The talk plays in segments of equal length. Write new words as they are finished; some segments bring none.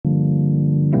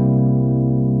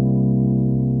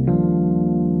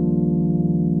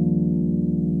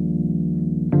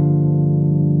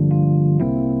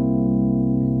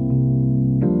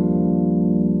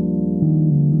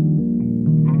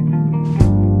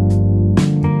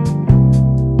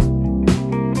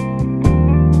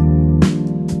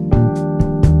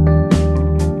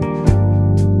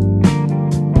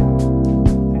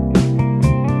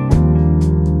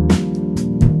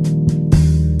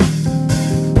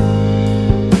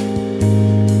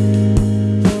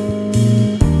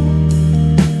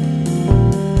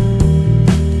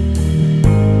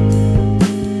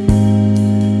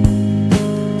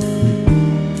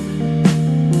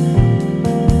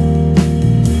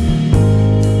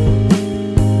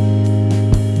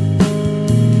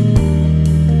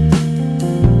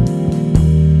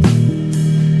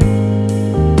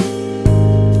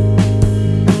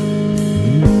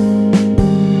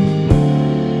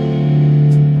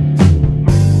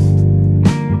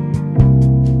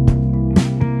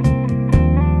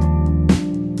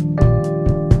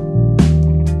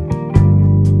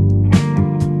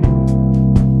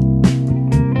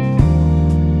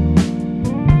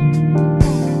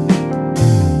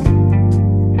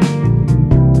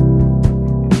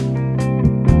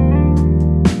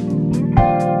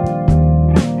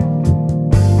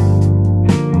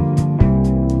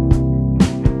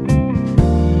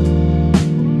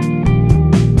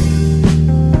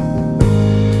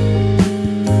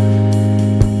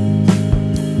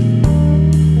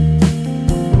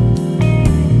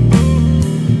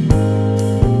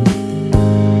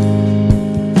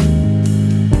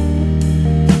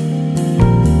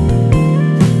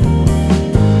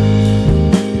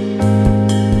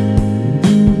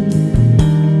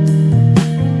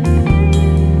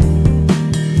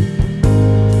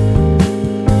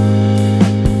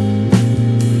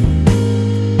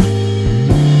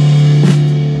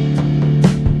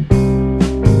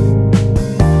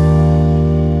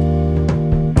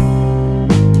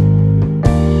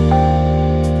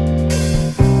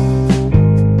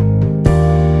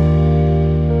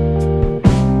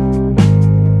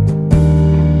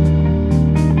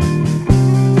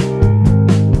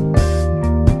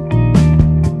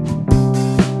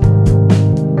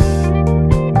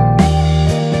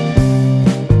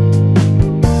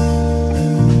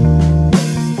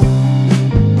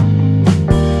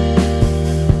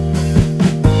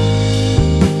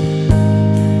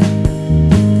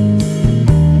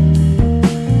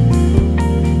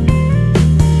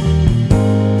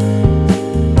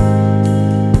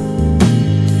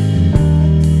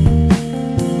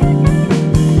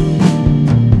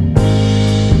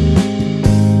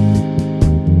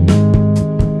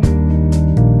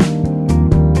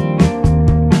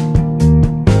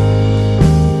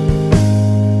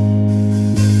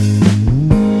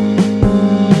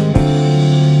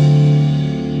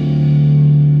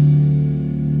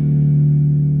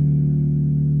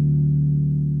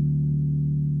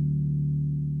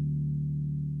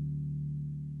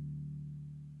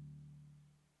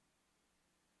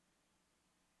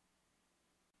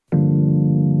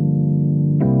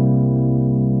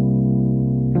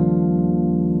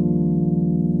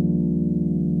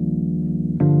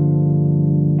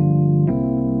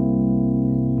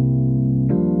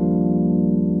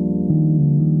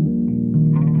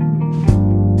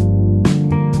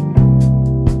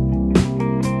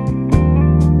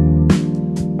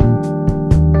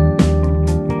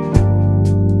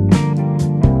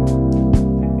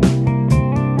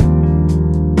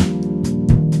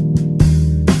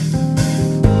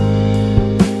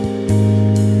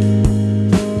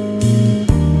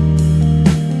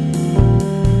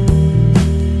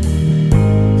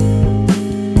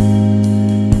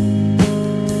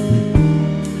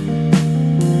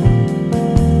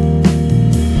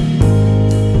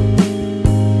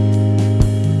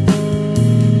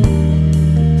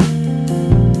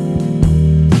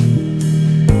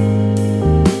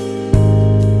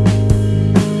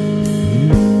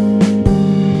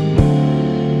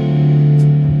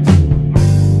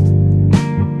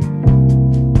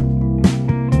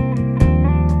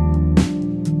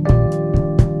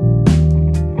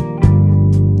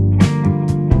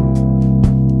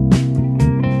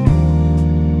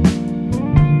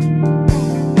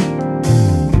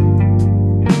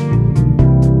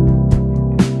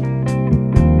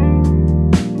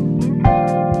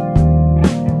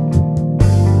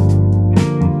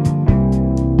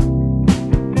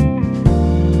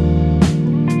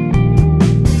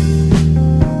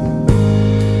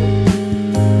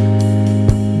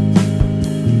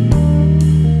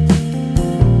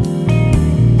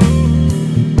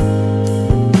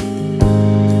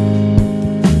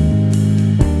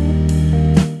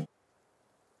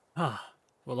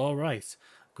Well, alright.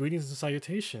 Greetings and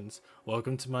salutations.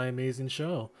 Welcome to my amazing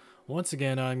show. Once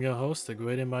again, I'm your host, the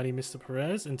great and mighty Mr.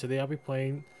 Perez, and today I'll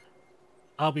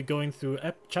be going through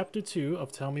Chapter 2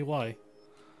 of Tell Me Why.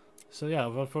 So yeah,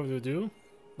 without further ado,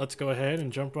 let's go ahead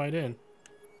and jump right in.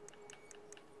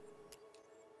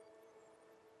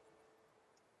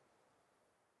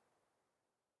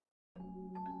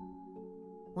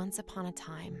 Once upon a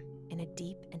time, in a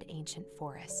deep and ancient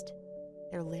forest,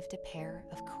 there lived a pair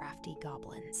of crafty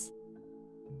goblins.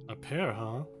 A pair,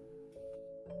 huh?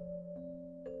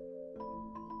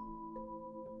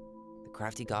 The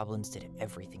crafty goblins did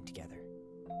everything together,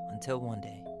 until one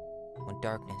day, when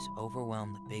darkness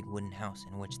overwhelmed the big wooden house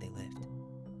in which they lived.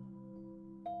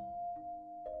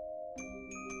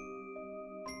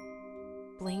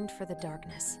 Blamed for the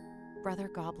darkness, Brother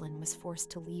Goblin was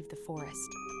forced to leave the forest,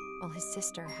 while his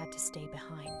sister had to stay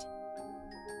behind.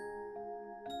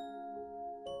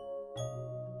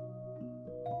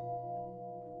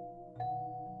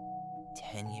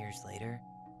 Years later,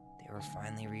 they were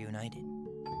finally reunited,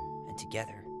 and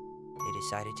together, they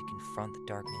decided to confront the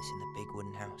darkness in the big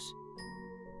wooden house.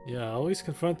 Yeah, I always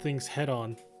confront things head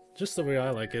on, just the way I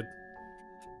like it.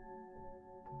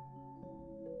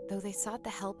 Though they sought the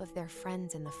help of their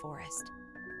friends in the forest,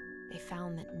 they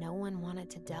found that no one wanted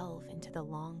to delve into the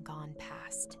long-gone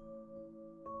past.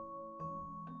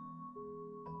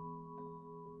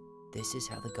 This is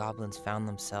how the goblins found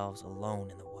themselves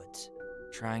alone in the woods,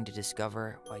 trying to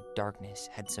discover why darkness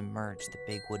had submerged the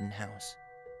big wooden house.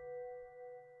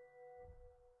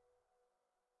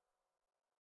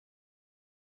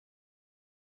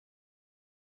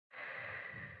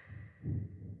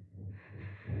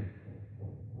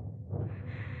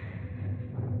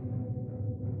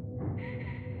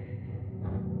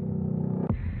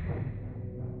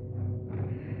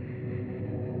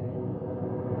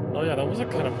 Oh yeah, that was a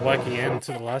kind of wacky end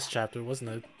to the last chapter, wasn't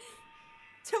it?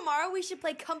 Tomorrow we should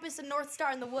play Compass and North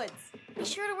Star in the woods. Be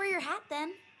sure to wear your hat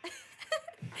then.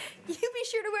 You be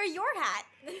sure to wear your hat.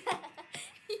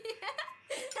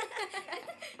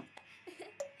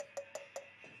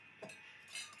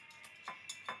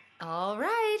 All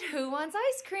right, who wants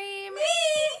ice cream? Me!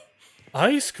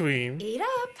 Ice cream? Eat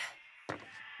up.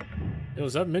 Yo,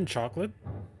 was that mint chocolate?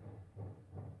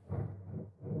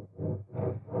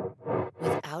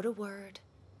 Without a word,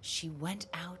 she went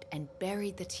out and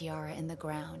buried the tiara in the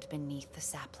ground beneath the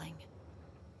sapling.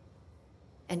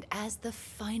 And as the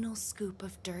final scoop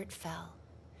of dirt fell,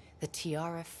 the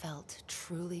tiara felt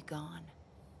truly gone,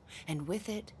 and with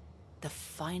it, the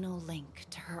final link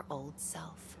to her old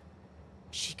self.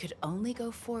 She could only go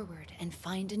forward and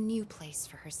find a new place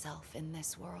for herself in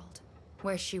this world,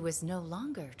 where she was no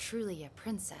longer truly a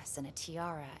princess in a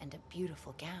tiara and a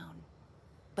beautiful gown,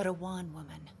 but a wan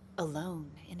woman,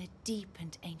 alone in a deep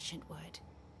and ancient wood.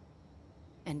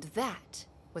 And that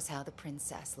was how the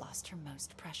princess lost her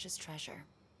most precious treasure,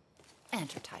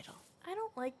 and her title. I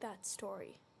don't like that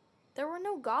story. There were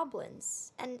no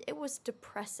goblins, and it was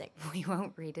depressing. We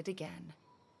won't read it again.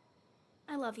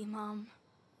 I love you, Mom.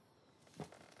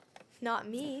 Not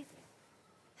me.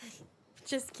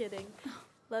 Just kidding.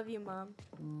 Love you, Mom.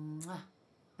 Mwah.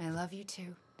 I love you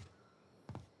too.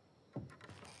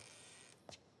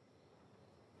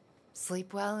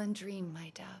 Sleep well and dream,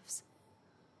 my doves.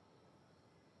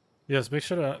 Yes, make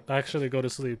sure to actually go to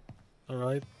sleep,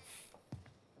 alright?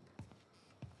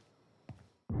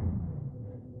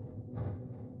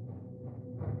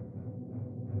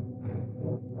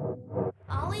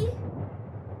 Ollie?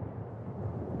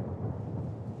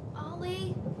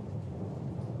 Ollie?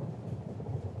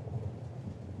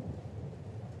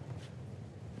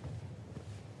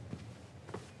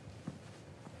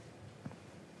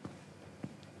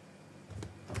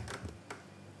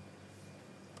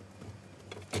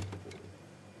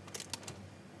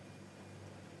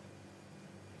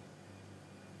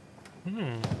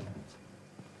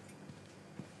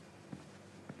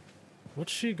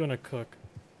 What's she gonna cook?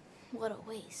 What a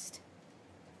waste.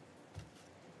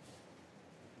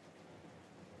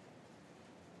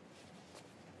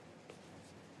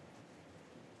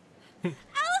 Alyson!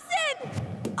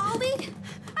 Ollie!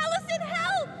 Alyson,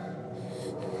 help!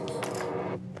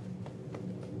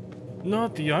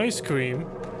 Not the ice cream.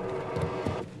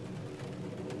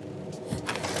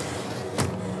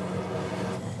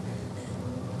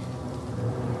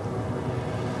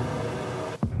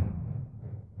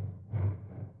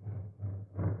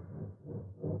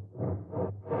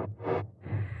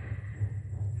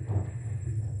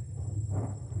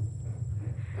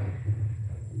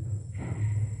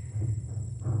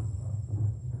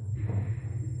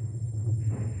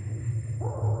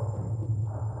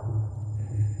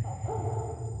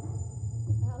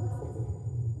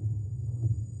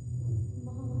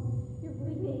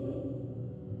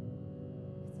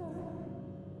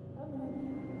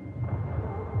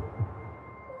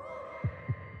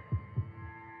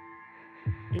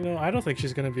 You know, I don't think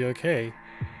she's gonna be okay.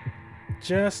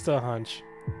 Just a hunch.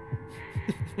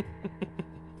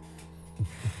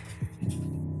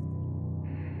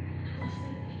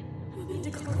 You need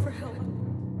to call for help.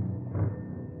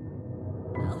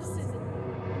 Alyson.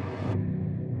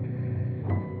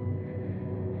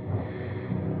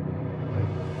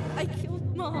 I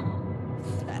killed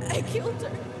Mom. I killed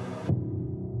her.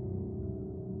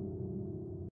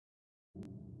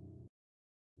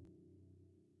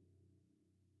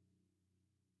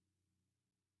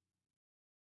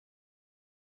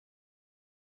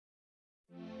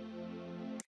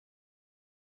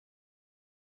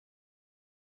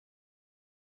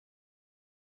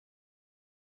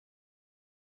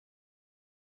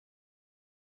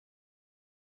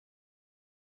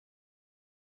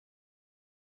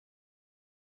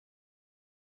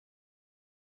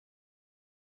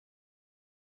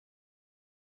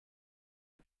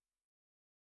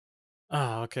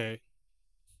 Ah, okay.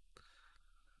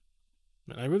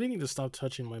 Man, I really need to stop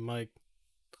touching my mic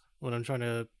when I'm trying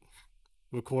to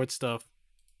record stuff.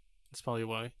 That's probably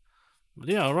why. But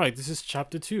yeah, alright, this is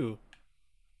chapter 2.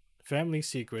 Family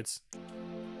Secrets.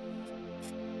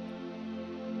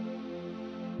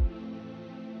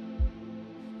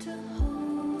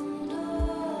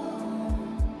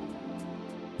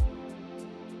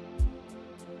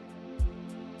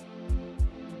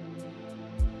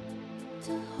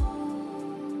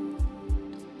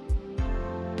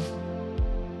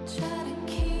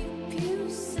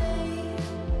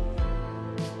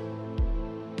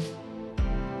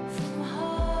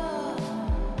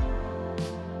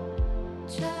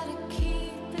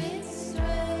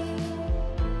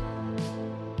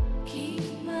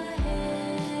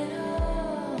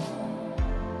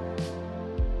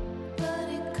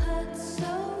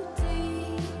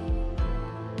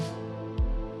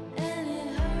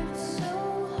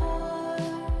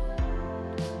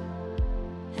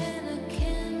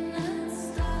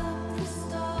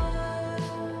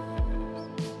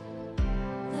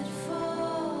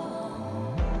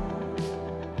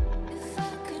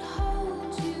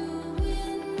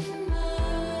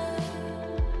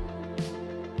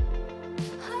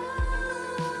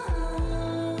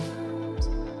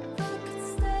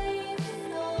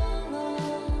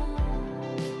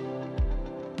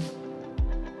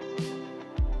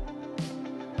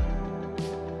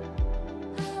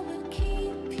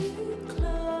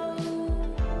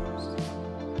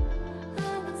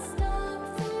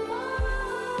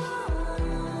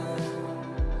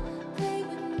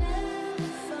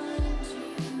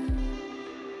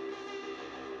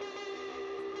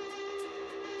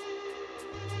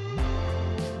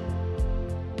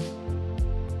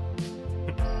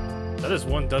 That is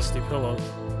one dusty pillow.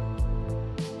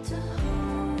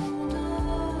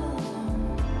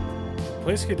 The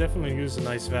place could definitely use a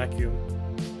nice vacuum.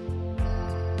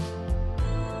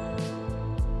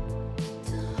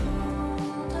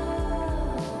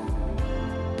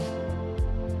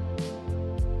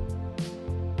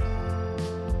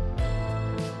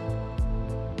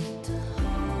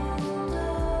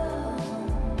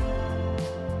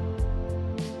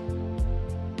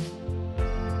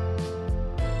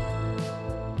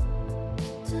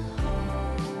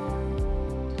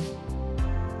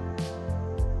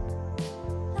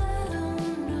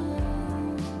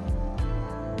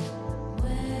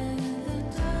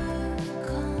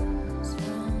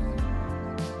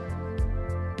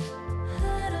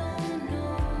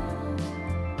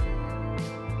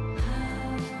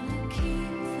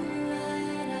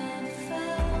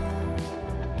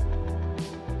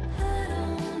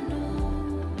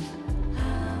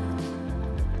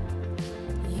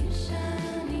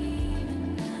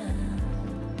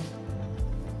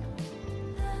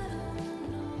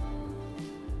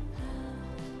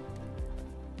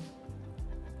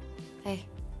 Hey.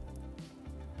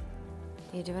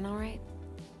 You doing all right?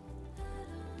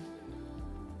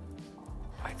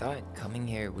 I thought coming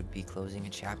here would be closing a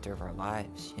chapter of our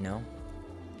lives, you know?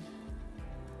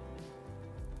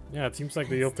 Yeah, it seems like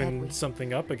they Instead, opened we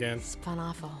something up again. Spun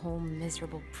off a whole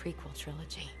miserable prequel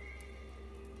trilogy.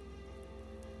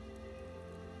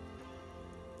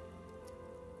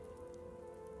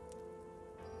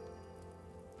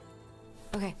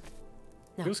 Okay.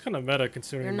 No. It was kind of meta We're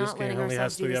considering this not game letting only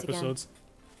has ourselves do 3 this again. episodes.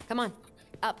 Come on.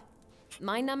 Up.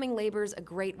 Mind-numbing labor's a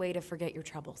great way to forget your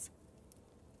troubles.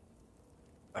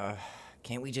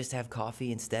 Can't we just have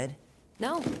coffee instead?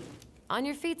 No. On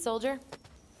your feet, soldier.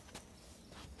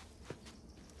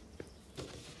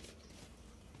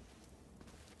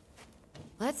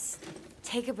 Let's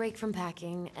take a break from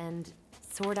packing and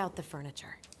sort out the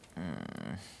furniture.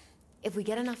 If we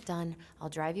get enough done, I'll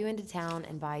drive you into town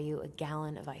and buy you a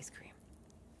gallon of ice cream.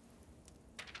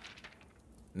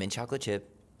 mint chocolate chip,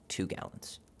 2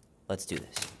 gallons. Let's do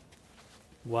this.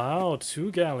 Wow,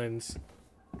 2 gallons.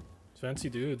 Fancy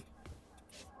dude.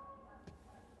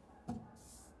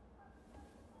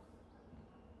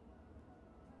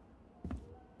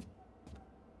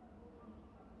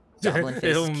 Goblin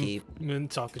It'll Fist keep.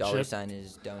 mint chocolate Dollar chip. sign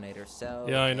is donate or sell.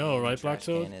 Yeah, I know, and right, trash Black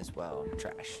Toad? can as well.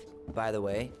 Trash. By the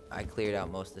way, I cleared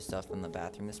out most of the stuff from the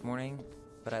bathroom this morning,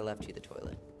 but I left you the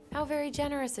toilet. How very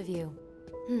generous of you.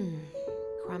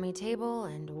 Crummy table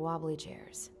and wobbly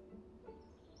chairs.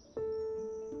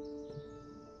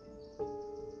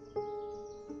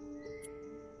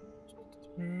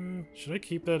 Should I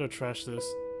keep that or trash this?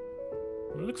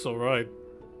 It looks alright.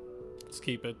 Let's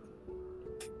keep it.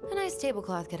 A nice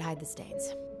tablecloth could hide the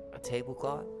stains. A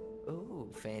tablecloth? Ooh,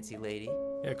 fancy lady.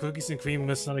 Yeah, cookies and cream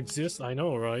must not exist. I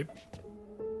know, right?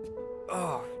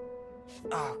 Oh,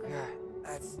 oh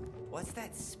god, what's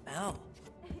that smell?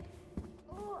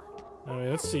 Alright,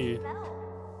 let's see.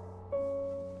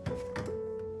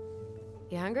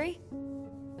 You hungry?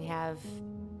 We have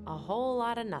a whole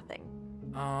lot of nothing.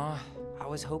 I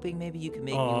was hoping maybe you could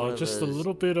make me one Oh, of just a those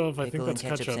little bit of, I think pickle and that's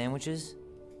ketchup ketchup. sandwiches.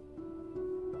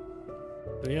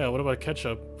 Yeah, what about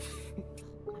ketchup?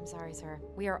 I'm sorry, sir.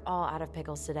 We are all out of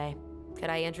pickles today. Could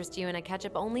I interest you in a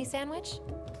ketchup-only sandwich?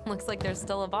 Looks like there's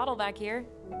still a bottle back here.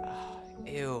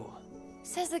 Ew.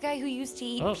 Says the guy who used to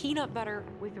eat Oh. peanut butter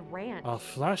with ranch. A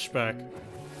flashback.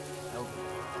 Nope.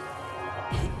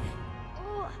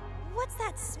 Ooh, what's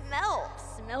that smell?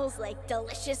 Smells like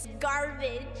delicious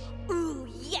garbage. Ooh,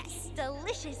 yes,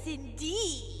 delicious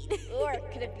indeed. Or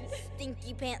could it be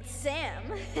Stinky Pants Sam?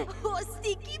 Oh,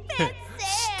 Stinky Pants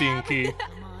Sam! Stinky.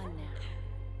 Come on now.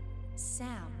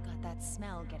 Sam got that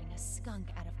smell getting a skunk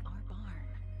out of our barn.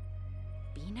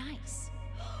 Be nice.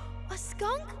 A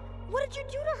skunk? What did you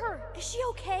do to her? Is she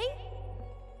okay?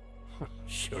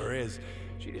 Sure is.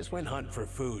 She just went hunting for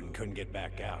food and couldn't get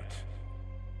back out.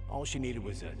 All she needed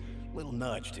was a little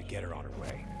nudge to get her on her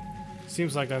way.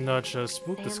 Seems like that nudge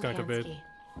spooked the Sam skunk a bit. Pansky,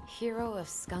 hero of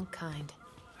skunk kind.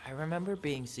 I remember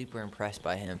being super impressed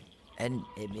by him, and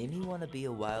it made me want to be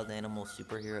a wild animal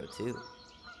superhero too.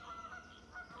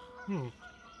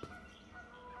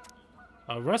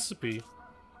 A recipe.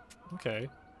 Okay.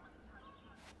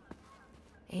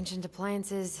 Ancient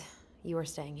appliances, you are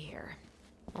staying here.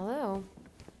 Although,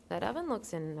 that oven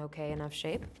looks in okay enough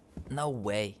shape. No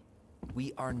way.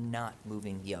 We are not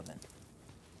moving the oven.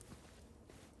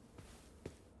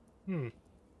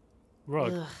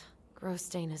 Rug. Ugh, gross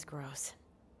stain is gross.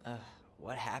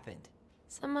 What happened?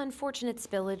 Some unfortunate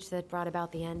spillage that brought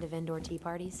about the end of indoor tea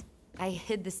parties. I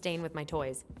hid the stain with my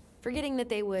toys, forgetting that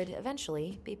they would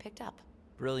eventually be picked up.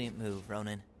 Brilliant move,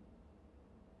 Ronan.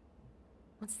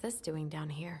 What's this doing down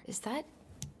here? Is that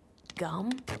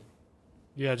gum?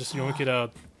 Yeah, just yoink it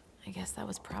out. I guess that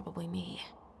was probably me.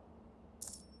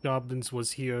 Goblins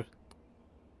was here.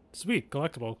 Sweet,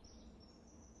 collectible.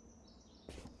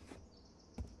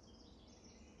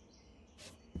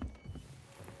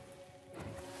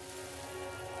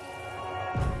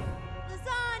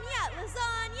 Lasagna!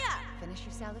 Lasagna! Finish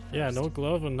your salad first. Yeah, no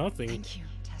glove or nothing. Thank you,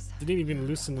 Tessa. Didn't even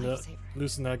loosen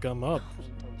Lifesaver. that gum up.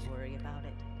 Don't worry about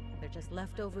it. They're just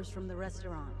leftovers from the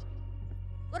restaurant.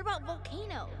 What about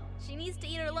Volcano? She needs to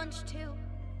eat her lunch too.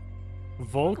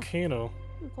 Volcano.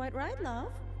 You're quite right,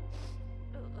 love.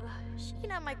 Ugh, she can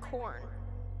have my corn.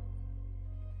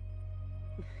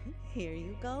 Here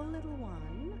you go, little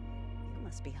one. You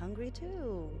must be hungry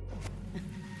too.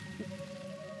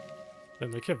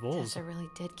 Then they kept bowls. Tessa really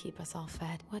did keep us all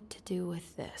fed. What to do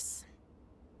with this?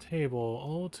 Table,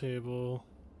 old table.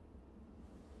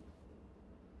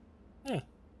 Yeah,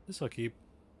 this I'll keep.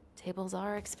 Tables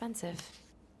are expensive.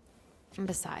 And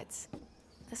besides,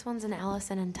 this one's an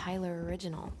Alyson and Tyler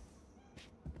original.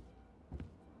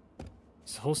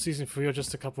 Is the whole season free or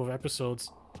just a couple of episodes?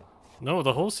 No,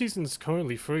 the whole season is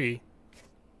currently free.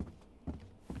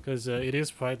 Because it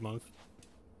is Pride Month.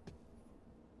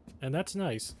 And that's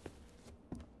nice.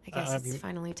 I guess I it's mean,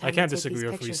 finally time I can't to take disagree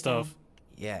these with free pictures stuff. down.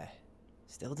 Yeah.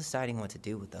 Still deciding what to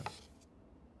do with them.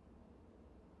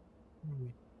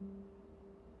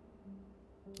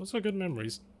 Those are good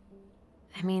memories.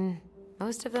 I mean,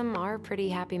 most of them are pretty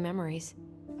happy memories.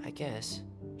 I guess.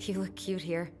 You look cute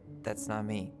here. That's not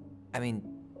me. I mean,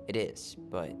 it is,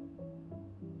 but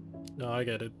No, I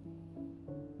get it.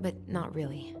 But not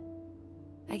really.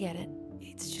 I get it.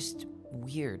 it's just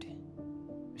weird.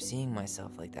 Seeing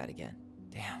myself like that again.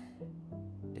 Damn.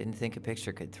 Didn't think a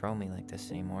picture could throw me like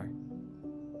this anymore.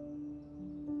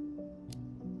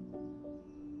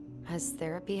 Has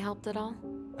therapy helped at all?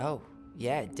 Oh,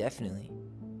 yeah, definitely.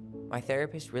 My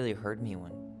therapist really heard me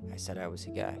when I said I was a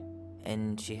guy.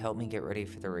 And she helped me get ready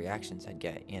for the reactions I'd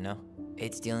get, you know?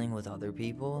 It's dealing with other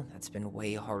people that's been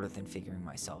way harder than figuring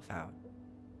myself out.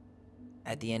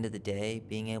 At the end of the day,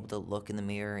 being able to look in the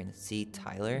mirror and see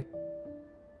Tyler,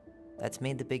 that's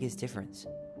made the biggest difference.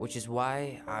 Which is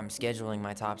why I'm scheduling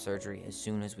my top surgery as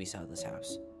soon as we sell this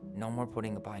house. No more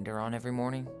putting a binder on every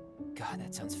morning. God,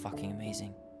 that sounds fucking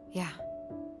amazing. Yeah,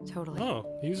 totally.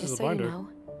 Oh, he uses Just a so binder. you know,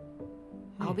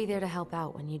 I'll be there to help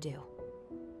out when you do.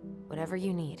 Whatever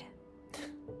you need.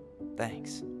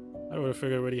 Thanks. I would have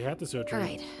figured when he had the surgery. All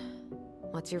right.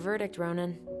 What's your verdict,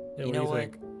 Ronan? Yeah, You what know do you what?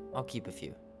 think? I'll keep a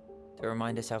few. To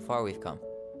remind us how far we've come.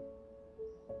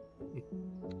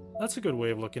 That's a good way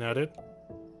of looking at it.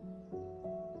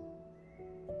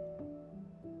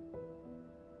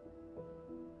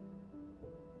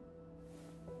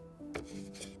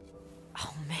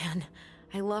 Oh man,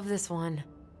 I love this one.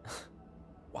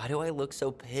 Why do I look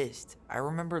so pissed? I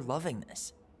remember loving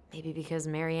this. Maybe because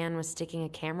Marianne was sticking a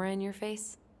camera in your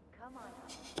face? Come on,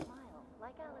 smile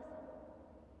like Alyson.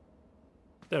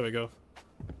 There we go.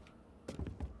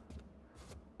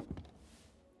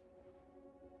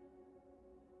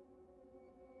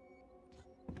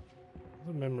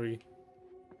 The memory.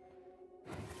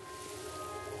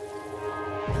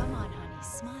 Come on, honey,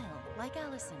 smile like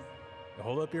Alyson.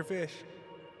 Hold up your fish.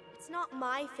 It's not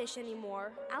my fish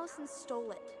anymore. Alyson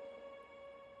stole it.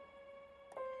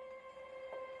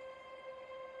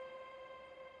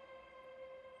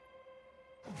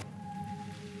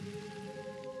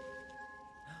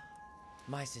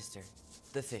 My sister,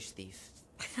 the fish thief.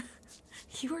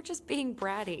 You were just being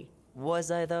bratty.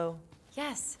 Was I, though?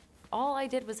 Yes. All I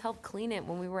did was help clean it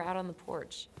when we were out on the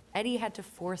porch. Eddie had to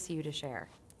force you to share.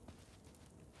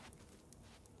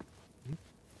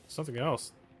 Something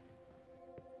else.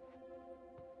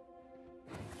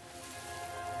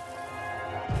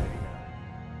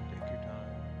 Take your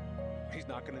time. He's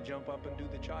not gonna jump up and do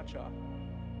the cha-cha.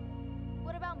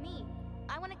 What about me?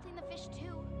 I want to clean the fish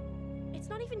too. It's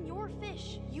not even your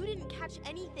fish. You didn't catch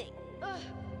anything. Ugh,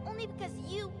 only because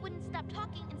you wouldn't stop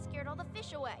talking and scared all the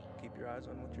fish away. Keep your eyes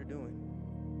on what you're doing.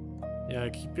 Yeah,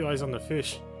 keep your eyes on the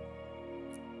fish.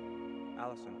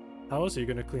 Alyson, How else are you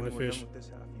gonna clean the when we're fish? done with this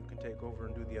half, you can take over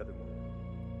and do the other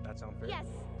one. That sound fair? Yes.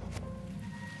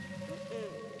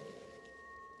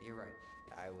 You're right.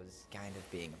 I was kind of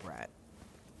being a brat.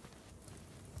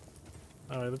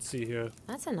 Alright, let's see here.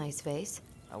 That's a nice face.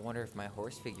 I wonder if my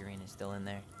horse figurine is still in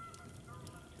there.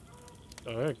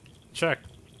 Alright, check.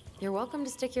 You're welcome to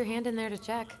stick your hand in there to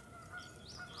check.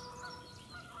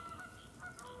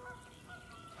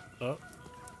 Oh.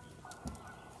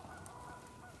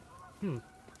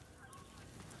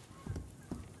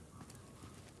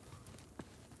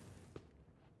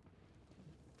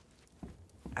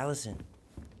 Alyson,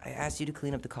 I asked you to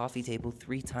clean up the coffee table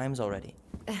 3 times already.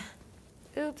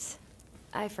 Oops.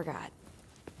 I forgot.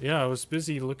 Yeah, I was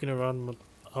busy looking around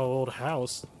our old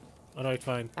house. Alright,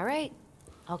 fine. All right.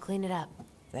 I'll clean it up.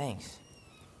 Thanks.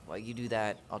 While you do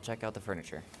that, I'll check out the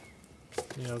furniture.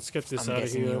 Yeah, let's get this I'm out of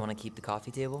guessing here. you want to keep the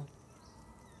coffee table?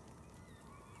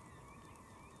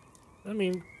 I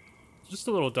mean, just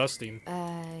a little dusting.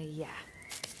 Yeah.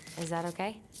 Is that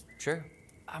okay? Sure.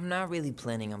 I'm not really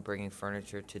planning on bringing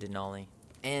furniture to Denali.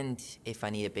 And if I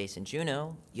need a base in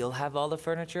Juneau, you'll have all the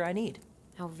furniture I need.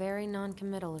 How very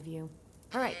non-committal of you.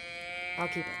 All right. I'll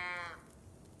keep it.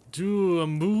 Do a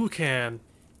moo can.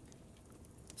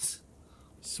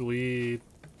 Sweet.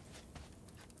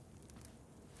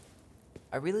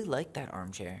 I really like that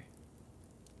armchair.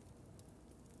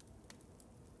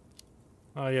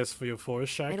 Ah, yes, for your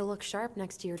forest shack. It'll look sharp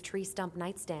next to your tree stump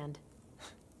nightstand.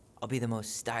 I'll be the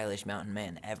most stylish mountain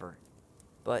man ever.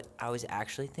 But I was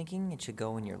actually thinking it should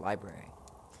go in your library.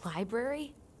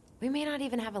 Library? We may not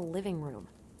even have a living room.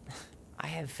 I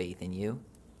have faith in you.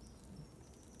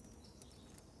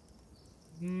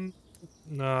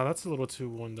 Nah, that's a little too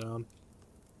worn down.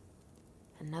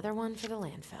 Another one for the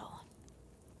landfill.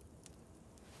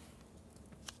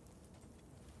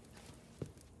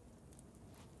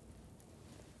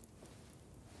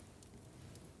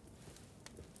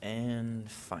 And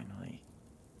finally,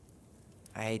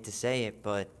 I hate to say it,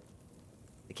 but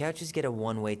the couches get a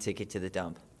one-way ticket to the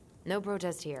dump. No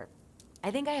protest here.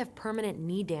 I think I have permanent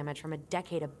knee damage from a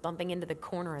decade of bumping into the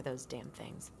corner of those damn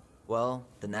things. Well,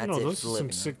 then that's No, it those for are some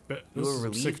living. sick You those are are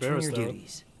some sick relieved from bears, your though.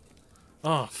 duties.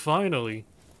 Ah, finally.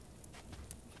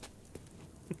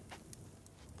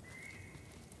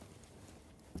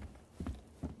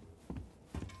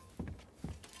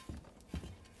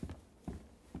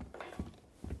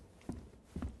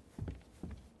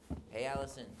 Hey,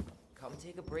 Alyson, come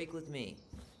take a break with me.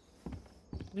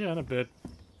 Yeah, in a bit.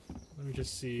 Let me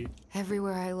just see.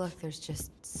 Everywhere I look, there's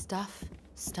just stuff,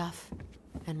 stuff,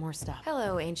 and more stuff.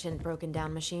 Hello, ancient broken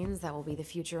down machines that will be the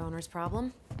future owner's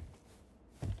problem.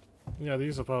 Yeah,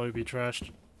 these will probably be trashed.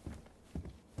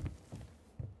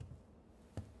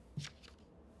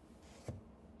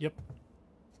 Yep.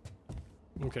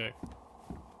 Okay.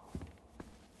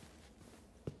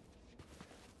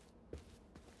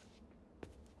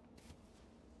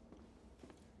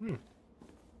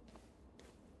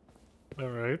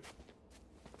 Alright.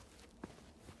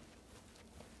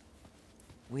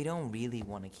 We don't really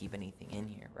want to keep anything in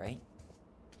here, right?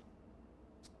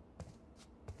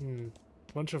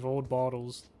 Bunch of old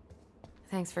bottles.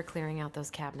 Thanks for clearing out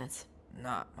those cabinets.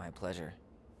 Not my pleasure.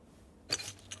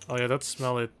 Oh yeah, let's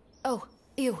smell it. Oh,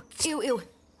 ew, ew, ew.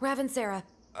 Raven Sarah.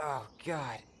 Oh,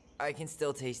 God. I can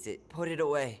still taste it. Put it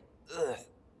away. Ugh.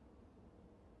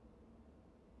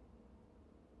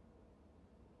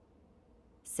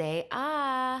 Say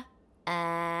ah.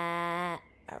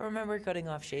 I remember cutting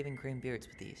off shaving cream beards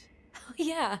with these. Oh,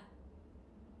 yeah.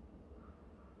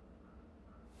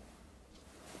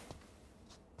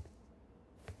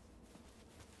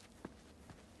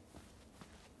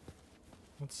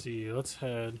 Let's see, let's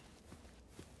head.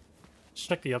 Let's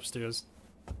check the upstairs.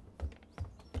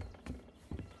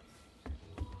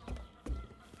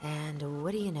 And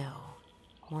what do you know?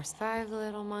 More 5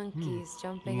 little monkeys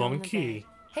jumping on the Monkey. bed.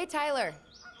 Hey, Tyler.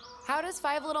 How does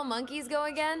 5 little monkeys go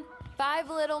again? 5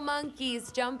 little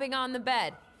monkeys jumping on the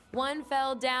bed. One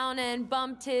fell down and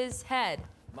bumped his head.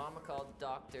 Mama called the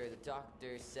doctor. The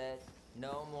doctor said,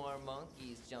 no more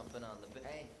monkeys jumping on the bed.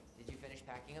 Hey, did you finish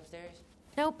packing upstairs?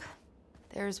 Nope.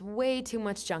 There's way too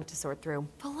much junk to sort through.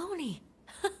 Baloney.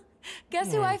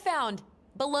 Guess who I found?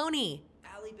 Baloney.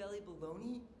 Alley Belly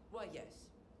Baloney? Why, yes.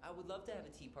 I would love to have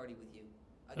a tea party with you.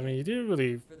 I mean, you didn't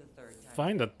really For the 3rd time.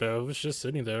 find that though. It was just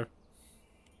sitting there.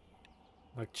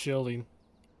 Like chilling.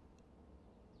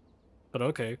 But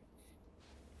okay.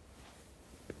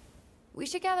 We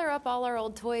should gather up all our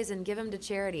old toys and give them to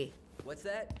charity. What's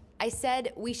that? I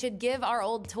said we should give our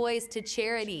old toys to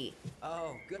charity.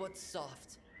 Oh, good. What's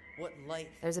soft? What light?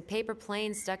 There's a paper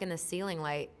plane stuck in the ceiling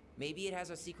light. Maybe it has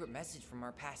a secret message from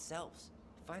our past selves.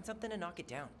 Find something to knock it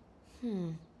down.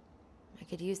 I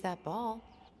could use that ball.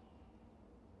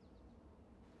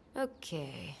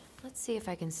 Okay, let's see if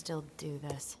I can still do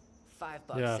this.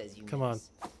 $5 Yeah, says you come on. miss.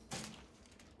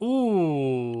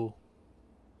 Ooh.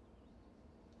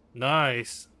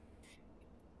 Nice.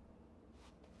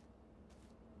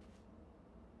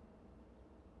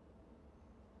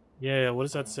 Yeah, what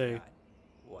does that say? God.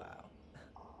 Wow.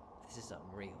 This is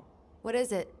unreal. What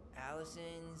is it?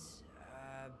 Allison's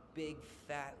big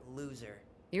fat loser.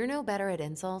 You're no better at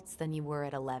insults than you were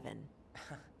at 11.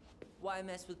 Why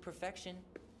mess with perfection?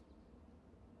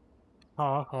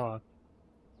 Ha ha.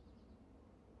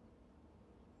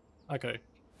 Okay.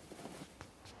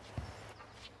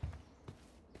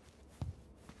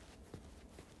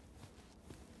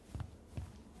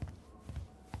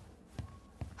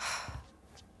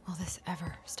 Will this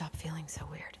ever stop feeling so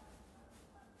weird?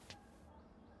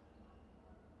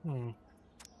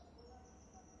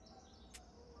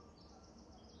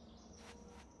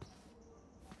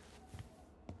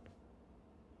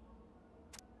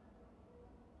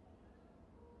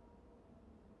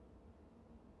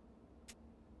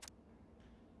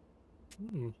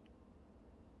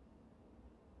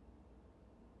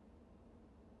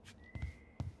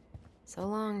 So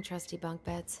long, trusty bunk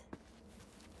beds.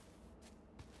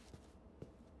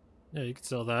 Yeah, you could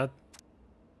sell that.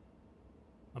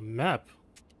 A map.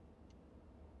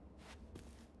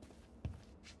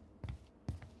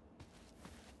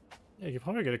 Yeah, you could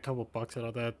probably get a couple bucks out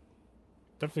of that.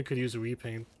 Definitely could use a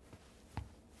repaint.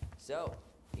 So,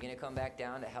 you gonna come back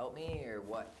down to help me, or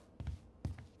what?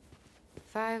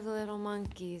 5 little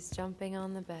monkeys jumping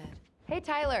on the bed. Hey,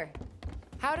 Tyler.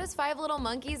 How does 5 little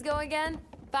monkeys go again?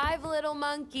 5 little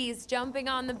monkeys jumping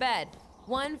on the bed.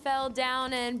 One fell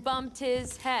down and bumped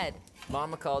his head.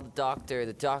 Mama called the doctor.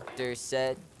 The doctor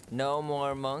said, no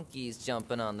more monkeys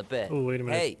jumping on the bed. Oh, wait a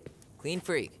minute. Hey, clean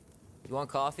freak. You want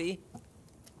coffee?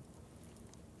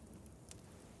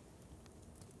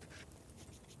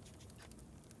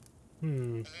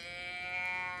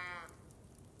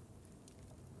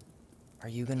 Are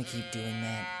you gonna keep doing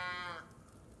that?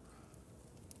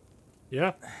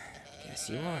 Yeah. Guess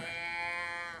you are.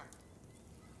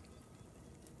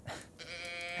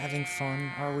 Having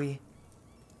fun, are we?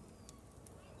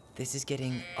 This is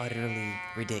getting utterly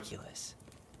ridiculous.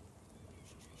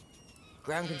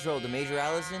 Ground control to Major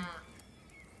Alyson.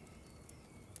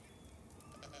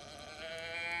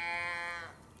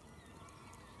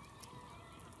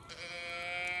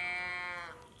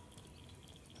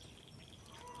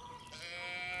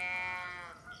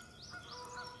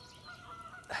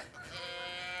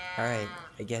 Alright,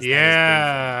 I guess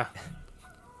Yeah.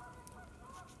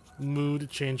 Mood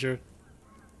changer.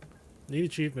 Neat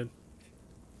achievement.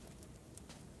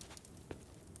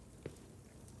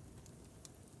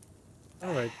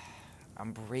 Alright.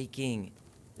 I'm breaking.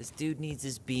 This dude needs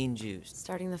his bean juice.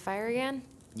 Starting the fire again?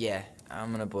 Yeah,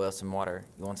 I'm gonna boil some water.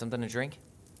 You want something to drink?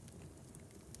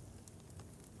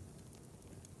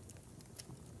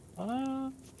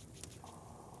 Why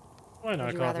not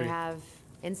Would you coffee? rather have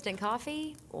instant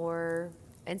coffee or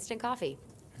instant coffee?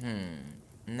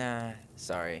 Nah,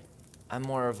 sorry. I'm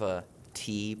more of a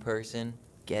tea person.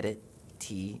 Get it?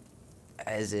 Tea.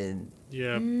 As in,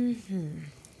 Yeah.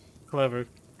 Clever.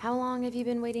 How long have you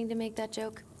been waiting to make that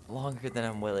joke? longer than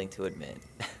I'm willing to admit.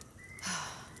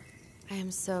 I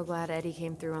am so glad Eddie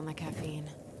came through on the caffeine.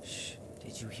 Shh,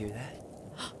 did you hear that?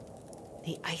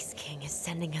 The Ice King is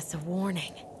sending us a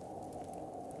warning.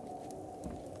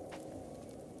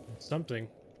 Something.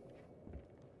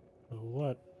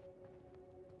 What?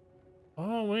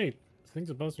 Oh, wait. Things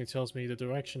above me tells me the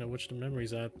direction in which the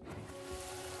memory's at.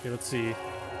 Okay, let's see.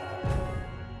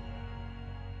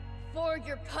 For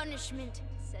your punishment,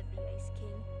 said the Ice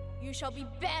King, you shall be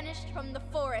banished from the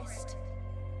forest.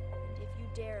 And if you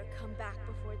dare come back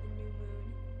before the new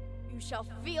moon, you shall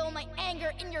feel my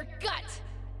anger in your gut.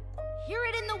 Hear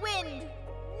it in the wind.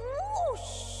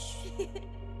 Whoosh!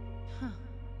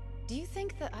 Do you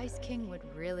think the Ice King would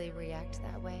really react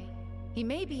that way? He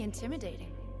may be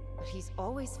intimidating, but he's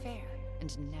always fair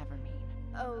and never mean.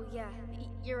 Oh, yeah,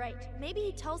 you're right. Maybe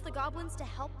he tells the goblins to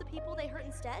help the people they hurt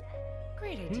instead?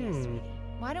 Great idea, sweetie.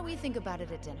 Why don't we think about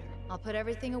it at dinner? I'll put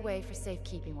everything away for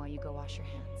safekeeping while you go wash your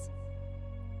hands.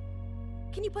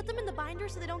 Can you put them in the binder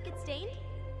so they don't get stained?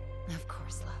 Of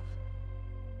course, love.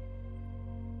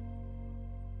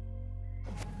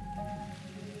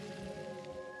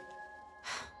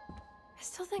 I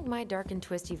still think my dark and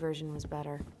twisty version was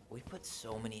better. We put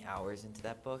so many hours into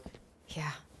that book.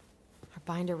 Yeah. Our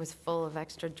binder was full of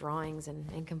extra drawings and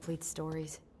incomplete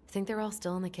stories. Think they're all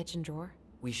still in the kitchen drawer?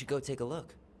 We should go take a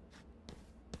look.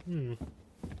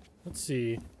 Let's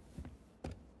see.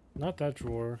 Not that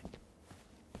drawer.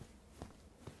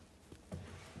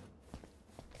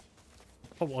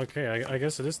 Oh, okay, I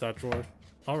guess it is that drawer.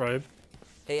 Alright.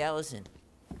 Hey, Alyson.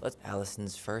 Let's...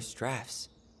 Alyson's first drafts.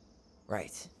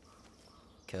 Right.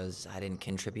 Because I didn't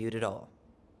contribute at all.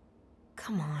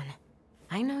 Come on.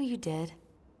 I know you did.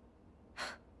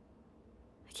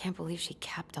 I can't believe she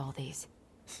kept all these.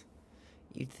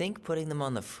 You'd think putting them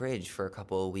on the fridge for a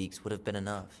couple of weeks would have been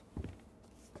enough.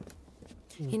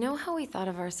 You know how we thought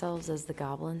of ourselves as the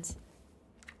goblins?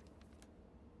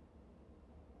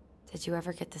 Did you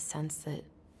ever get the sense that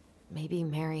maybe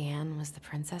Mary Ann was the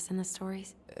princess in the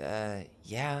stories?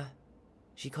 Yeah.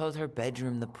 She called her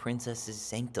bedroom the princess's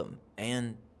sanctum,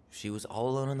 and she was all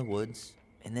alone in the woods,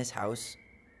 in this house,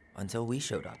 until we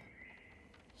showed up.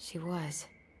 She was.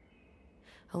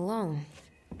 Alone,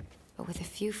 but with a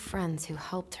few friends who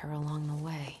helped her along the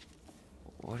way.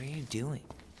 What are you doing?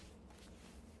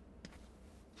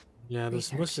 Yeah,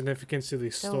 there's more Research. significance to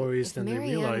these So, stories if than they Mary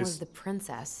Ann realize. was the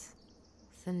princess,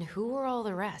 then who were all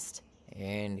the rest?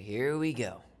 And here we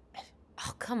go.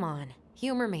 Oh, come on.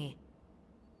 Humor me.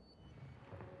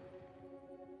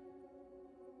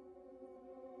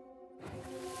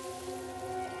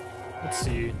 Let's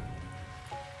see.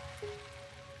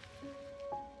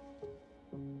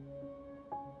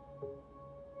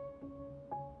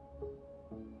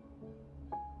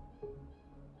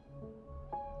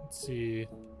 Let's see.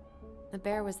 The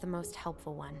bear was the most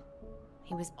helpful one.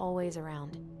 He was always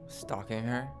around. Stalking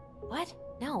her? What?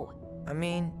 No. I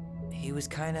mean, he was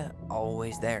kinda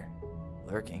always there.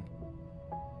 Lurking.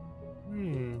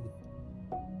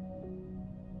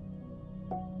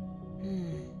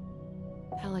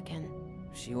 Pelican.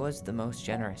 She was the most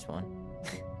generous one.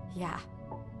 Yeah.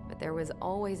 But there was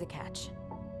always a catch.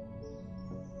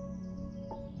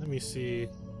 Let me see.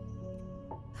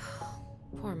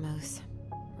 Poor Moose.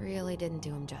 Really didn't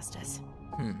do him justice.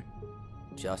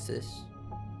 Justice?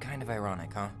 Kind of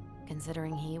ironic, huh?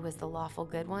 Considering he was the lawful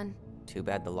good one. Too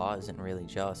bad the law isn't really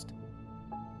just.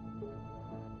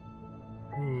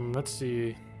 Let's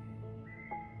see.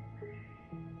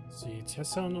 Let's see.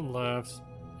 Tessa on the left,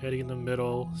 Eddie in the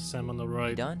middle, Sam on the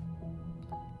right. Done?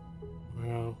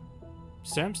 Well,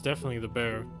 Sam's definitely the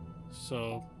bear,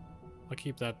 so I'll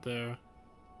keep that there.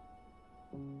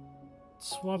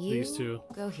 Swap these two.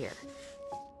 Go here.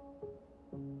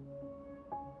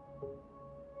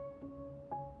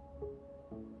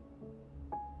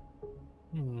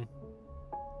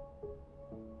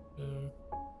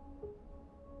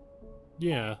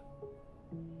 Yeah.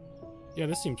 Yeah,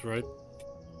 this seems right.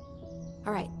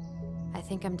 All right. I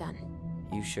think I'm done.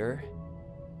 You sure?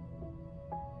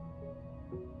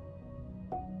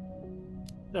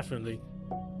 Definitely.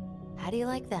 How do you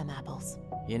like them apples?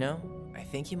 You know, I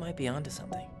think you might be onto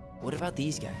something. What about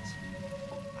these guys?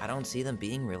 I don't see them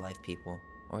being real-life people.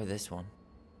 Or this one.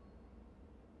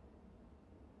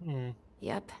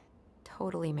 Yep.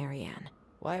 Totally Marianne.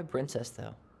 Why a princess,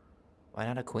 though? Why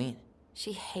not a queen?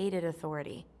 She hated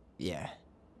authority. Yeah.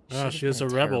 She was a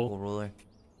rebel. Terrible ruler.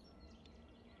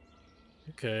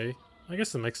 Okay. I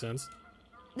guess that makes sense.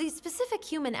 The specific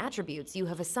human attributes you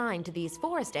have assigned to these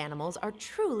forest animals are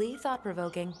truly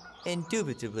thought-provoking.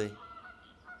 Indubitably.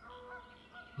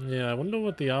 Yeah, I wonder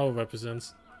what the owl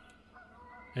represents.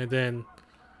 And then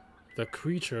the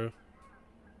creature.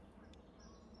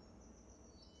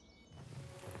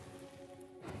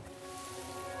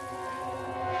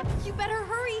 You better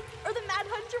hurry, or the Mad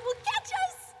Hunter will catch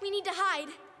us! We need to hide.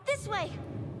 This way!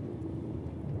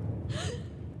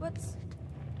 What's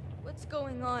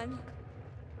going on?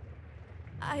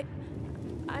 I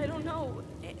don't know.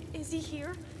 Is he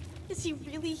here? Is he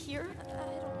really here? I don't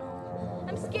know.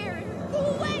 I'm scared. Go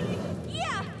away!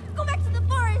 Yeah! Go back to the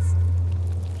forest!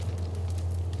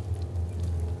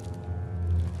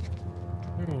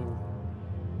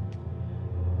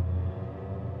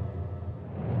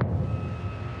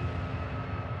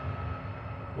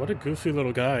 What a goofy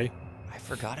little guy. I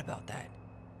forgot about that.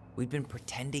 We'd been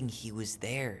pretending he was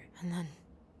there. And then,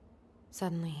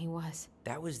 suddenly he was.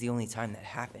 That was the only time that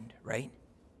happened, right?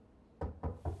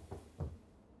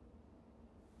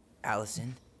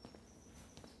 Alyson?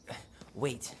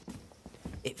 Wait.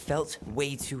 It felt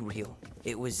way too real.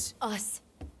 It was... Us.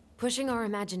 Pushing our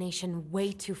imagination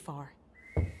way too far.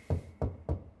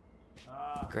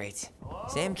 Great.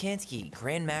 Sam Kansky,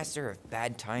 Grandmaster of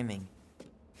Bad Timing.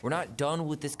 We're not done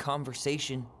with this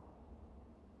conversation.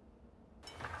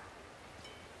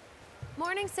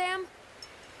 Morning, Sam.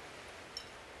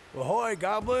 Ahoy,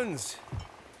 goblins!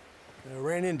 I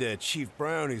ran into Chief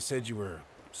Brown, who said you were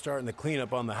starting the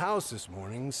cleanup on the house this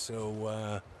morning,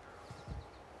 so,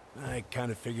 I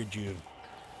kind of figured you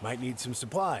might need some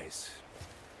supplies.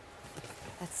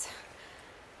 That's...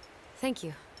 Thank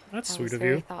you. That's That sweet was of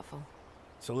very you. thoughtful.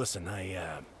 So listen,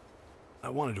 I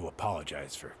wanted to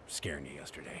apologize for scaring you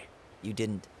yesterday. You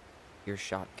didn't. Your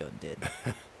shotgun did.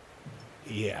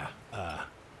 Yeah,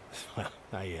 well,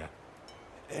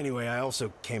 anyway, I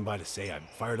also came by to say I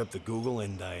fired up the Google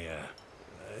and I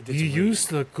did You some reading. used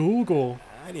the Google.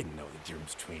 I didn't know the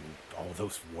difference between all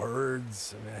those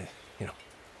words. I mean,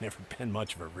 never been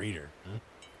much of a reader. Huh?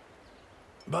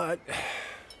 But I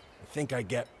think I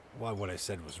get why what I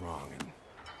said was wrong, and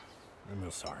I'm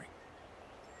real sorry.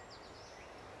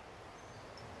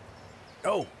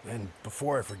 Oh, and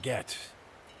before I forget,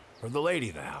 for the lady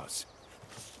of the house.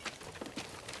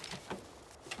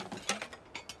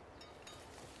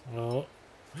 Oh.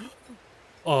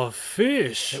 A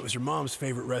fish. It was her mom's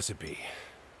favorite recipe.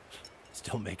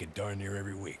 Still make it darn near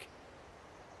every week.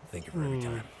 Think of her every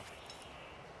time.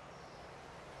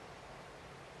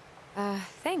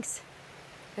 Thanks.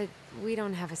 But we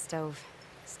don't have a stove.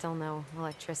 Still no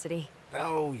electricity.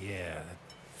 Oh, yeah, that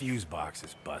fuse box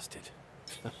is busted.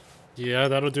 Yeah,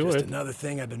 that'll do Just it. another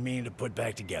thing I've been meaning to put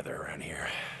back together around here.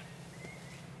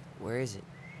 Where is it?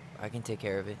 I can take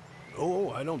care of it.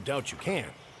 Oh, I don't doubt you can.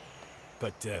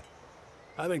 But,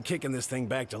 I've been kicking this thing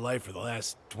back to life for the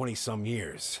last 20-some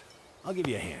years. I'll give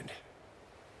you a hand.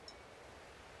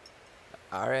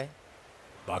 All right.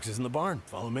 Box is in the barn.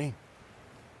 Follow me.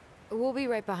 We'll be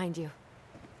right behind you.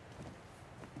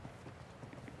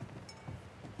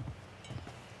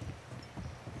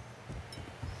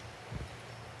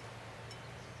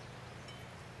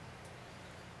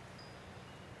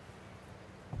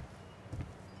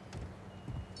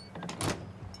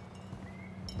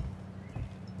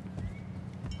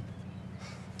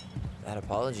 That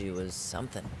apology was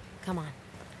something. Come on.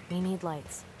 We need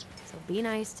lights. So be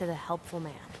nice to the helpful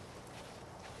man.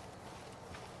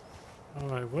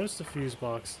 Alright, where's the fuse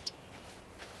box?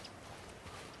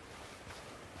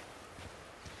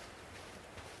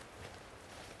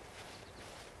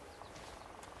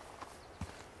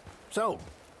 So,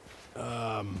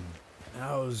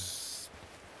 how's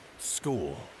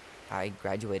school? I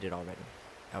graduated already.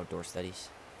 Outdoor studies.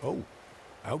 Oh,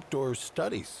 outdoor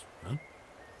studies, huh?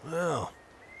 Well,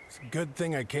 it's a good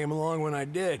thing I came along when I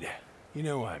did. You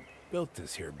know, I built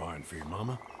this here barn for your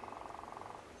mama.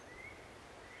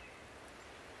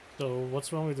 So,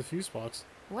 what's wrong with the fuse box?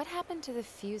 What happened to the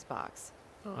fuse box?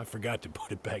 Oh, I forgot to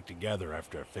put it back together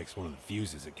after I fixed one of the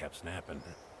fuses that kept snapping.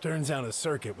 Turns out the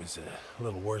circuit was a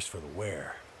little worse for the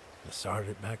wear. I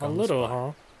started it back A on little, the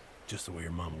spot. huh? Just the way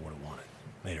your mama would have wanted.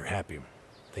 Made her happy when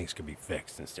things could be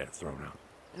fixed instead of thrown out.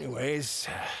 Anyways,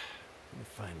 let me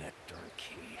find that darn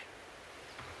key.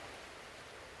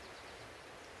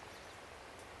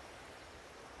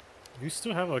 You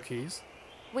still have our keys?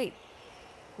 Wait,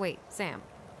 Sam.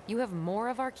 You have more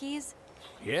of our keys?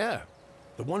 Yeah,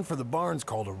 the one for the barn's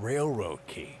called a railroad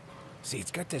key. See,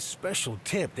 it's got this special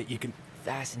tip that you can...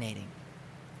 Fascinating.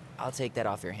 I'll take that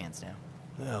off your hands now.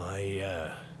 Well,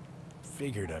 I,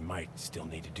 figured I might still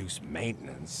need to do some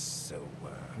maintenance, so,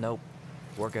 Nope.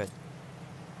 We're good.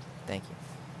 Thank you.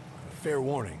 Fair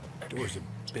warning, door's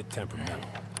a bit temperamental.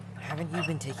 Haven't you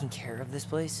been taking care of this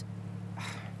place?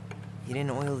 You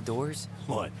didn't oil the doors?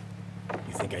 What?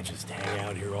 You think I just hang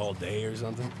out here all day or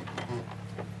something?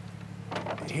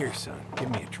 Here, son, give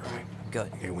me a try.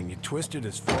 Good. Okay, when you twist it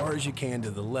as far as you can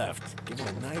to the left, give it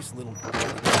a nice little...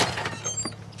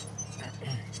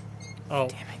 Oh.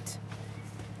 Damn it.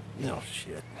 No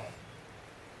shit.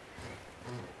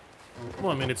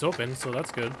 Well, I mean, it's open, so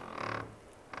that's good.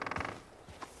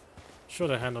 Sure,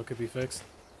 the handle could be fixed.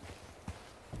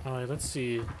 Alright, let's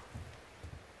see.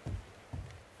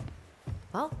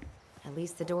 Well, at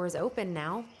least the door is open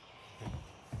now.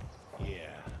 Yeah,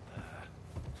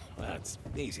 that's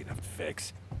easy enough to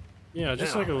fix. Yeah,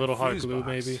 just Now, like a little hot fuse glue, box.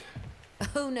 maybe.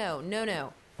 Oh,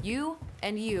 no. You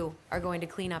and you are going to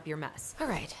clean up your mess. All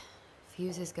right.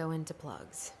 Fuses go into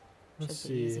plugs. Let's Should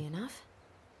be see. easy enough.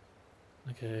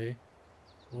 Okay.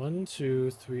 1,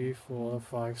 2, 3, 4,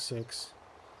 5, 6.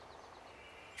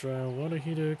 Dry water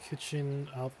heater, kitchen,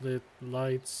 outlet,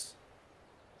 lights,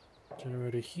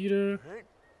 generator heater,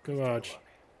 garage.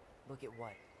 Look at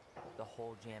what? The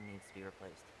whole jam needs to be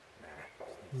replaced.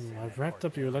 I've wrapped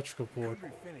up your electrical board.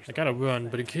 I gotta run,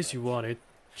 but in case you want it,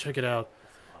 check it out.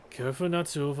 Careful not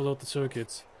to overload the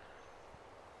circuits.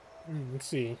 Let's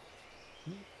see.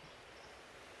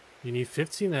 You need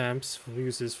 15 amps for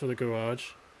fuses for the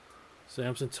garage. So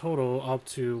amps in total up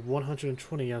to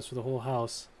 120 amps for the whole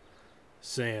house.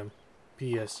 Sam.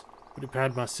 P.S. Pretty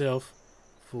proud of myself.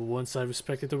 For once I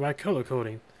respected the right color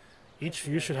coding. Each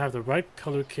fuse should have the right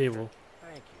color cable.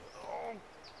 Thank you. Oh,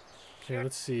 Okay,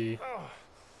 let's see.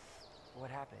 What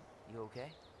happened? You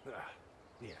okay?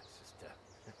 yeah,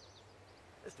 it's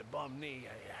just a bum knee.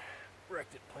 I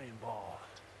wrecked it playing ball.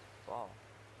 Ball?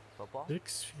 Football?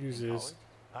 6 In fuses. college?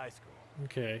 High school.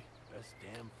 Okay. Best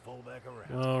damn fullback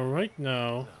around. Alright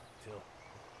now. Till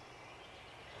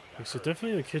Okay, so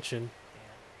definitely the kitchen.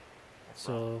 That's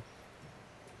So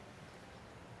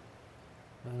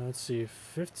let's see,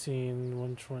 15,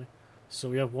 120. So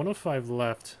we have 105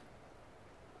 left.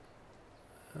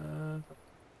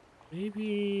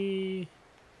 Maybe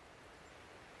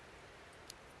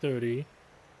 30.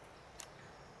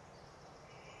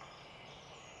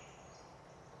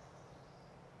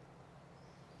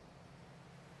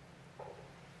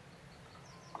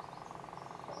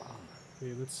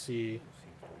 Okay, let's see. seems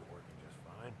to be working just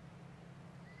fine.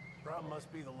 Problem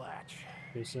must be the latch.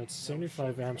 Okay, so that's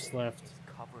 75 amps left. It's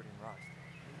covered in rust.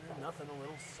 Nothing a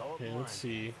little salt Okay, and lime let's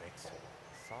see. can't fix.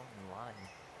 Salt and lime.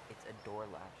 It's a door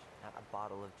latch, not a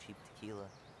bottle of cheap tequila.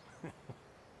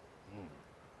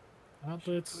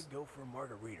 Outlets. Could go for a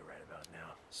margarita right about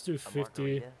now. Let's do A 50.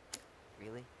 margarita?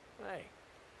 Really? Hey,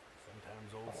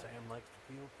 sometimes old Sam likes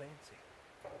to feel fancy.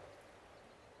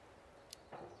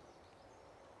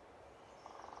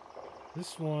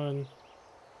 This one.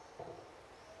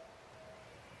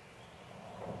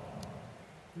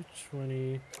 Do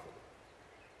 20.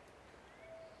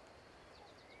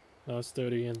 No, it's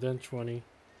 30 and then 20.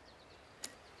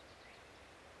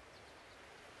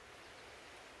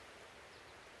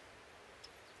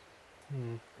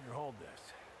 Here, hold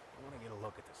this. I want to get a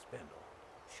look at the spindle.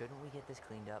 Shouldn't we get this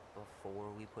cleaned up before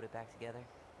we put it back together?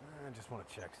 I just want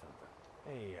to check something.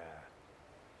 Hey,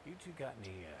 you two got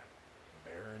any,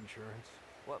 bear insurance?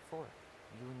 What for?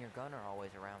 You and your gun are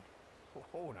always around.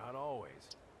 Oh, not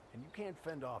always. And you can't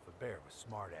fend off a bear with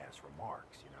smart-ass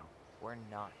remarks, you know? We're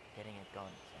not getting a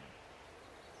gun,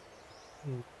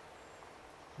 Sam.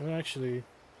 Well, actually,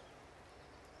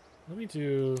 let me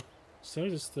do. Instead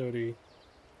of just 30,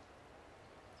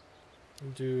 I'll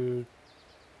do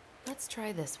Let's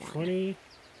try this one. 20,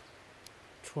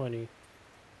 20.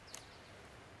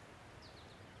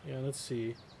 Yeah, let's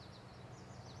see.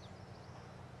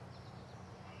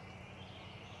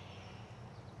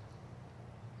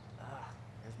 Ugh,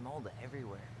 there's mold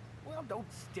everywhere. Well,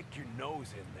 don't stick your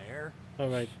nose in there.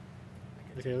 Alright.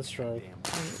 Okay, let's try. Wait,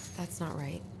 that's not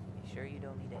right. You sure you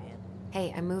don't need a hand?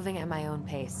 Hey, I'm moving at my own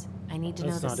pace. I need to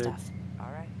That's know this not it. stuff.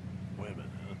 Alright. Women,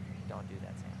 huh? Don't do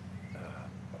that, Sam.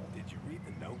 Did you read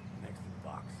the note next to the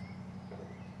box?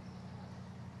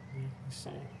 Let's see.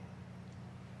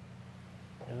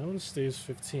 Yeah, that one stays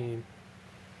 15.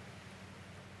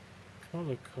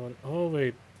 Color code. Oh,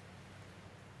 wait.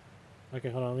 Okay,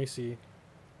 hold on. Let me see.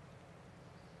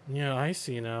 Yeah, I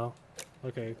see now.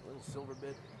 Okay. A little silver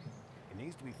bit. It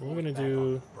needs to be We're forced gonna back do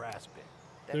on the brass bit.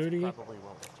 That's 30. probably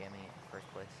what was jamming it in the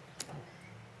first place.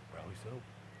 Probably so.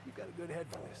 You've got a good head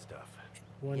for this stuff.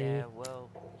 20. Yeah, well,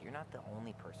 you're not the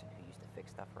only person who used to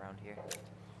fix stuff around here.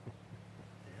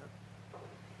 Yeah.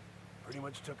 Pretty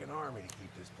much took an army to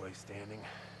keep this place standing.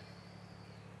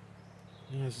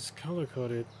 Yeah, this is color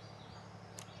coded.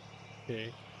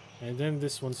 Okay. And then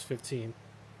this one's 15.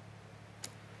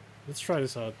 Let's try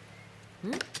this out.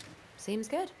 Seems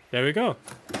good. There we go.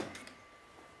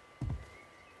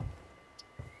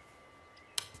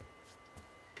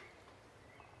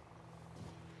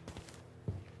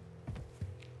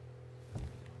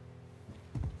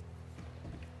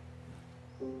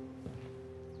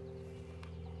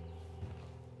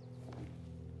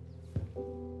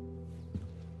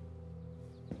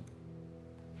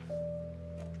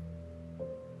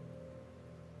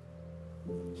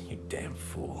 You damn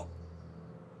fool.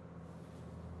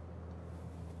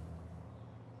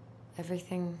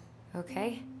 Everything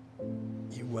okay?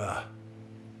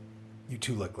 You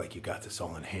two look like you got this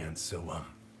all in hand, so,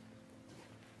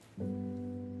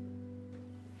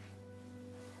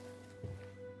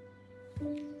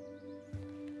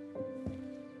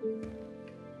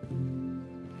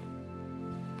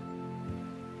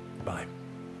 bye.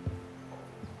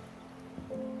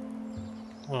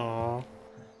 Aww.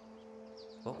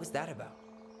 What was that about?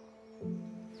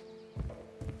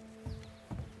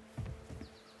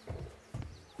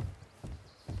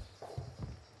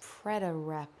 Preda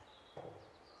rep.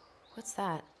 What's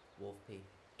that? Wolf pee.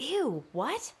 Ew,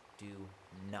 what? Do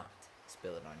not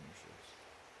spill it on your shoes.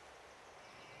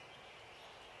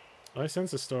 I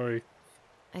sense a story.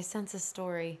 I sense a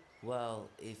story. Well,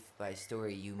 if by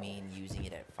story you mean using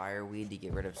it at fireweed to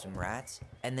get rid of some rats,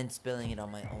 and then spilling it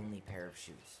on my only pair of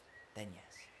shoes, then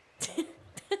yes.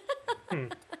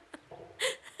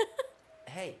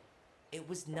 Hey, it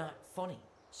was not funny.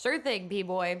 Sure thing,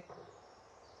 B-boy.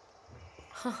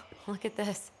 Huh, look at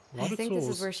this. Lot I of think this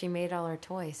tools. is where she made all her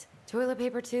toys. Toilet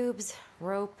paper tubes,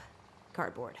 rope,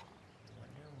 cardboard.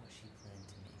 Wonder what she planned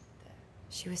to make with that.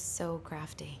 She was so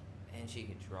crafty. And she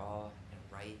could draw and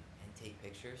write and take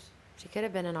pictures. She could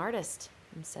have been an artist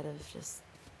instead of just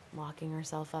locking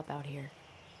herself up out here.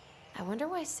 I wonder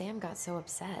why Sam got so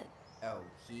upset. Oh,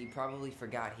 he probably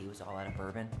forgot he was all out of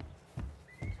bourbon.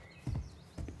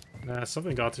 Nah,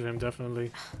 something got to him,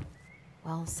 definitely.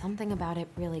 Well, something about it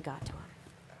really got to him.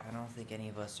 I don't think any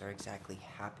of us are exactly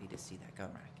happy to see that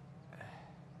gun rack.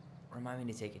 Remind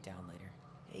me to take it down later.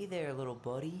 Hey there, little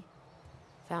buddy.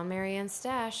 Found Marianne's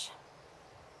stash.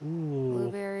 Ooh.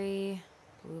 Blueberry,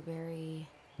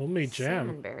 Homemade jam.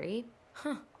 salmonberry.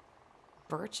 Huh.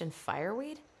 Birch and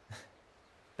fireweed?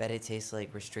 Bet it tastes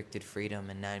like restricted freedom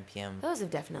and 9 p.m. Those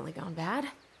have definitely gone bad.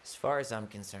 As far as I'm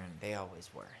concerned, they always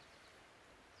were.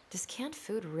 Does canned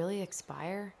food really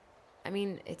expire? I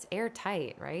mean, it's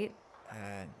airtight, right?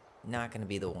 Not gonna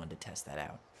be the one to test that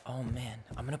out. Oh man,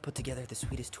 I'm gonna put together the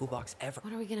sweetest toolbox ever.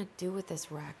 What are we gonna do with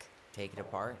this wreck? Take it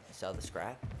apart, sell the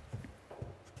scrap.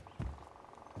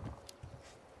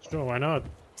 Sure, why not?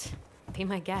 Be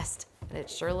my guest. But it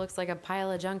sure looks like a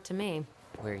pile of junk to me.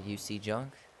 Where you see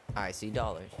junk, I see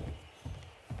dollars.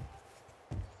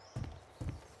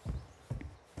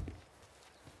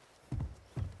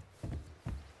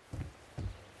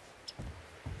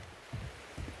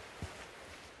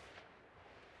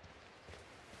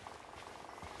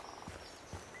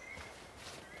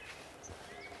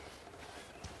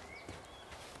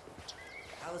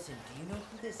 Alyson, do you know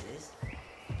who this is?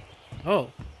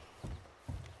 Oh.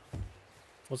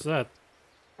 What's that?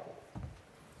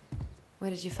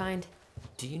 What did you find?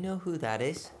 Do you know who that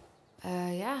is?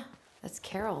 Yeah. That's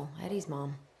Carol, Eddie's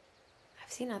mom.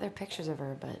 I've seen other pictures of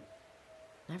her, but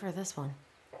never this one.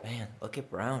 Man, look at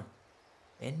Brown.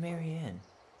 And Marianne.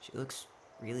 She looks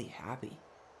really happy.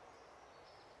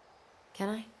 Can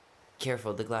I?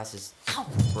 Careful, the glass is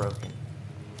broken.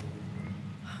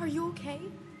 Are you okay?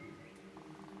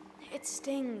 It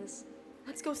stings.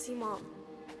 Let's go see Mom.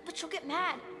 But she'll get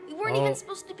mad. We weren't Oh. even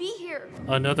supposed to be here.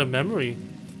 Another memory.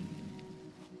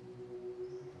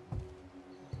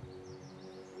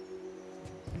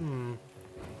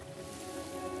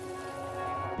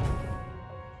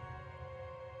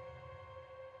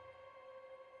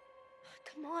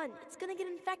 Come on, it's gonna get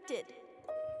infected.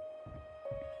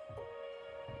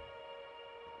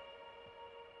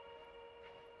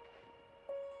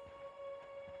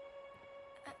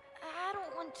 I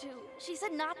don't want to. She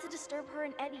said not to disturb her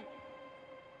and Eddie.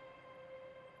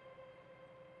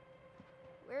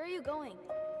 Where are you going?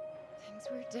 Things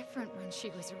were different when she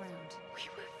was around. We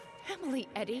were family,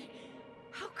 Eddie.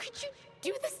 How could you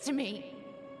do this to me?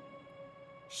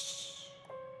 Shh.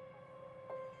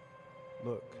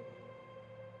 Look.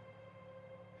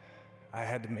 I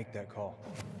had to make that call.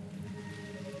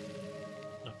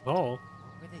 A call? What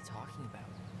are they talking about?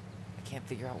 I can't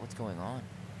figure out what's going on.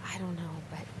 I don't know,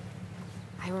 but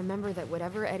I remember that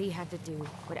whatever Eddie had to do,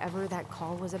 whatever that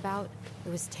call was about, it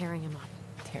was tearing him up.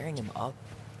 Tearing him up?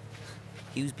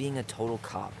 He was being a total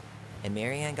cop, and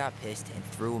Marianne got pissed and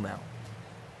threw him out.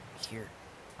 Here,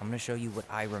 I'm gonna show you what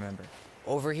I remember.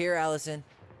 Over here, Alyson.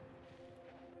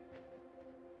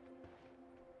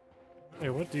 Hey,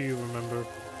 what do you remember?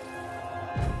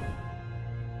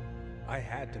 I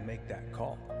had to make that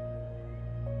call.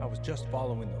 I was just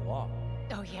following the law.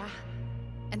 Oh, yeah?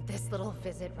 And this little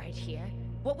visit right here?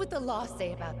 What would the law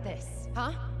say about this,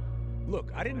 huh?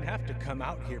 Look, I didn't have to come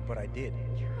out here, but I did.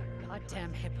 You're a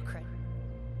goddamn hypocrite.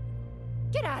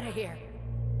 Get out of here!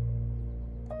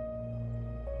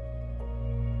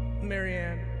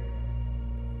 Marianne.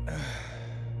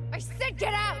 I said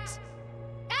get out!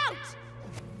 Out!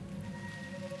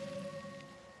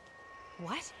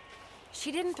 What?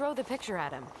 She didn't throw the picture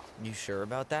at him. You sure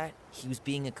about that? He was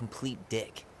being a complete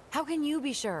dick. How can you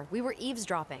be sure? We were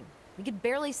eavesdropping. We could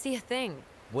barely see a thing.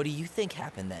 What do you think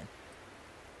happened then?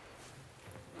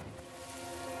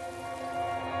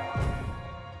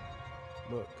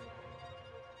 Look.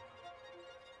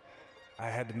 I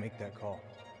had to make that call.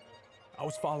 I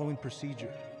was following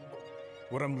procedure.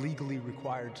 What I'm legally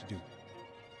required to do.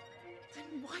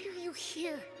 Then why are you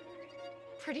here?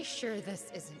 Pretty sure this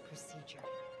isn't procedure.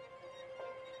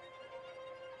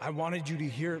 I wanted you to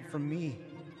hear it from me.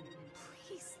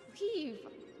 Please leave.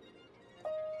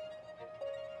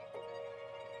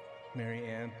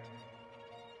 Marianne.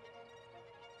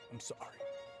 I'm sorry.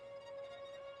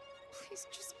 Please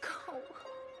just go.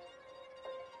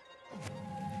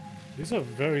 These are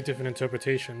very different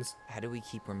interpretations. How do we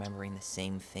keep remembering the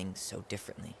same things so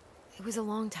differently? It was a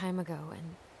long time ago,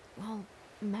 and, well,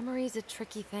 memory's a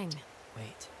tricky thing.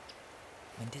 Wait,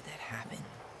 when did that happen?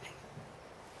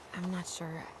 I'm not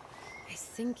sure. I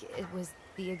think it was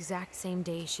the exact same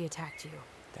day she attacked you.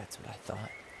 That's what I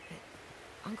thought.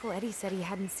 Uncle Eddie said he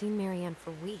hadn't seen Marianne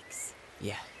for weeks.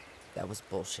 Yeah, that was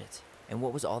bullshit. And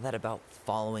what was all that about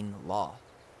following the law?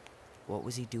 What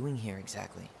was he doing here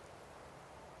exactly?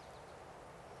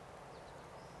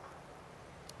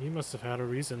 He must have had a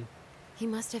reason. He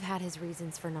must have had his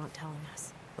reasons for not telling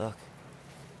us. Look,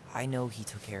 I know he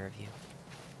took care of you,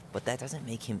 but that doesn't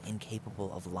make him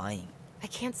incapable of lying. I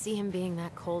can't see him being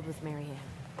that cold with Marianne,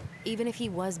 even if he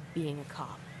was being a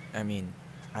cop. I mean,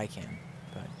 I can,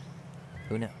 but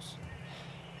who knows?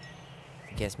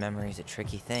 I guess memory's a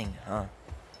tricky thing, huh?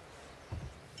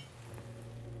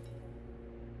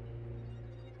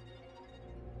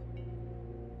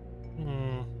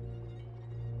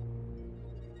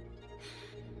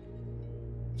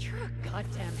 You're a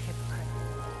goddamn hypocrite.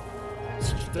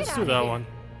 Let's do that one.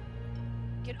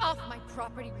 Get off my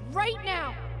property right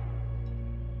now!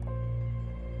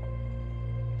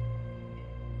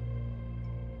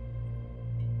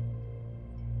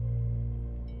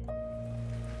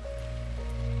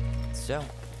 So,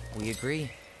 we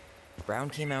agree. Brown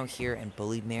came out here and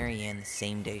bullied Marianne the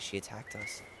same day she attacked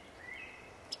us.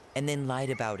 And then lied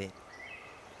about it.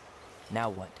 Now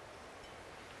what?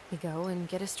 We go and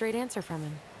get a straight answer from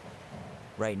him.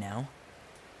 Right now?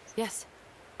 Yes.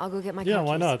 I'll go get my Yeah, car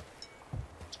why keys. not?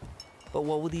 But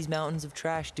what will these mountains of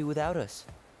trash do without us?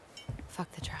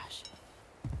 Fuck the trash.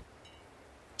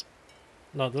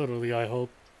 Not literally, I hope.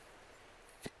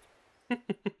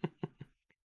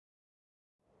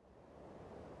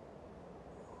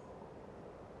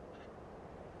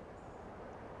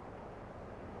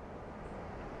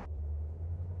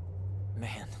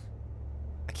 Man,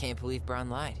 I can't believe Brown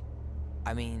lied.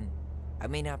 I mean, I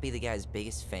may not be the guy's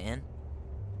biggest fan,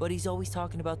 but he's always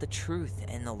talking about the truth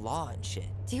and the law and shit.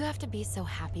 Do you have to be so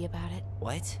happy about it?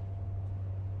 What?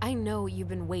 I know you've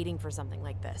been waiting for something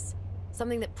like this.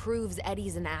 Something that proves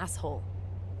Eddie's an asshole.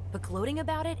 But gloating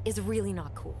about it is really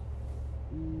not cool.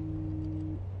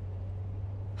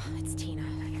 It's Tina.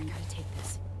 I gotta take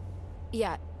this.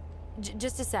 Yeah,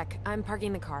 just a sec. I'm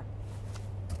parking the car.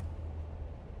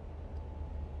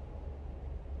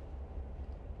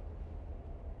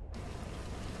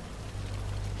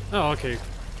 Oh, okay.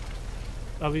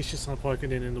 At least she's not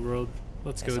parking it in the road.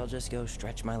 That's Guess good. I'll just go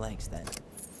stretch my legs then.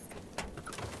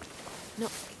 No,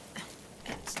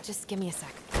 just give me a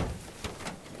sec.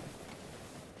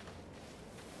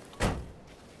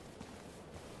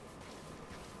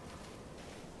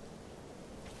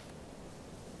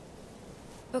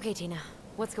 Okay, Tina,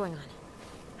 what's going on?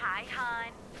 Hi,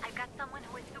 hon. I've got someone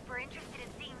who is super interested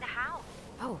in seeing the house.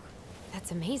 Oh,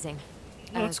 that's amazing.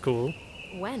 That's cool.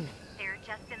 When? They're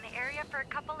just in the area for a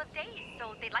couple of days,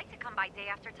 so they'd like to come by day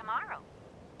after tomorrow.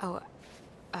 Oh,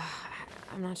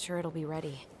 I'm not sure it'll be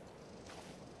ready.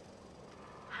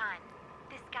 Hon,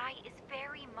 this guy is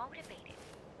very motivated,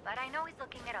 but I know he's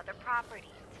looking at other properties.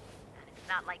 And it's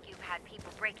not like you've had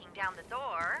people breaking down the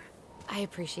door. I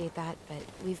appreciate that, but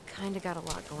we've kind of got a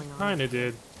lot going on. Kinda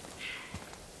did.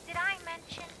 Did I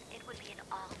mention it would be an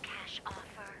all-cash offer?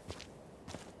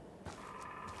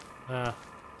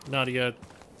 Not yet.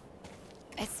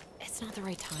 It's not the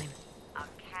right time. A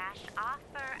cash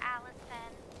offer,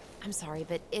 Alyson. I'm sorry,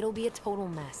 but it'll be a total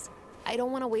mess. I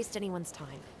don't want to waste anyone's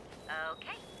time.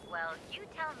 Okay, well, you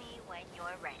tell me when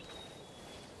you're ready.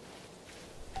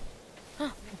 Huh.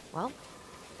 Well,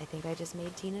 I think I just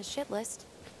made Tina's shit list.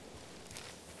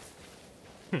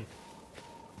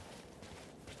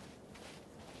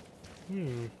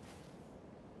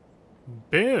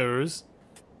 Bears?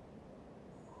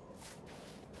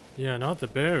 Yeah, not the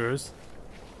bears.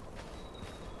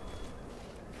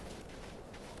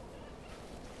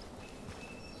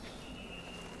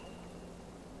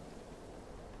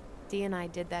 Dee and I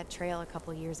did that trail a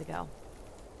couple years ago.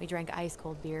 We drank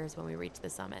ice-cold beers when we reached the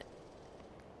summit.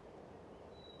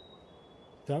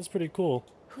 Sounds pretty cool.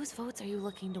 Whose votes are you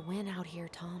looking to win out here,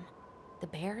 Tom? The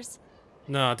bears?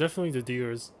 Nah, definitely the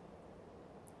deers.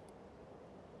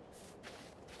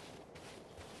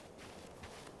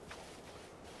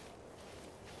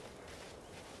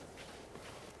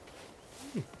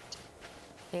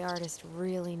 The artist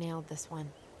really nailed this one.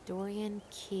 Dorian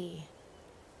Key.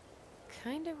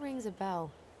 Kinda rings a bell.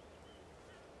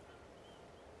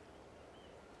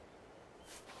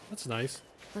 That's nice.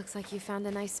 Looks like you found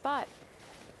a nice spot.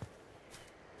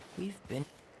 We've been...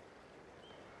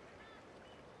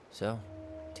 So,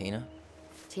 Tina?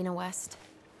 Tina West,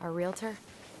 our realtor.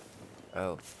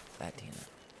 Oh, that Tina.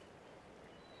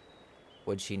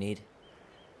 What'd she need?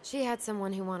 She had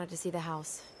someone who wanted to see the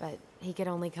house, but he could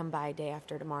only come by day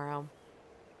after tomorrow.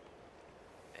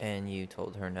 And you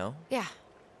told her no? Yeah.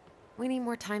 We need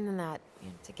more time than that,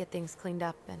 to get things cleaned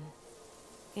up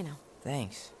and,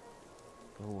 Thanks.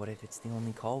 But what if it's the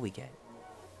only call we get?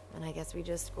 And I guess we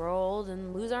just grow old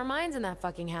and lose our minds in that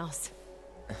fucking house.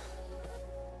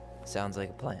 Sounds like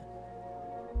a plan.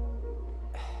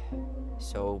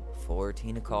 So, before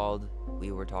Tina called,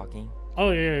 we were talking. Oh,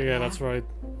 yeah, that's right.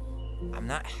 I'm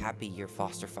not happy your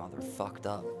foster father fucked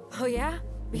up. Oh, yeah?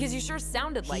 Because you sure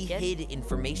sounded like it. He hid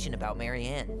information about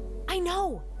Marianne. I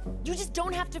know! You just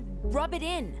don't have to rub it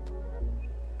in.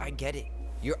 I get it.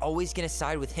 You're always gonna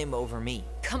side with him over me.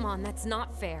 Come on, that's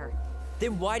not fair.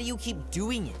 Then why do you keep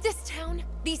doing it? This town,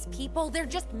 these people, they're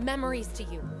just memories to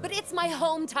you. But it's my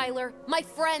home, Tyler. My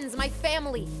friends, my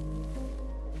family.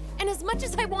 And as much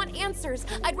as I want answers,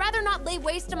 I'd rather not lay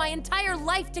waste to my entire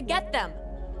life to get them.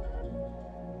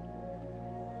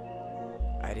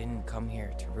 I didn't come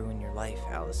here to ruin your life,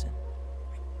 Alyson.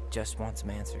 I just want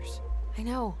some answers. I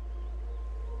know.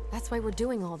 That's why we're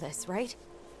doing all this, right?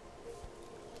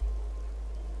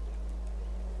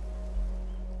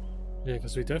 Yeah,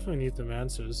 because we definitely need them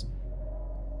answers.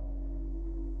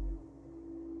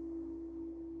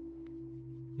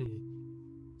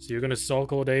 So you're gonna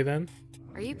sulk all day then?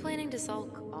 Are you planning to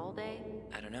sulk all day?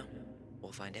 I don't know.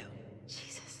 We'll find out.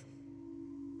 Jesus.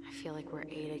 I feel like we're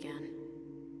 8 again.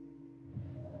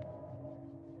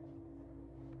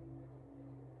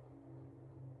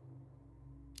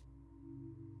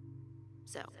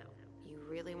 So, you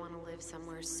really want to live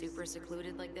somewhere super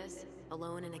secluded like this?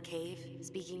 Alone in a cave,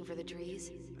 speaking for the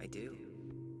trees? I do.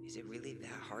 Is it really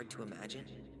that hard to imagine?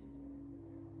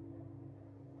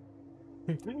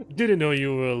 Didn't know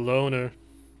you were a loner.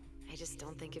 I just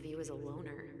don't think of you as a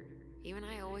loner. You and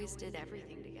I always did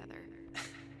everything together.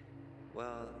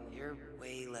 Well, you're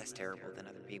way less terrible than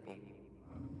other people.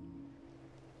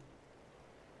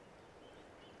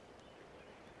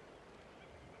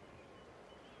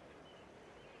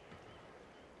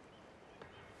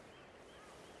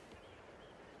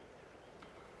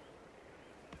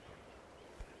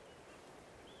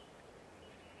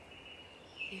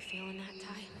 You feeling that,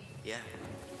 Ty? Yeah.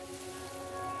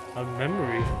 A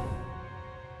memory.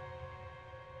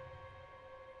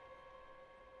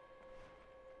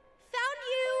 Found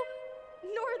you!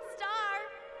 North Star!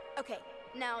 Okay,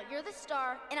 now you're the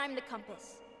star and I'm the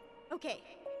compass. Okay.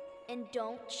 And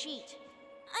don't cheat.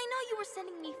 I know you were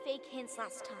sending me fake hints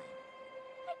last time.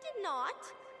 I did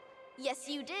not. Yes,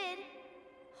 you did.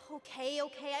 Okay,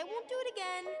 I won't do it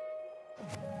again.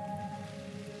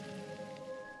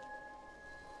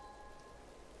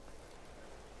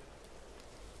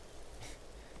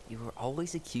 You were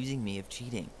always accusing me of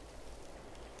cheating.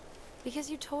 Because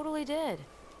you totally did.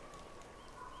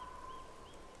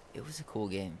 It was a cool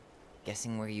game.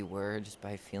 Guessing where you were just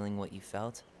by feeling what you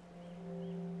felt.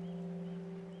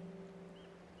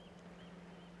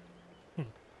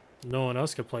 No one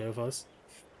else could play with us.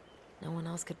 No one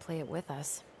else could play it with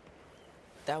us.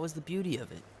 That was the beauty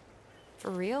of it. For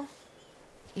real?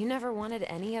 You never wanted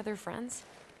any other friends?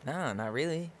 No, not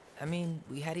really. I mean,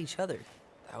 we had each other.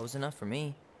 That was enough for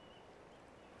me.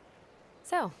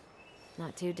 So,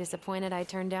 not too disappointed I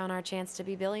turned down our chance to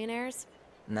be billionaires?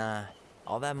 Nah,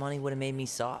 all that money would have made me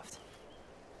soft.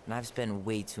 And I've spent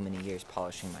way too many years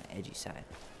polishing my edgy side.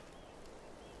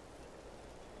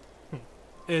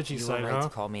 Edgy You side, were right huh? to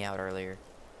call me out earlier.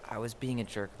 I was being a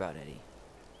jerk about Eddie.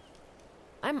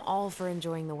 I'm all for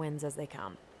enjoying the wins as they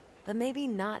come, but maybe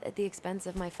not at the expense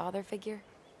of my father figure.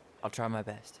 I'll try my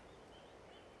best.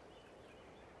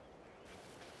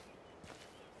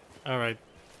 Alright.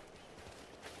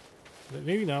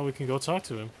 Maybe now we can go talk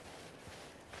to him.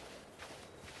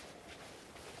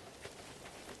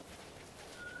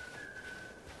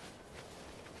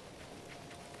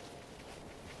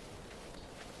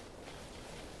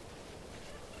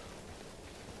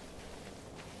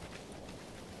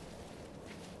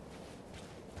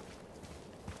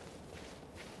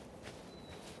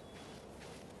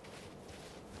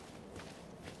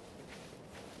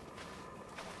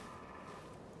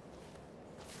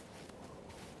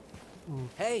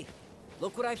 Hey,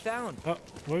 look what I found. Oh,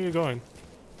 where are you going?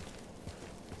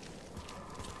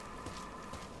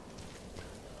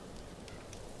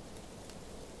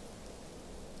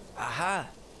 Aha!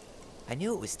 I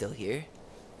knew it was still here.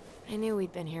 I knew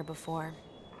we'd been here before.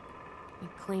 We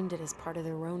claimed it as part of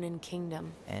the Ronin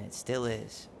kingdom. And it still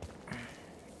is.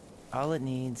 All it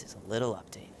needs is a little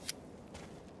update.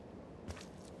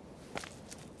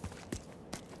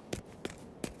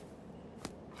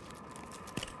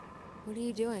 What are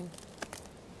you doing?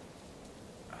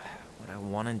 What I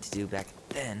wanted to do back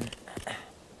then,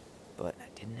 but I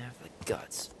didn't have the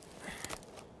guts.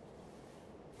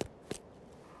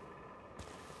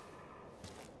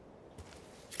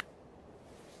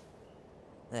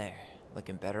 There,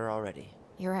 looking better already.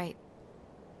 You're right.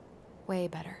 Way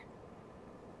better.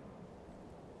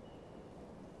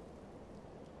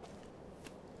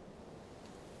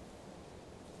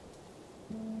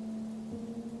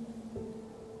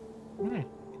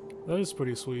 That is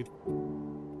pretty sweet.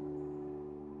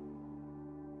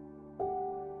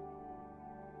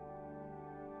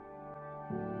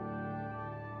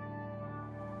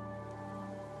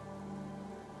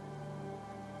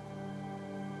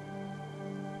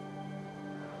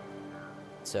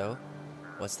 So,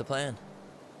 what's the plan?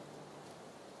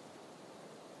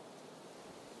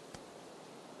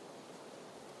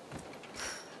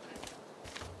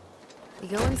 We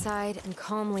go inside and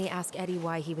calmly ask Eddie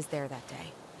why he was there that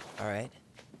day. All right.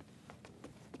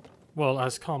 Well,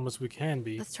 as calm as we can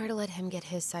be. Let's try to let him get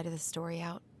his side of the story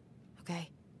out, okay?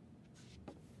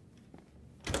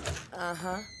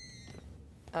 Uh-huh.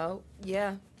 Oh,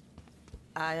 yeah.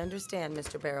 I understand,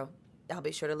 Mr. Barrow. I'll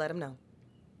be sure to let him know.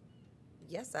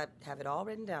 Yes, I have it all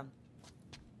written down.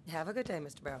 Have a good day,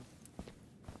 Mr. Barrow.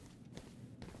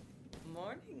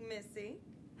 Morning, Missy.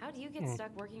 How'd you get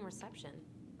stuck working reception?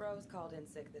 Rose called in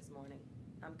sick this morning.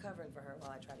 I'm covering for her while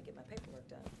I try to get my paperwork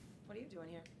done. What are you doing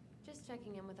here? Just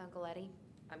checking in with Uncle Eddie.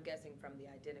 I'm guessing from the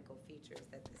identical features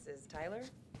that this is Tyler?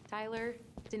 Tyler,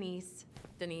 Denise,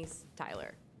 Denise,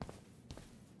 Tyler.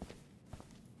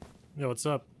 Yo, what's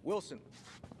up? Wilson,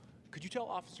 could you tell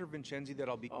Officer Vincenzi that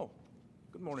I'll be... Oh,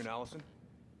 good morning, Alyson.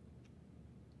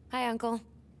 Hi, Uncle.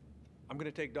 I'm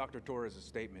gonna take Dr. Torres'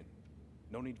 statement.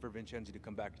 No need for Vincenzi to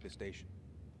come back to the station.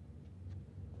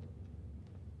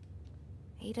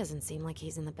 He doesn't seem like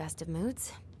he's in the best of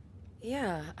moods.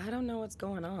 Yeah, I don't know what's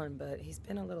going on, but he's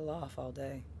been a little off all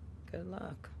day. Good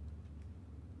luck.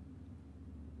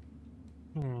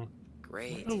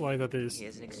 Great. I don't know why that is. He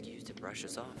has an excuse to brush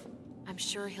us off. I'm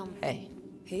sure he'll... Hey.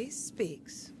 He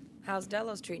speaks. How's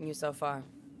Delos treating you so far?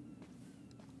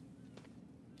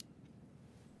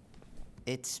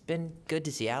 It's been good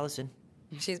to see Alyson.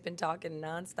 She's been talking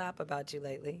nonstop about you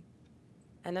lately.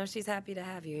 I know she's happy to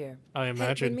have you here. I Hey,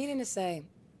 imagine. been meaning to say,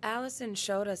 Alyson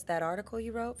showed us that article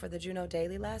you wrote for the Juneau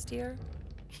Daily last year.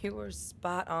 You were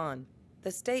spot on. The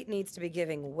state needs to be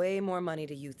giving way more money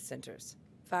to youth centers.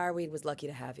 Fireweed was lucky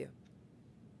to have you.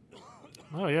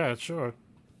 Oh yeah, sure.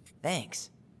 Thanks.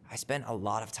 I spent a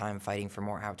lot of time fighting for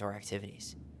more outdoor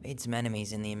activities. Made some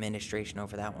enemies in the administration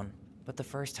over that one. But the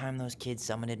first time those kids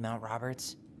summited Mount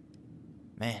Roberts,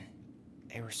 man,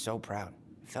 they were so proud.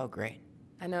 It felt great.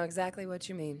 I know exactly what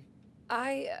you mean.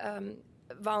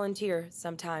 volunteer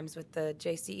sometimes with the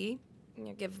JCE. You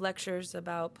know, give lectures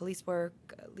about police work,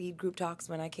 lead group talks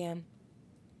when I can.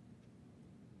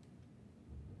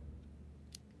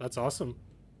 That's awesome.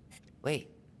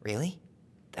 Wait, really?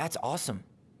 That's awesome.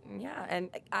 Yeah, and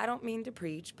I don't mean to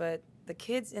preach, but the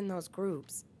kids in those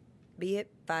groups, be it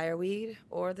Fireweed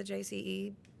or the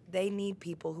JCE, they need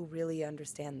people who really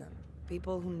understand them.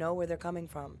 People who know where they're coming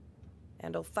from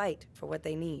and will fight for what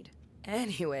they need.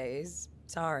 Anyways,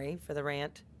 sorry for the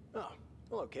rant. Oh,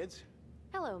 hello, kids.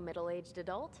 Hello, middle-aged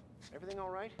adult. Everything all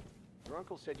right? Your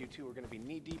uncle said you two were going to be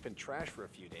knee-deep in trash for a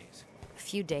few days. A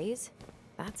few days?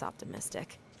 That's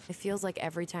optimistic. It feels like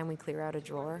every time we clear out a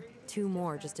drawer, 2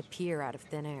 more just appear out of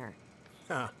thin air.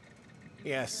 Huh.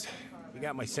 Yes, you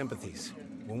got my sympathies.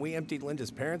 When we emptied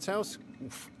Linda's parents' house,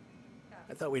 oof,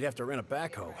 I thought we'd have to rent a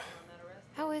backhoe.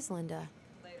 How is Linda?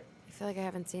 I feel like I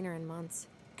haven't seen her in months.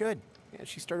 Good. Yeah,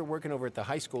 she started working over at the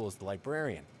high school as the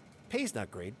librarian. Pay's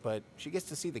not great, but she gets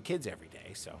to see the kids every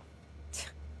day, so...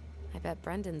 I bet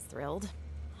Brendan's thrilled.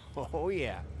 Oh,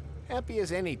 yeah. Happy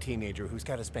as any teenager who's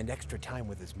got to spend extra time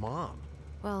with his mom.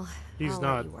 Well, he's I'll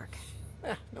not. let you work.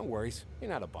 No worries. You're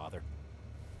not a bother.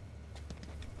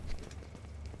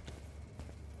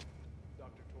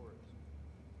 Dr. Torres,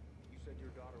 you said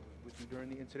your daughter was with you during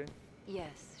the incident?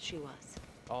 Yes, she was.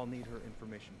 I'll need her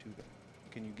information too, then.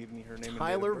 Can you give me her name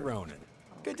Tyler and date of birth? Ronan.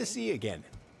 Good to see you again.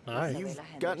 Hi. You've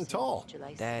gotten tall.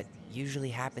 That usually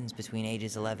happens between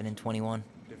ages 11 and 21.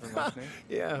 Different last name?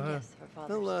 Yeah, Yes, her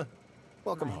father's. well,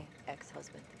 welcome my home.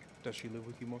 ex-husband. Does she live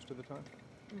with you most of the time?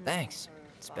 Thanks.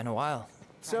 It's been a while.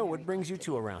 So, what brings you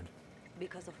two around?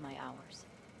 Because of my hours.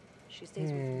 She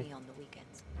stays with me on the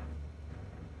weekends.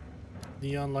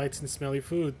 Neon lights and smelly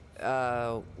food.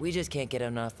 We just can't get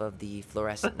enough of the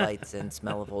fluorescent lights and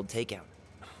smell of old takeout.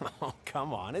 Oh,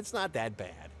 come on. It's not that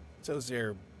bad. So, is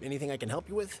there anything I can help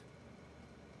you with?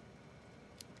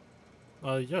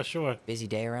 Yeah, sure. Busy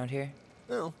day around here?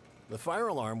 No. The fire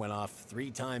alarm went off 3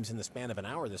 times in the span of an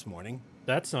hour this morning.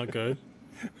 That's not good.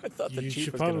 I thought the You chief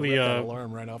should was going to probably, rip that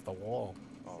alarm right off the wall.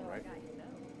 All right.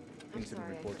 Incident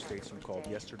report states you called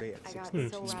yesterday at 6.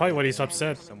 It's probably why he's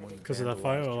upset, because of that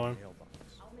fire alarm.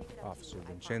 Officer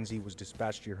Vincenzi was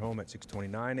dispatched to your home at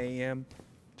 6:29 a.m.,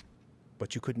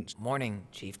 but you couldn't... Morning,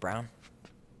 Chief Brown.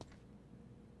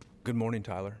 Good morning,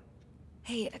 Tyler.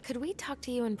 Hey, could we talk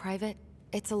to you in private?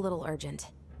 It's a little urgent.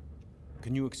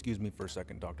 Can you excuse me for a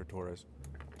second, Dr. Torres?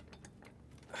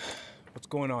 What's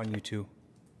going on, you two?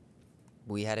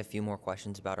 We had a few more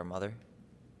questions about our mother.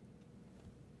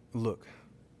 Look,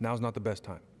 now's not the best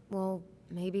time. Well,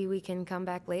 maybe we can come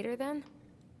back later then?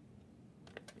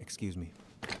 Excuse me.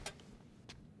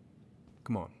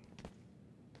 Come on.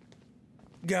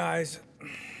 Guys,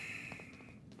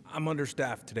 I'm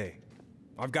understaffed today.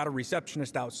 I've got a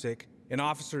receptionist out sick, an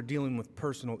officer dealing with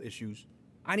personal issues.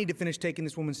 I need to finish taking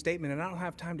this woman's statement, and I don't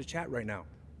have time to chat right now.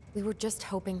 We were just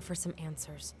hoping for some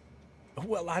answers.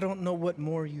 Well, I don't know what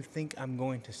more you think I'm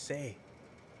going to say.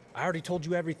 I already told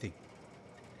you everything.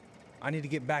 I need to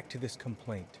get back to this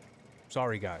complaint.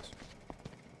 Sorry, guys.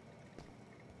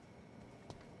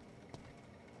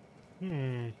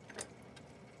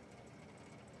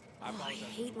 I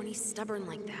hate when he's stubborn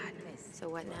like that. So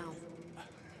what now?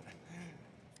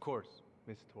 Of course,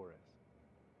 Miss Torres.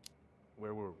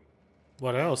 Where were we?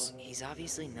 What else? He's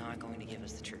obviously not going to give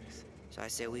us the truth. So I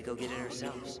say we go get it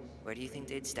ourselves. Where do you think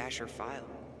they'd stash her file?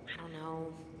 I don't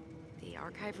know. The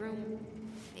archive room?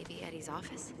 Maybe Eddie's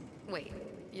office? Wait,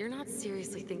 you're not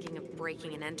seriously thinking of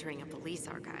breaking and entering a police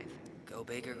archive? Go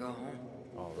big or go home.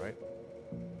 All right.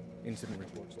 Incident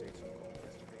report states you called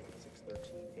yesterday at 6:13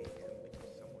 a.m.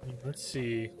 because someone... Let's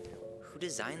see. Who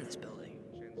designed this building?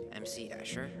 MC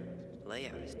Escher?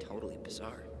 Layout is totally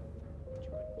bizarre.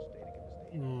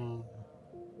 I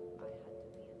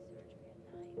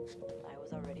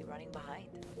was already running behind.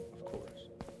 Of course.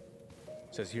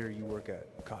 Says here you work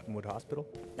at Cottonwood Hospital?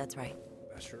 That's right.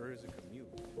 That sure is a commute.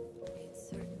 It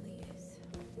certainly is.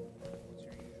 What's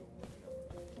your usual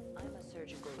work hours? I'm a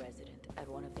surgical resident at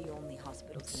one of the only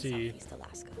hospitals Let's in see. Southeast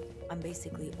Alaska. I'm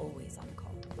basically always on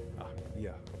call. Ah,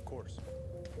 yeah, of course.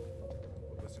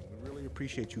 Well, listen, we really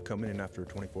appreciate you coming in after a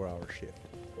 24-hour shift.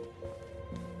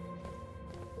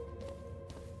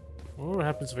 What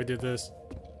happens if I did this?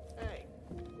 Hey,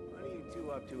 what are you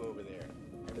two up to over there?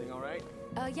 Everything all right?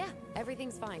 Yeah,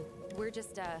 everything's fine. We're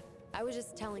just, I was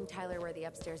just telling Tyler where the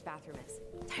upstairs bathroom is.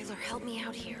 Tyler, help me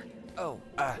out here. Oh,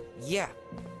 yeah.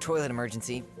 Toilet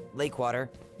emergency. Lake water.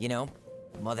 You know,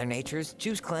 Mother Nature's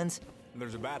juice cleanse. And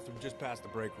there's a bathroom just past the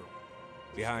break room.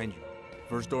 Behind you.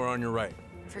 First door on your right.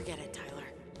 Forget it, Tyler.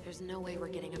 There's no way we're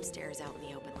getting upstairs out in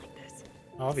the open like this.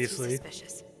 Obviously. It's too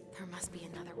suspicious. There must be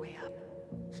another way up.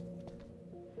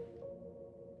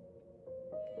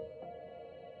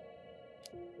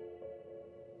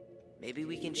 Maybe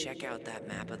we can check out that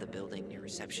map of the building near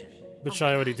reception. Which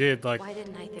I already did, like, Why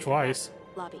didn't I think of twice.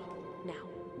 that? Lobby, now.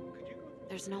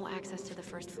 There's no access to the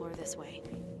first floor this way.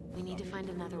 We need to find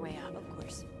another way up. Of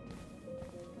course.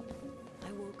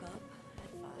 I woke up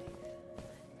at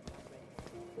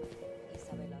 5.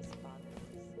 Isabella's father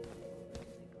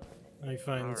is I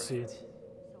finally see.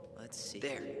 Let's see.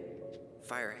 There.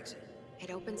 Fire exit.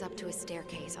 It opens up to a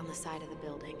staircase on the side of the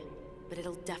building, but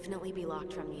it'll definitely be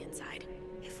locked from the inside.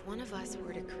 If one of us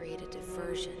were to create a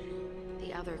diversion,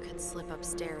 the other could slip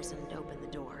upstairs and open the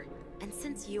door. And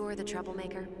since you're the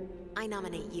troublemaker, I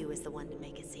nominate you as the one to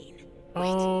make a scene.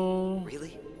 Oh,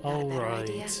 really? All Better right.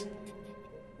 idea?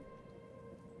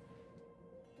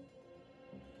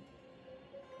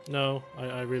 No,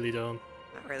 I really don't.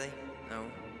 Not really. No.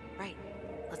 Right.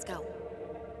 Let's go.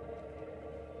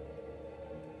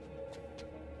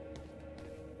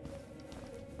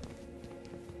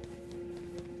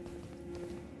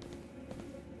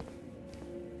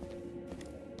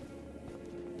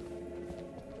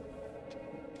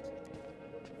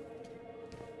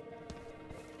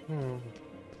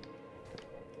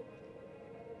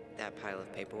 That pile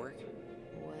of paperwork?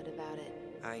 What about it?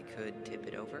 I could tip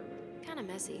it over. Kind of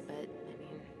messy, but I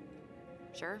mean,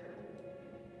 sure.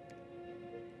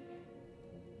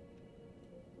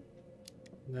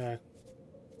 Nah.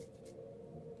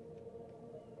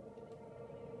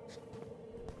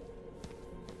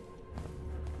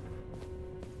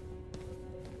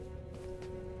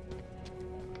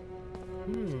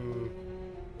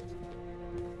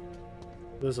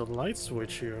 There's a light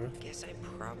switch here. Guess I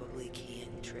probably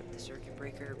can't trip the circuit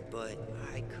breaker, but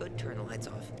I could turn the lights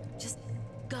off. Just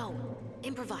go.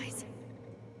 Improvise.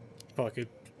 Fuck it.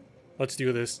 Let's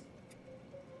do this.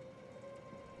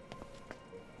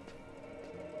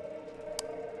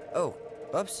 Oh,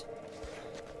 oops.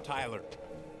 Tyler.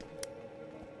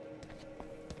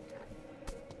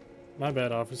 My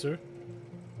bad, officer.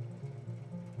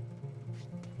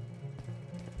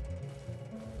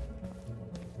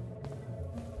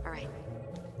 All right.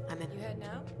 I'm in. You head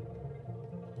now?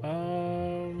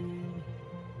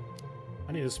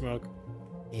 I need to smoke.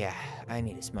 Yeah, I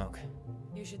need a smoke.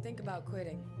 You should think about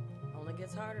quitting. Only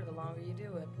gets harder the longer you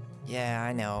do it. Yeah,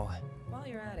 I know. While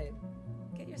you're at it,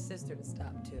 get your sister to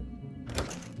stop too.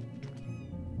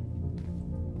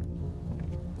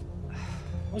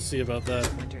 We'll see about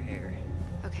that. Winter hair.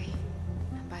 Okay.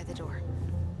 I'm by the door.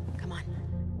 Come on.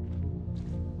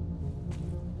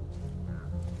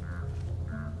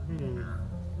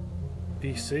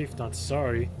 Be safe, not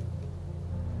sorry.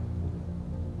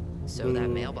 So that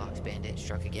mailbox bandit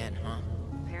struck again, huh?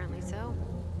 Apparently so.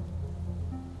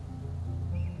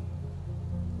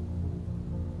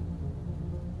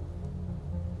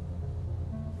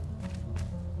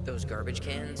 Those garbage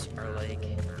cans are like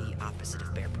the opposite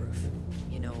of bear-proof.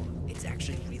 You know, it's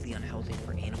actually really unhealthy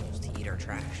for animals to eat our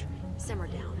trash. Simmer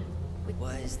down.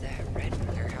 Was that red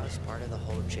warehouse part of the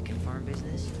whole chicken farm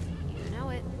business? You know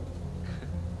it.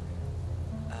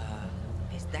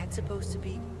 Is that supposed to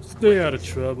be... Stay out of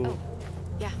trouble. Oh,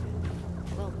 yeah.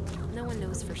 Well, no one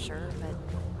knows for sure,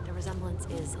 but the resemblance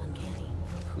is uncanny.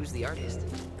 Who's the artist?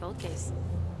 Cold case.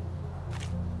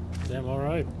 Damn,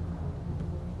 alright.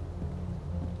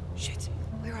 Shit.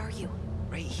 Where are you?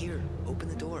 Right here. Open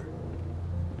the door.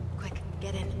 Quick,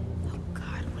 get in. Oh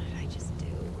God, what did I just do?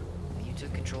 You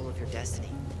took control of your destiny.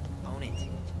 Own it.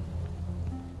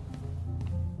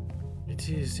 It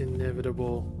is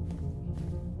inevitable.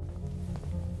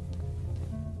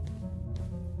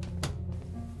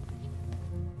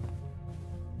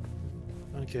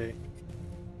 Okay.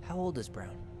 How old is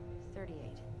Brown? 38.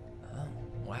 Oh,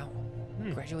 wow.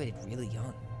 Graduated really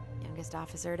young. Youngest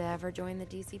officer to ever join the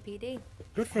DCPD.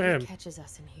 Good for If him. he catches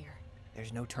us in here.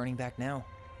 There's no turning back now.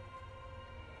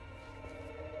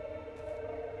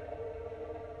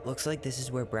 Looks like this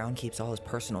is where Brown keeps all his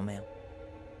personal mail.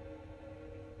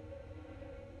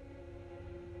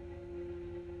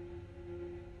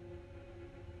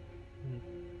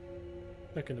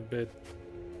 Back in a bit.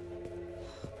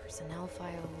 Personnel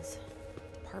files,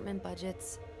 department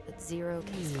budgets, but zero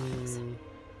case files.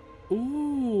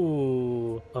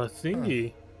 Ooh, a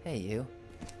thingy. Huh. Hey, you.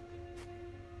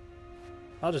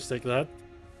 I'll just take that.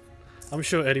 I'm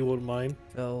sure Eddie wouldn't mind.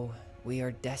 Though we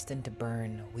are destined to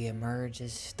burn, we emerge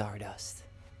as stardust.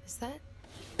 Is that?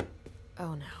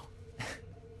 Oh no.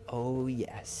 Oh,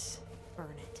 yes.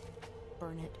 Burn it.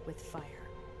 Burn it with fire.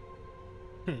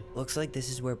 Looks like this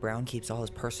is where Brown keeps all his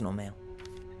personal mail.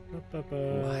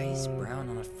 Why is Brown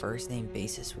on a first-name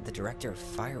basis with the director of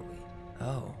Fireweed?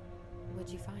 Oh.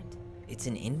 What'd you find? It's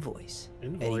an invoice.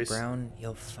 Invoice? Eddie Brown,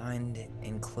 you'll find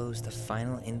enclosed the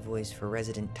final invoice for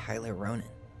resident Tyler Ronan.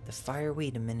 The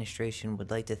Fireweed administration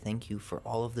would like to thank you for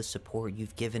all of the support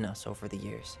you've given us over the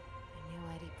years. I knew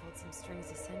Eddie pulled some strings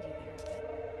to send you there,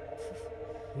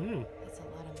 but that's a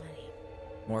lot of money.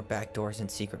 More backdoors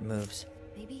and secret moves.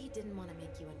 Maybe he didn't want to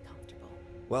make you uncomfortable.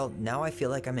 Well, now I feel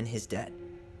like I'm in his debt.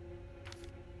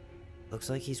 Looks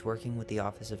like he's working with the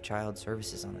Office of Child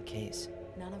Services on the case.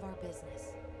 None of our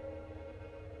business.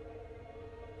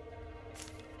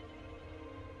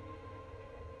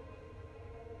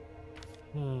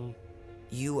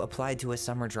 You applied to a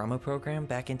summer drama program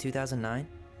back in 2009?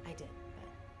 I did, but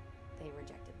they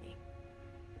rejected me.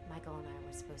 Michael and I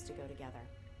were supposed to go together.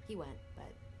 He went,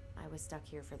 but I was stuck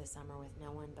here for the summer with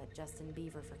no one but Justin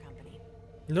Bieber for company.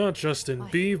 Not Justin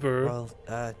Bieber. Well,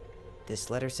 this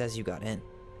letter says you got in.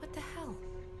 What the hell?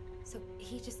 So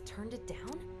he just turned it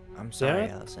down? I'm sorry,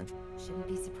 Alyson. Shouldn't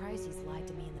be surprised he's lied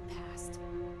to me in the past.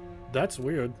 That's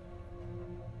weird.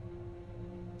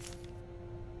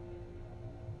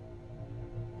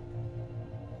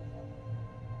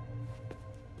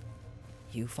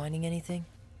 You finding anything?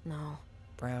 No.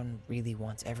 Brown really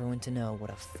wants everyone to know what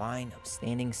a fine,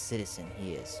 upstanding citizen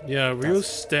he is. Yeah, real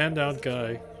standout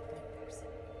guy.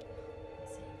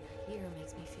 Here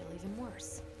makes me feel even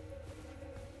worse.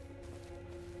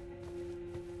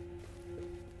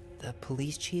 The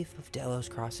police chief of Delos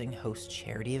Crossing hosts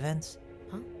charity events?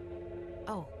 Huh?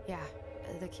 Oh, yeah.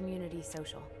 The community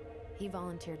social. He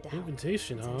volunteered to help.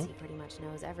 Invitation, huh? Since he pretty much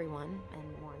knows everyone,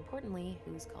 and more importantly,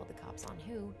 who's called the cops on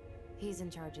who, he's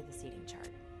in charge of the seating chart.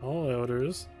 All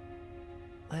elders.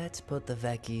 Let's put the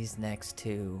Vecchies next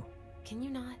to... Can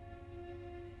you not?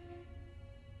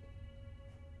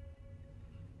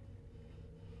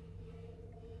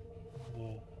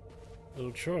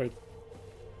 Little chart.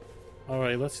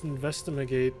 Alright, let's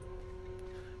investigate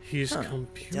his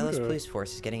computer. Delos Police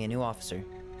Force is getting a new officer.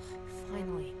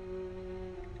 Finally.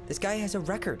 This guy has a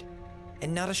record,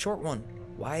 and not a short one.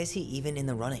 Why is he even in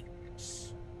the running?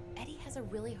 Shh. Eddie has a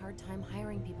really hard time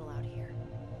hiring people out here.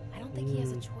 I don't think he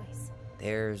has a choice.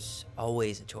 There's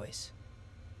always a choice.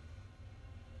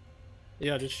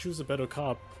 Yeah, just choose a better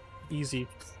cop. Easy.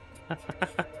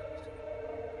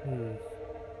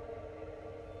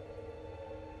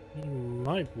 He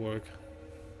might work.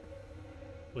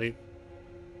 Wait.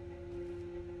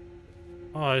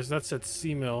 Oh, that said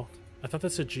C-mail. I thought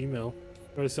that said Gmail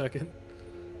for a second.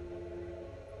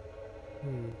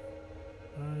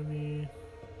 Army.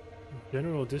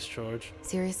 General discharge.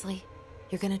 Seriously?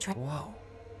 You're gonna try— Whoa.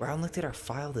 Brown looked at our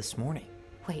file this morning.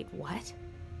 Wait, what?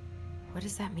 What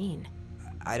does that mean?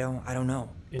 I don't know.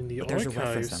 In the but there's archives. a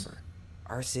reference number.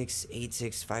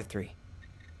 R68653.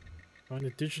 Find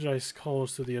the digitized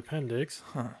calls to the appendix.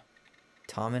 Huh.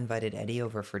 Tom invited Eddie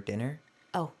over for dinner?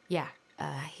 Oh, yeah.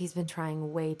 He's been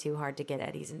trying way too hard to get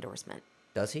Eddie's endorsement.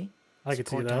 Does he? I could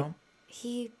see Support that. Tom?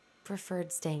 He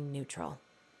preferred staying neutral.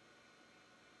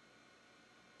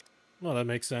 Well, that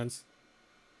makes sense.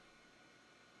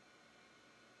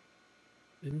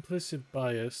 Implicit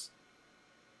bias.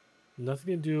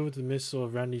 Nothing to do with the missile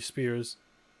of Randy Spears.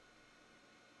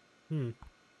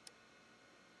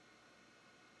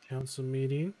 Council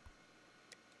meeting.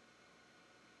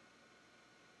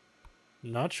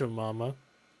 Nacho Mama.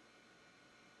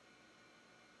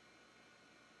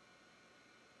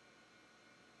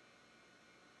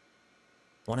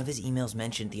 One of his emails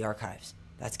mentioned the archives.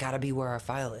 That's gotta be where our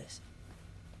file is.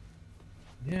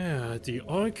 Yeah, the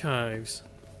archives.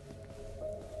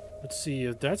 Let's see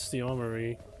if that's the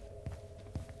armory.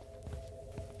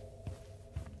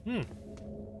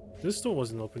 This door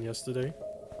wasn't open yesterday.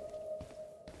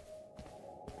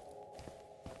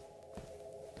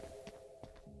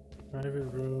 Private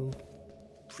room.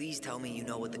 Please tell me you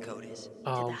know what the code is. To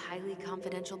the highly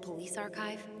confidential police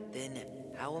archive? Then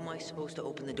how am I supposed to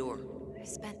open the door? I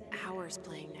spent hours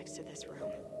playing next to this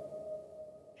room.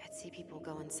 I'd see people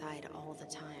go inside all the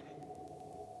time.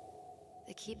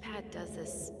 The keypad does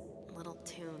this little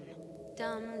tune.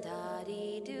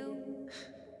 Dum-da-dee-doo.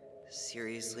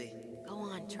 Seriously? Go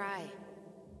on, try.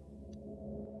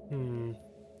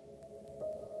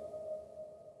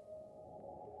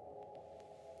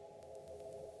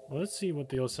 Let's see what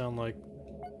they all sound like.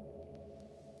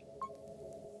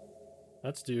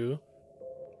 Let's do.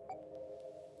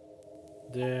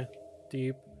 There,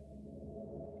 deep.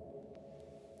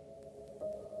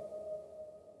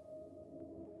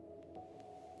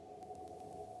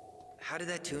 How did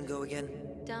that tune go again?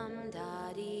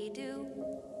 Dum-da-dee-doo.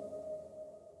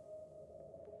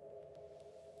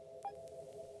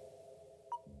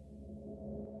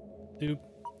 Doop.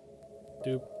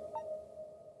 Doop.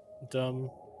 Dum.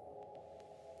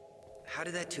 How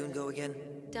did that tune go again?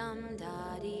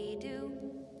 Dum-da-dee-doo.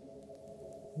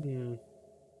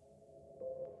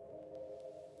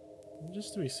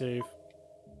 Just to be safe.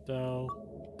 Damn.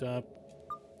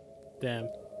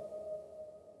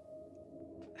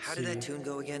 How did that tune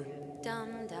go again?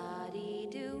 Dum da dee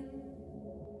doo.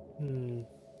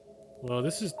 Well,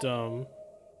 this is dumb.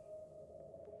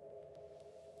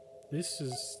 This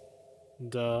is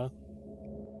da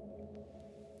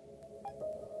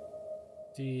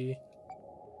dee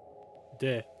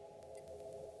de.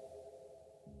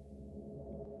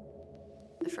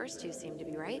 The first two seem to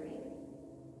be right.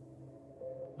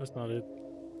 That's not it.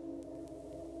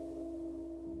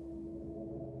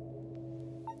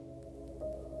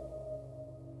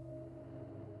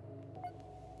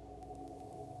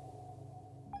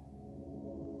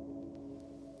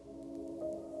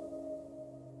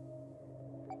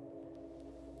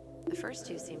 The first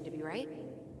two seem to be right.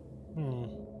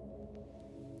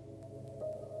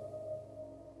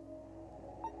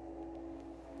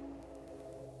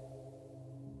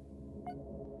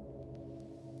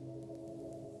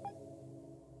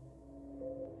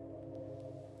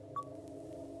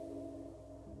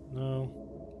 No.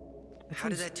 How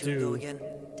did that tune go again?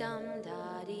 Dum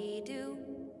da dee doo.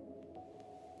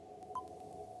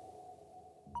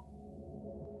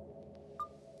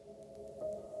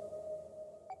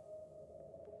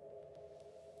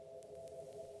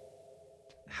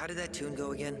 How did that tune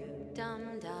go again?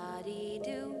 Dum da dee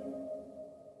doo.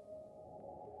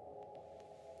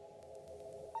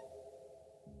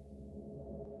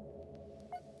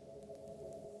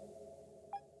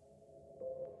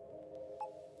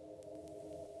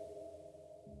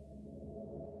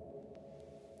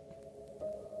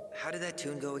 How did that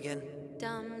tune go again?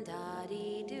 Dum da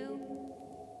dee doo.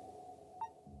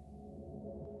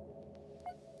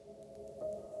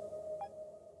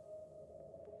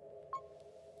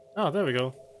 Oh, there we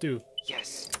go. Do.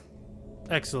 Yes.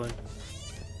 Excellent.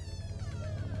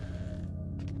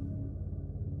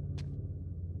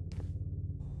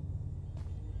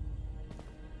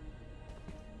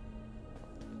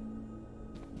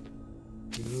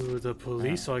 Ooh, the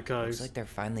police archives. Looks like they're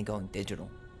finally going digital.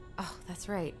 Oh, that's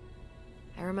right.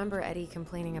 I remember Eddie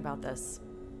complaining about this.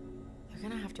 They're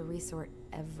gonna have to resort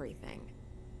everything.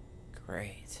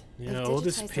 Great. Yeah, all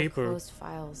this paper. Closed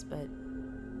files, but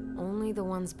only the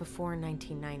ones before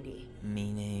 1990.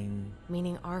 Meaning?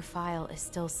 Meaning our file is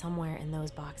still somewhere in those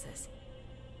boxes.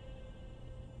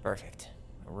 Perfect.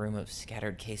 A room of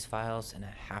scattered case files and a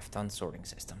half-done sorting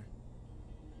system.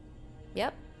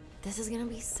 Yep. This is gonna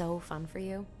be so fun for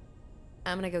you.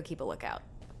 I'm gonna go keep a lookout.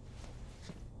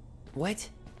 What?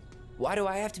 Why do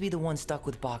I have to be the one stuck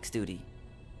with box duty?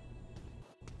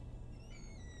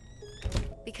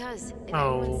 Because if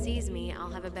anyone sees me, I'll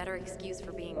have a better excuse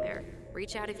for being there.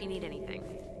 Reach out if you need anything.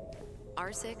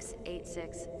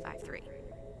 R68653.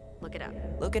 Look it up.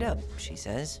 Look it up, she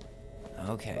says.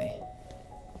 Okay.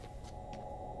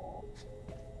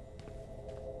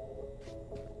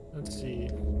 Let's see.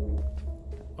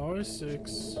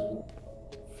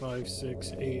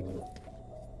 R6568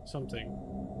 something.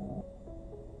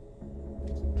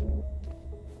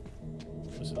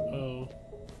 Was it O?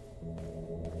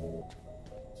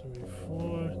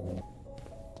 74.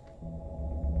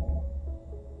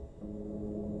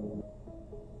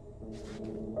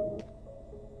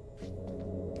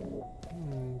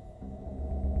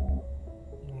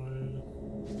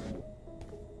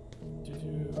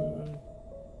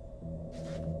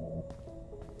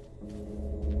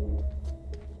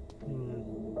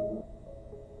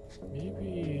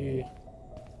 Maybe.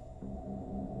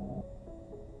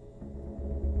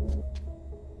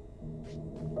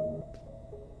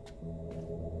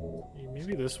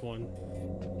 Maybe this one.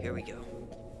 Here we go.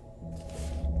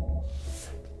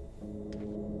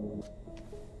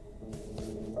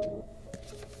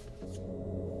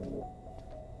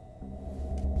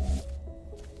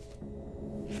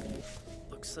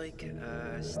 Looks like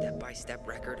a step-by-step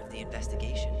record of the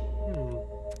investigation.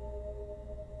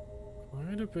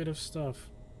 Quite a bit of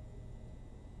stuff.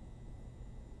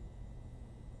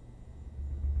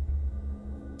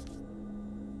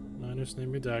 Miner's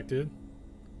name redacted.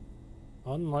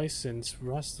 Unlicensed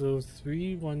Rusto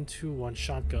 3121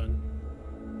 shotgun.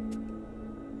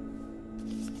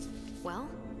 Well?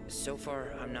 So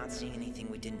far, I'm not seeing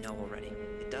anything we didn't know already.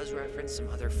 It does reference some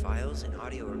other files and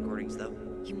audio recordings, though.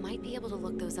 You might be able to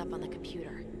look those up on the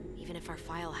computer. Even if our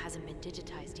file hasn't been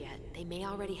digitized yet, they may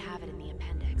already have it in the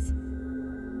appendix.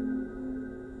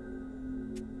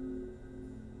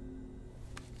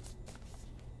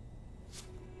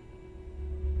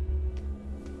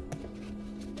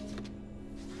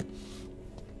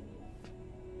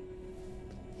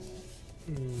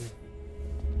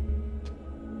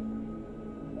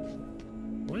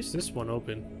 Why is this one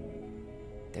open?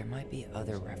 There might be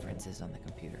other references on the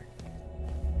computer.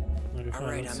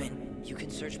 Alright, I'm in. You can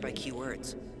search by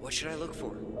keywords. What should I look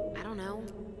for? I don't know.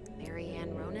 Mary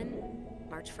Ann Ronan?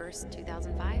 March 1st,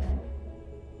 2005?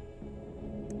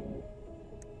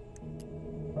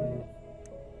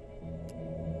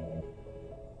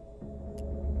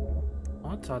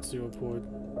 Autopsy report.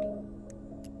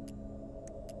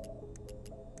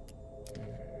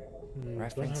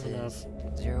 References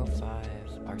 05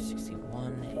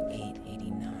 R61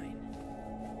 889.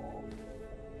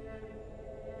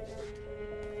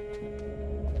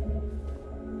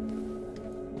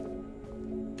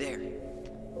 There.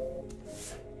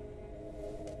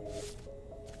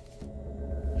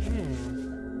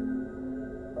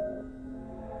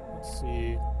 Let's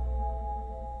see.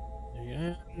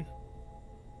 Again.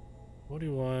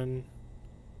 41.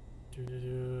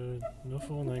 No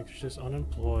phone anxious,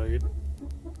 unemployed.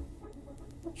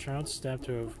 Child stabbed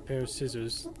her with a pair of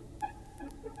scissors.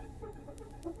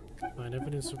 Find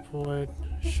evidence report.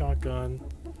 Shotgun.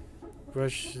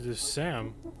 Brush to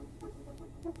Sam.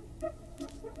 I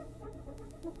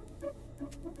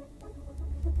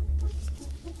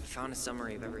found a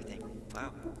summary of everything.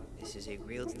 Wow, this is a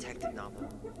real detective novel.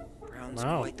 Brown's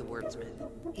quite the wordsmith.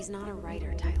 He's not a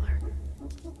writer, Tyler.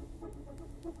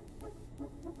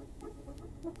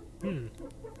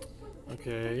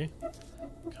 Okay.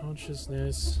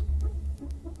 Consciousness.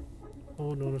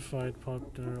 Hold notified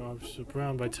partner Officer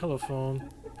Brown by telephone.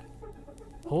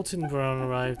 Holton Brown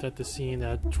arrived at the scene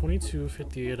at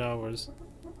 22:58 hours.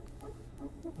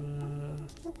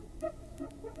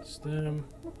 Stem.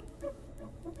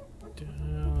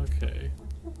 Okay.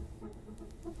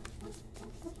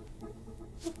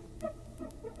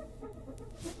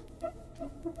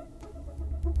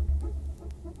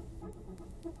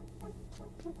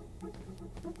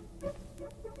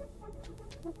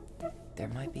 There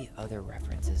might be other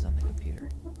references on the computer.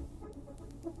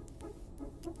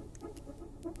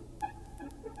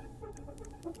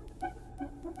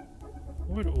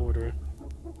 What order?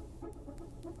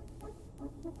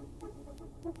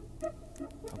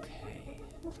 Okay,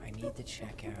 I need to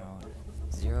check out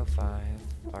 05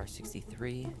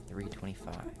 R63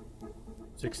 325.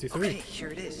 63. Okay, here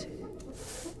it is.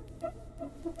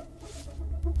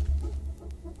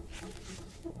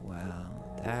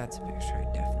 Well, that's a picture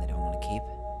I definitely don't want to keep.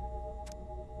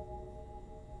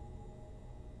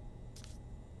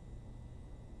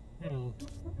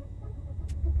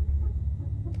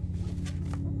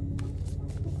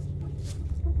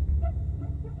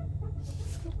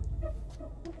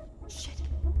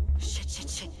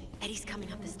 Shit. Eddie's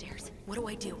coming up the stairs. What do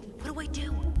I do? What do I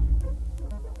do?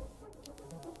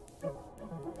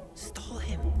 Stall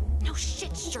him. No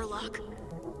shit, Sherlock.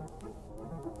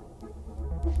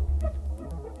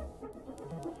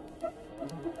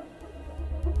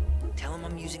 Tell him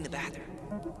I'm using the bathroom.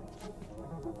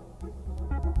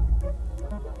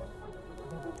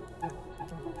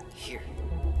 Here.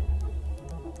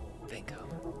 Bingo.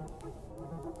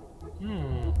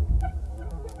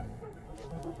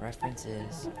 Reference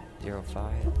is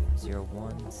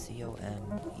 0501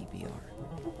 COM-EBR.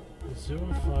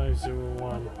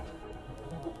 0501.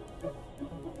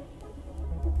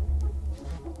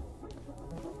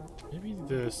 Maybe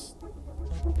this.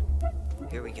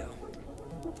 Here we go.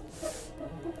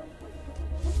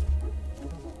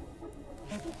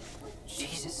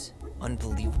 Jesus.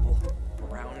 Unbelievable.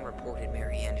 Brown reported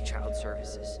Mary Ann to Child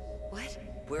Services. What?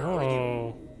 Where are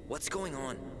you? What's going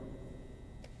on?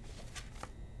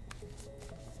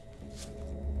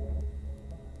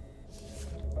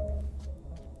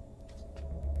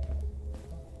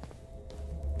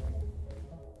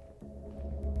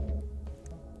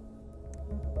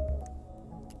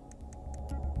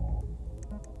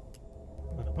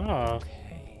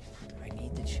 Okay, I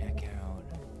need to check out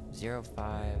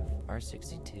 05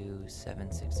 R62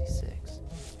 766.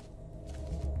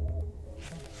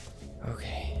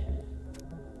 Okay.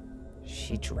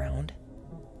 She drowned?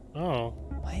 Oh.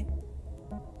 What?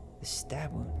 The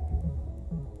stab wound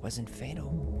wasn't fatal.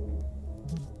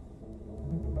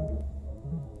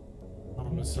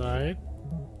 Homicide.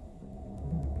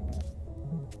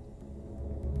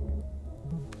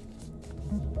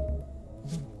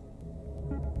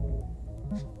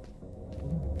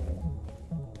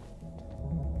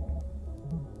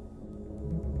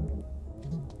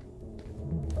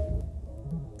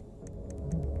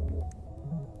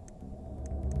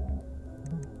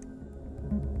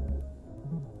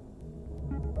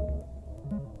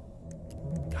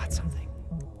 Got something.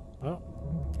 Oh.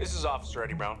 This is Officer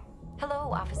Eddie Brown.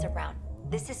 Hello, Officer Brown.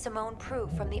 This is Simone Prue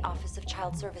from the Office of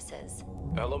Child Services.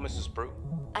 Hello, Mrs. Prue.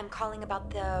 I'm calling about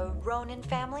the Ronan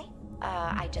family.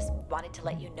 I just wanted to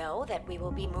let you know that we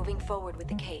will be moving forward with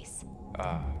the case.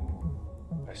 I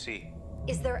see.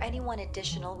 Is there anyone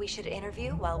additional we should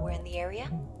interview while we're in the area?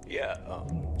 Yeah,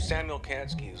 Samuel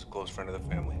Kansky is a close friend of the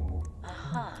family.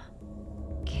 Uh-huh.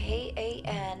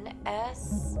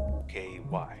 K-A-N-S...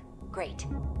 K-Y. Great.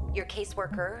 Your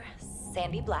caseworker,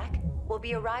 Sandy Black, will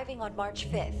be arriving on March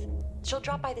 5th. She'll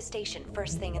drop by the station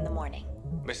first thing in the morning.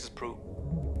 Mrs. Prue,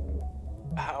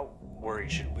 how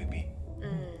worried should we be?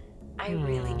 I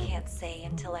really can't say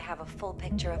until I have a full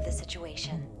picture of the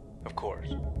situation. Of course.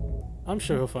 I'm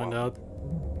sure he'll find out.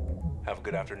 Have a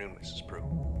good afternoon, Mrs. Prue.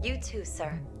 You too,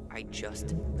 sir. I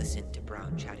just listened to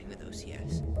Brown chatting with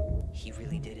OCS. He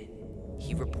really did it.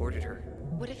 He reported her.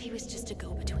 What if he was just a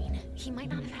go-between? He might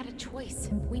not have had a choice.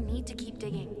 We need to keep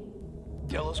digging.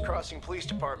 Delos Crossing Police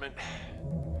Department.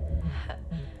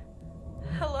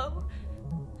 Hello?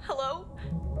 Hello?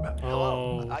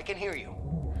 Hello, I can hear you.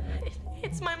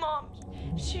 It's my mom.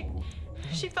 She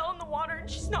fell in the water and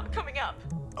she's not coming up.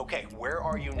 Okay, where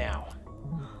are you now?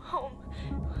 Home.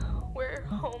 We're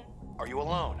home. Are you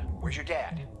alone? Where's your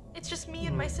dad? It's just me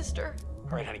and my sister.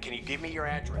 All right, honey, can you give me your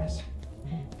address?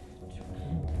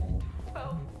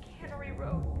 12 Cannery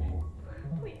Road.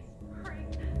 Please, hurry.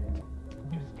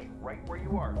 Just stay right where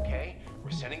you are, okay?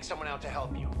 We're sending someone out to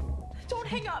help you. Don't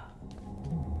hang up.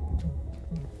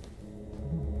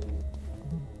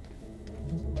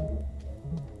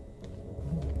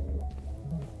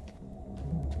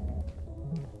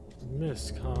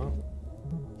 Missed, huh?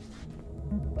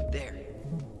 There.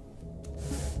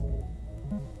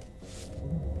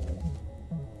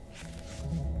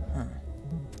 Huh.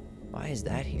 Why is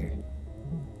that here?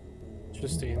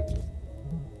 Interesting.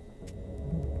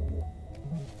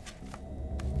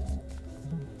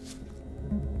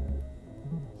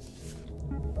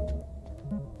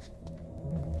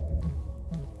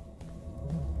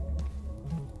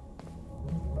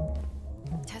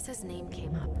 Tessa's name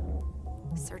came up.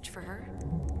 Search for her?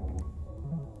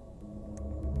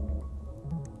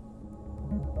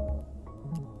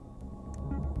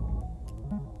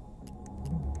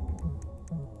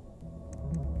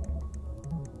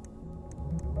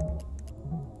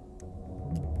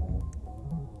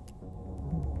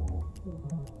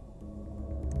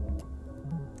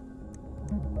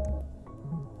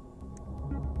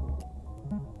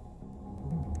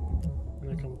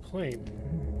 And a complaint.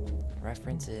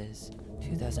 Reference is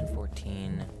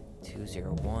 2014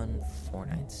 201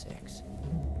 496.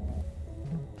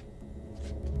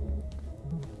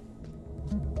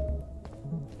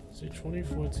 See,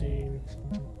 2014.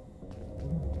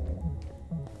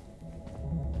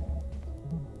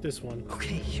 This one.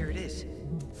 Okay, here it is.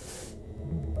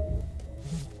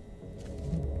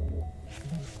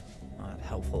 Not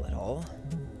helpful at all.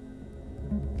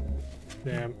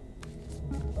 Damn.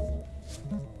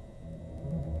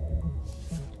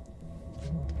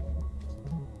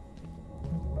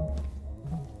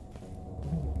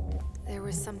 There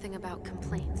was something about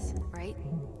complaints, right?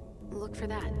 Look for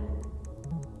that.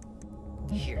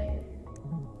 Here.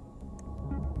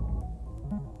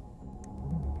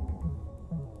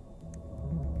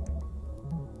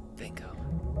 Bingo.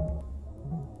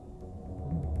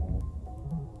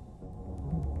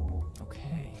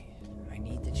 Okay, I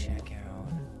need to check out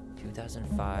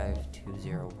 2005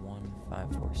 201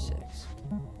 546.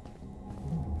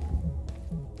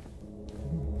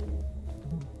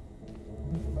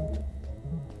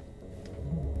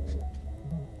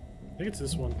 I think it's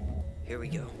this one. Here we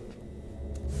go.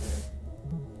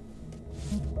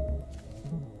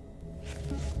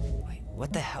 Wait,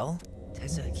 what the hell?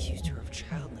 Tessa accused her of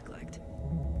child neglect.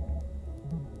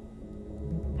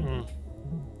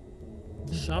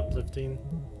 Shoplifting.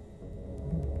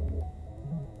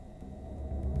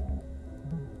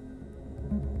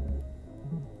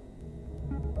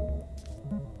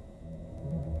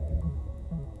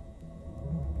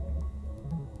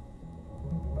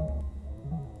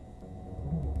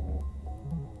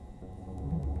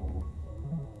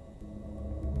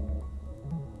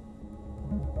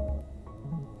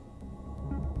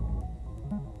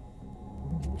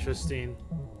 Interesting.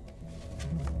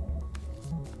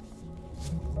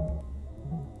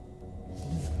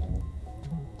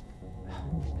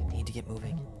 I need to get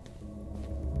moving.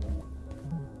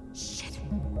 Shit.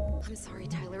 I'm sorry,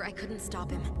 Tyler. I couldn't stop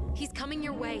him. He's coming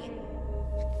your way.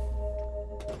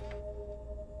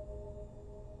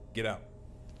 Get out.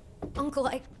 Uncle,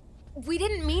 we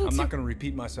didn't mean to. I'm not gonna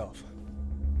repeat myself.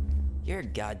 You're a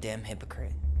goddamn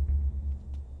hypocrite.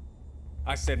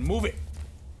 I said move it.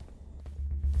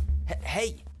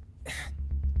 Hey!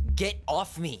 Get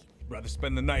off me! Rather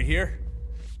spend the night here?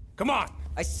 Come on!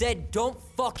 I said don't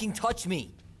fucking touch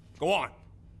me! Go on.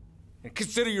 And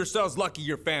consider yourselves lucky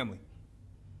you're family.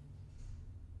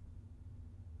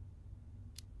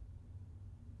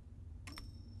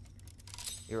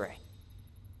 You're right.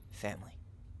 Family.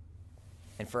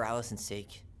 And for Alyson's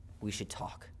sake, we should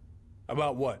talk.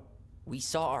 About what? We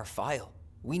saw our file.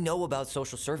 We know about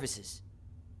social services.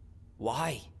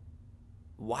 Why?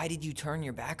 Why did you turn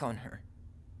your back on her?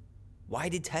 Why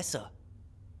did Tessa?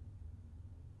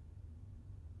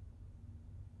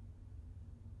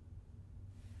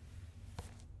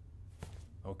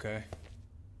 Okay.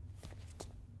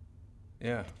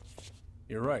 Yeah,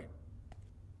 you're right.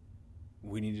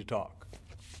 We need to talk.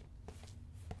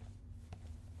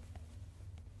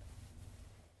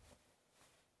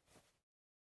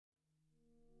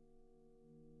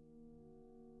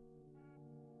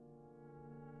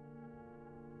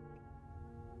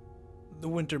 The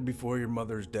winter before your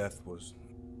mother's death was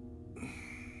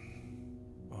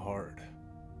hard.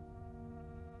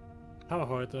 How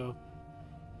hard, though?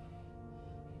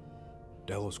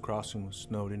 Delos Crossing was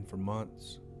snowed in for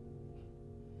months.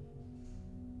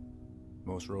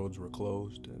 Most roads were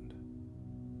closed and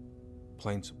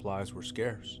plane supplies were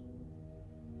scarce.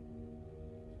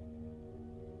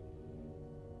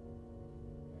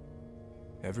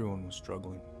 Everyone was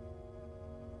struggling.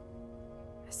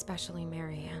 Especially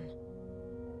Marianne.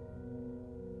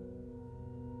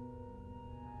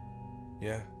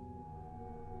 Yeah.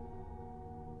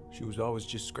 She was always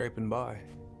just scraping by.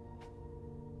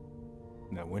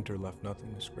 And that winter left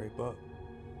nothing to scrape up.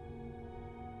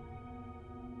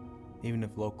 Even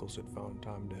if locals had found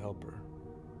time to help her.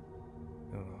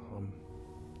 I don't know,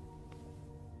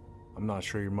 I'm not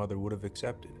sure your mother would have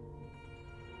accepted.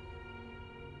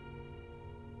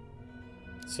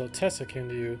 So Tessa came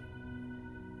to you.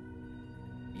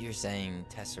 You're saying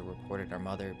Tessa reported our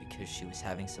mother because she was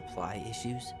having supply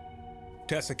issues?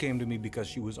 Tessa came to me because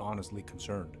she was honestly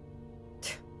concerned.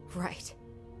 Right.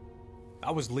 I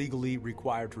was legally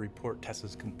required to report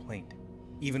Tessa's complaint,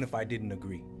 even if I didn't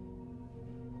agree.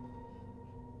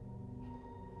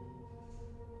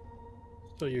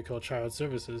 So you called Child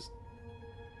Services.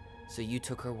 So you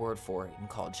took her word for it and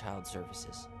called Child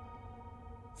Services.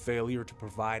 Failure to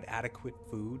provide adequate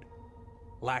food,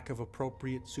 lack of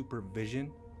appropriate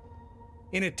supervision,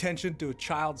 inattention to a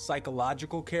child's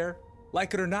psychological care.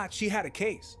 Like it or not, she had a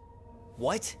case.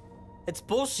 What? It's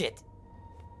bullshit!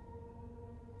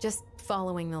 Just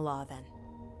following the law, then.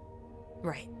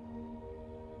 Right.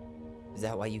 Is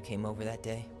that why you came over that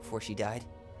day, before she died?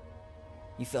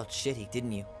 You felt shitty,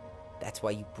 didn't you? That's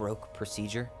why you broke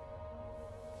procedure?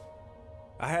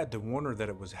 I had to warn her that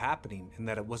it was happening and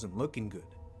that it wasn't looking good.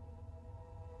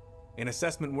 An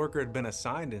assessment worker had been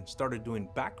assigned and started doing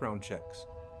background checks.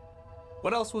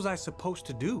 What else was I supposed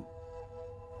to do?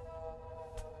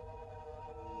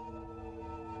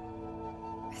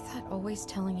 I thought always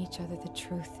telling each other the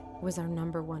truth was our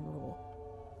 #1 rule.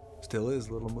 Still is,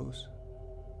 little moose.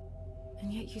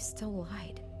 And yet you still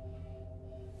lied.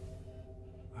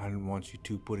 I didn't want you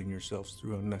two putting yourselves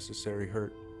through unnecessary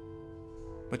hurt.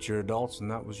 But you're adults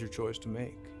and that was your choice to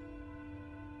make.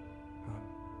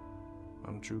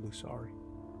 I'm truly sorry.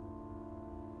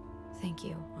 Thank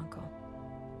you, Uncle.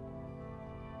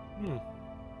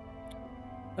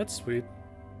 That's sweet.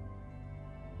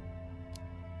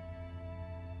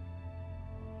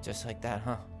 Just like that,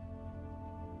 huh?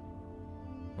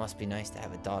 Must be nice to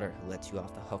have a daughter who lets you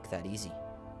off the hook that easy.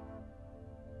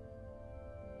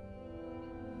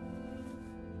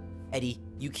 Eddie,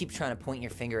 you keep trying to point your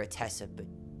finger at Tessa, but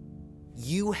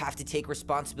you have to take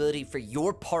responsibility for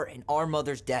your part in our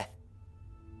mother's death.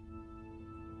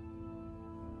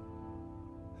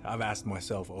 I've asked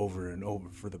myself over and over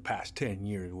for the past 10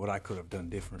 years what I could have done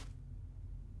different.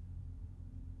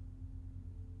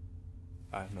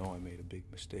 I know I made a big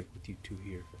mistake with you two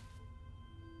here.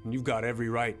 And you've got every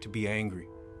right to be angry.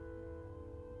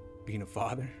 Being a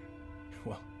father,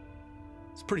 well,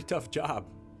 it's a pretty tough job.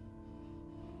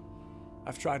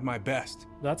 I've tried my best.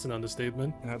 That's an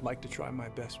understatement. And I'd like to try my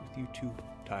best with you too,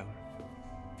 Tyler,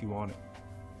 if you want it.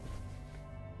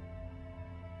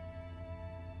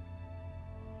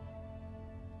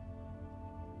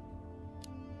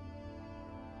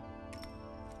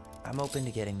 I'm open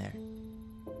to getting there.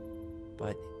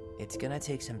 But it's gonna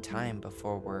take some time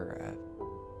before we're a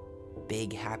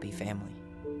big, happy family.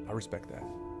 I respect that.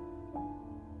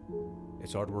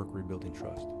 It's hard work rebuilding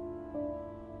trust.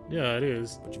 Yeah, it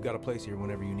is. But you've got a place here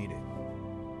whenever you need it.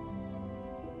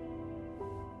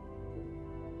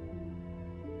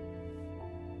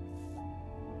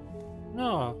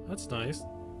 Oh, that's nice.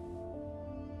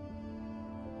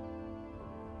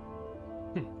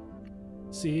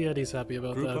 See, Eddie's happy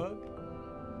about Group that. hug?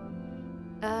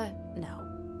 No.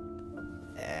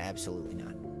 Absolutely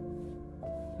not.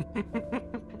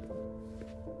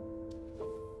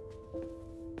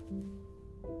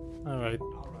 Alright.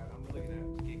 Alright, I'm really gonna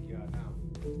have to kick you out now.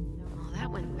 Well, that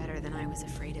went better than I was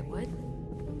afraid it would.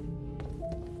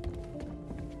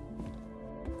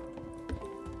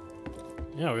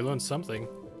 Yeah, we learned something.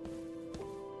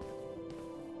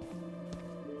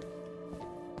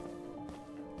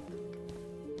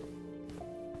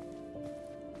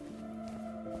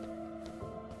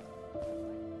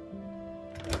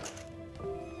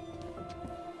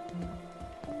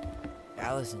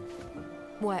 Alyson,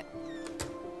 What?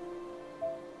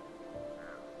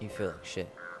 you feel like shit.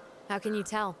 How can you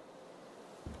tell?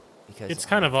 Because It's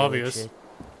kind I of feel like obvious. shit.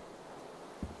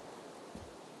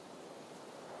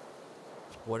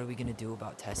 What are we gonna do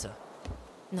about Tessa?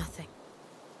 Nothing.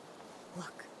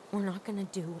 Look, we're not gonna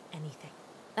do anything.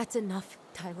 That's enough,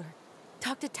 Tyler.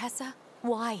 Talk to Tessa?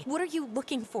 Why? What are you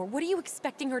looking for? What are you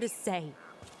expecting her to say?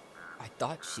 I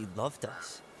thought she loved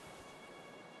us.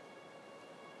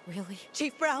 Really?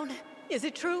 Chief Brown, is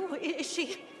it true? Is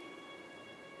she...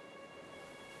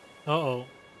 Uh-oh.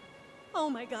 Oh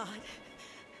my God.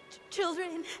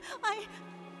 Children,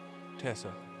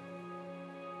 Tessa.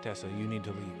 Tessa, you need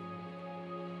to leave.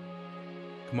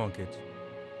 Come on, kids.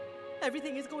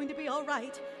 Everything is going to be all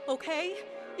right, okay?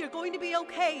 You're going to be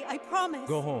okay, I promise.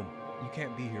 Go home. You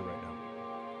can't be here right now.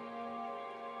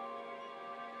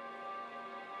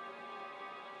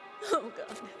 Oh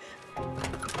God.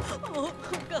 Oh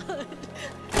God.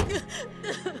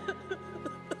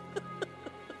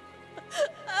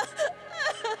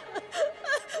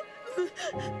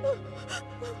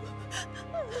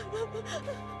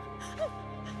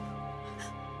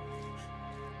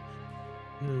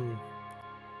 Hmm.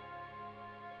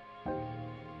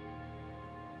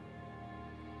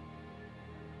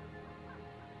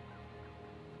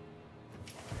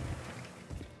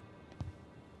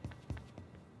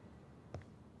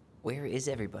 Where is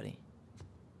everybody?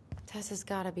 Tessa's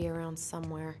gotta be around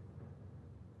somewhere.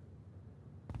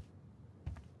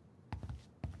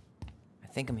 I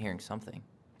think I'm hearing something.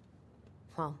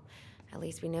 Well, at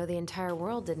least we know the entire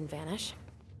world didn't vanish.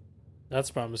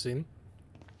 That's promising.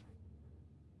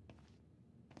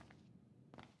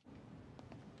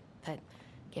 But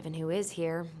given who is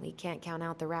here, we can't count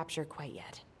out the rapture quite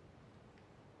yet.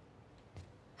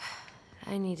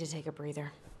 I need to take a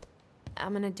breather.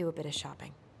 I'm gonna do a bit of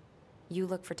shopping. You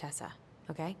look for Tessa,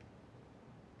 okay?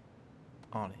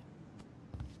 On it.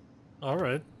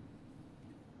 Alright.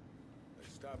 I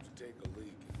stopped to take a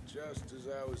leak, and just as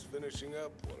I was finishing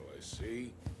up, what do I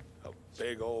see? A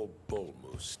big old bull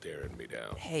moose staring me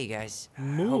down. Hey guys, I hope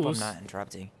I'm Moose? not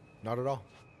interrupting. Not at all.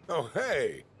 Oh,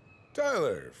 hey!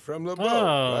 Tyler, from the boat,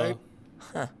 Oh. right?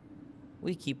 Huh.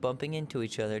 We keep bumping into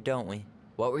each other, don't we?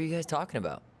 What were you guys talking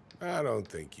about? I don't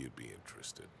think you'd be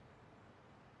interested.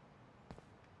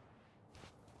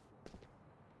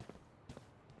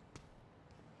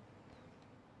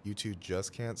 You two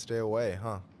just can't stay away,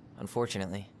 huh?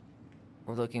 Unfortunately,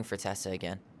 we're looking for Tessa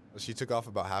again. She took off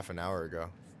about half an hour ago.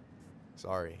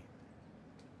 Sorry.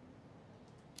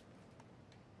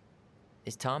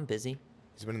 Is Tom busy?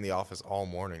 He's been in the office all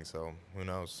morning, so who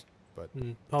knows? But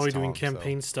probably it's doing Tom, so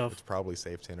campaign stuff. It's probably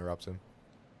safe to interrupt him.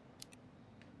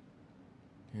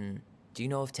 Do you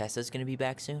know if Tessa's gonna be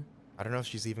back soon? I don't know if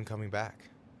she's even coming back.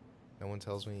 No one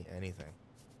tells me anything.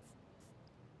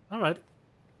 Alright.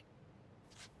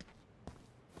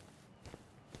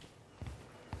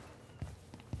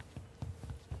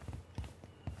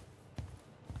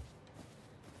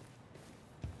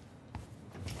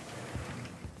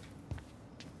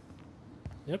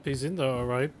 Yep, he's in there,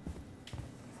 alright.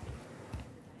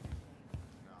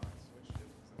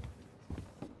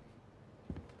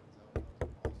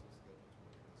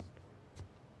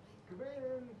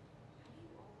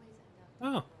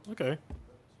 Oh, okay.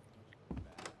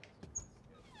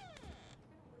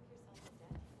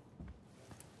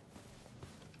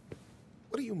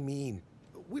 What do you mean?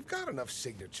 We've got enough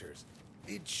signatures.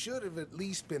 It should have at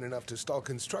least been enough to stall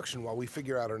construction while we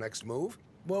figure out our next move.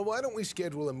 Well, why don't we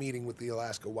schedule a meeting with the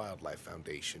Alaska Wildlife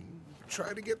Foundation?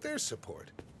 Try to get their support.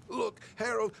 Look,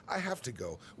 Harold, I have to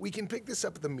go. We can pick this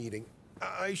up at the meeting.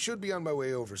 I should be on my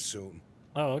way over soon.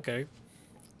 Oh, okay.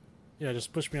 Yeah,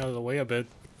 just push me out of the way a bit.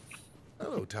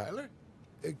 Hello, Tyler.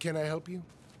 Can I help you?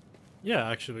 Yeah,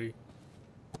 actually.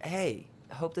 Hey,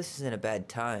 I hope this isn't a bad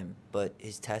time, but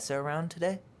is Tessa around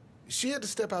today? She had to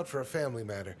step out for a family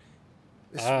matter.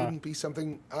 This wouldn't be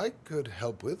something I could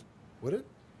help with, would it?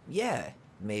 Yeah,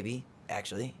 maybe,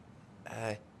 actually.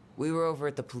 We were over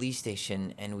at the police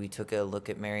station and we took a look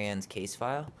at Marianne's case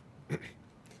file.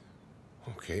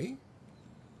 Okay.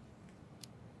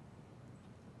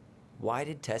 Why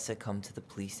did Tessa come to the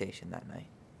police station that night?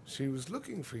 She was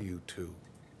looking for you two.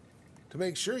 To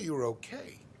make sure you were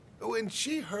okay. When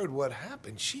she heard what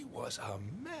happened, she was a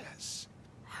mess.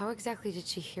 How exactly did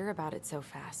she hear about it so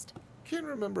fast? Can't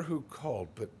remember who called,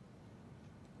 but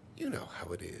you know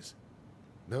how it is.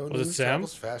 No Was it news Sam?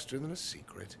 travels faster than a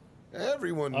secret.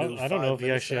 Everyone knew. I don't know if he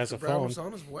 5 actually minutes has a after Brown phone. was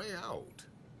on his way out.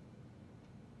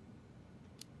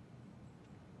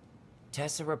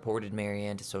 Tessa reported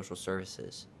Marianne to social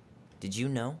services. Did you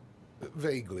know?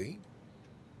 Vaguely,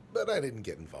 but I didn't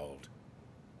get involved.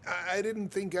 I didn't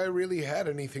think I really had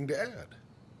anything to add.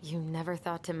 You never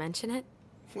thought to mention it?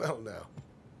 Well,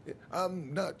 now,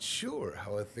 I'm not sure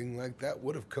how a thing like that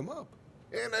would have come up.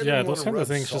 And I Yeah, didn't those wanna kind of rub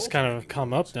things just salt kind in of any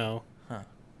come wounds. up now. Huh.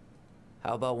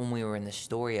 How about when we were in the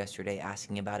store yesterday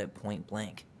asking about it point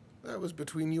blank? That was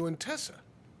between you and Tessa.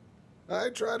 I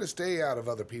try to stay out of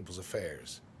other people's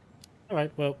affairs. All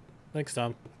right, well, thanks,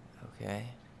 Tom. Okay.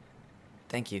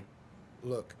 Thank you.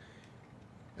 Look,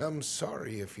 I'm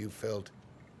sorry if you felt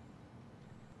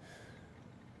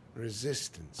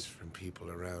resistance from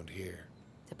people around here.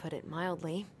 To put it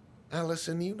mildly.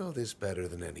 Alyson, you know this better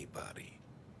than anybody.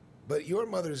 But your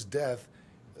mother's death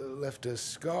left a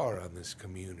scar on this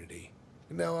community.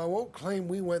 Now, I won't claim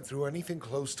we went through anything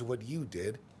close to what you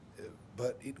did,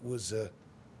 but it was a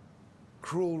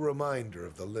cruel reminder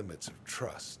of the limits of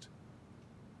trust.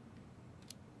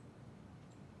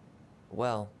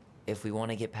 Well, if we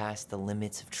want to get past the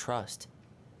limits of trust,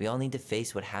 we all need to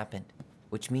face what happened,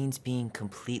 which means being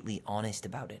completely honest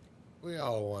about it. We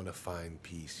all want to find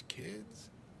peace, kids.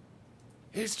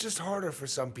 It's just harder for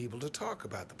some people to talk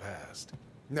about the past.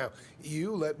 Now,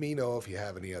 you let me know if you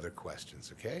have any other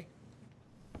questions, okay?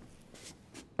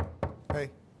 Hey.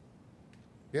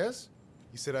 Yes?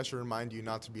 You said I should remind you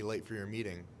not to be late for your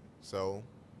meeting, so...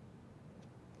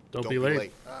 Don't be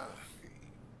late.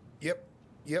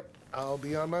 Yep. I'll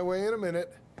be on my way in a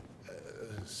minute.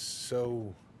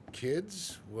 So,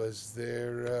 kids, was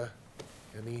there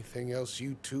anything else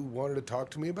you two wanted to talk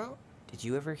to me about? Did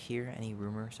you ever hear any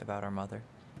rumors about our mother?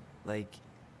 Like,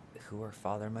 who her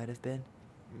father might have been?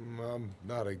 I'm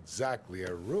not exactly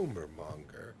a rumor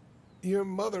monger. Your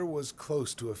mother was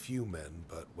close to a few men,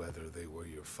 but whether they were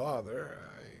your father,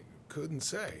 I couldn't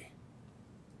say.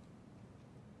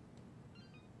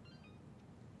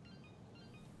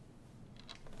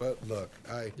 But look,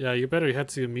 Yeah, you better head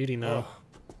to a meeting now.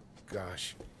 Oh,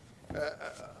 gosh.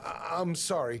 I'm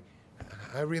sorry.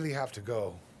 I really have to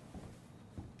go.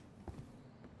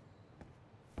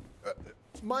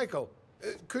 Michael,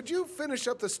 could you finish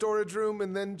up the storage room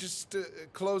and then just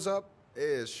close up?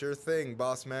 Yeah, sure thing,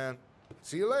 boss man.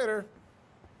 See you later.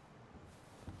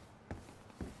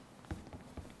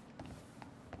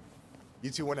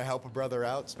 You two want to help a brother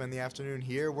out, spend the afternoon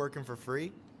here working for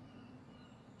free?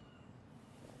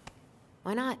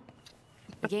 Why not?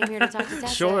 We came here to talk to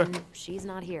Tessa, Sure. and she's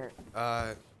not here.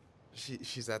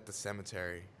 She's at the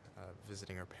cemetery,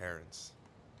 visiting her parents.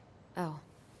 Oh.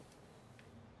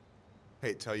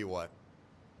 Hey, tell you what.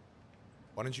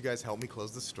 Why don't you guys help me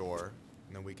close the store,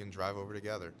 and then we can drive over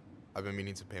together. I've been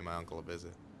meaning to pay my uncle a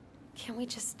visit. Can't we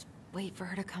just wait for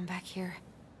her to come back here?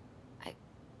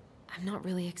 I'm not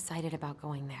really excited about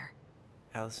going there.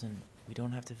 Alyson, we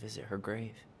don't have to visit her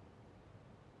grave.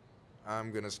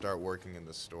 I'm gonna start working in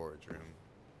the storage room.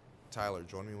 Tyler,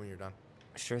 join me when you're done.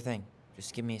 Sure thing.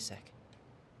 Just give me a sec.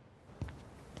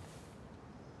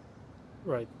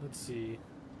 Right, let's see.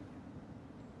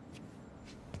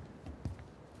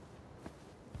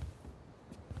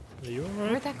 Are you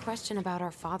alright? Where'd that question about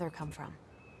our father come from?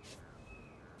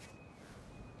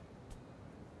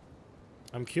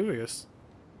 I'm curious.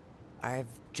 I've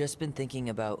just been thinking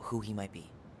about who he might be.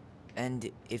 And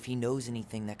if he knows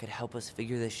anything that could help us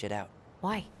figure this shit out.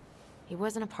 Why? He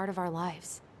wasn't a part of our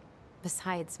lives.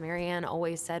 Besides, Marianne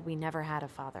always said we never had a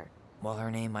father. Well,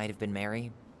 her name might have been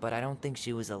Mary, but I don't think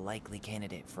she was a likely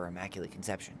candidate for Immaculate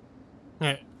Conception.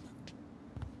 Alright.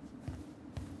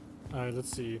 Alright,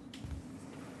 let's see.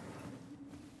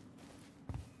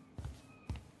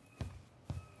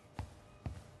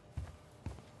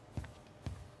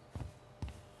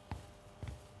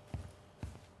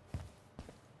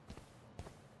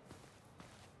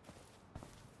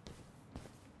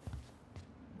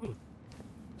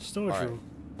 Storage All right, room.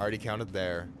 I already counted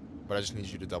there, but I just need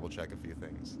you to double check a few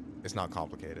things. It's not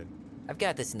complicated. I've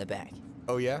got this in the bag.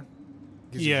 Oh yeah?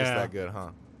 Gives you just Yeah. that good,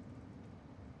 huh?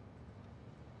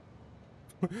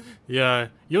 Yeah,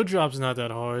 your job's not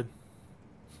that hard.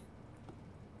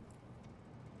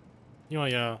 You know,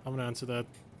 yeah, I'm gonna answer that.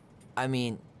 I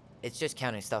mean, it's just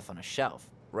counting stuff on a shelf,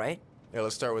 right? Yeah,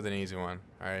 let's start with an easy one,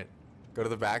 all right? Go to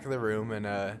the back of the room and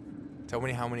Tell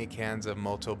me how many cans of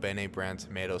Molto Bene brand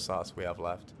tomato sauce we have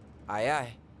left. Aye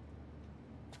aye.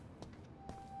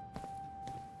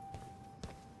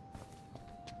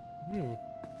 Hmm.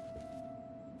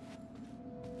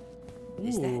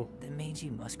 Is that Ooh. the mangy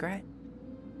muskrat?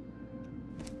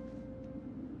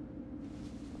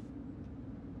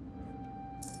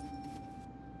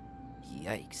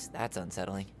 Yikes, that's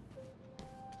unsettling.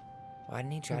 Why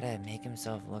didn't he try to make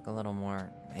himself look a little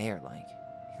more mayor-like?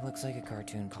 He looks like a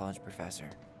cartoon college professor.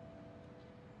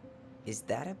 Is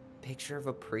that a picture of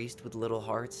a priest with little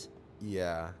hearts?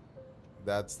 Yeah,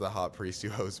 that's the hot priest who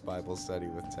hosts Bible study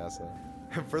with Tessa.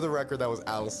 For the record, that was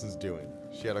Alyson's doing.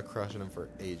 She had a crush on him for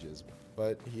ages,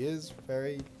 but he is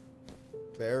very,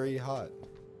 very hot.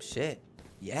 Shit,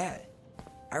 yeah.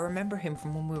 I remember him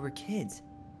from when we were kids.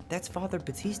 That's Father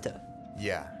Batista.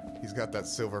 Yeah, he's got that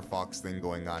silver fox thing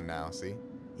going on now, see?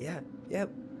 Yeah, yep,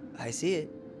 I see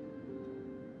it.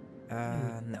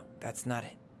 No, that's not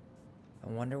it. I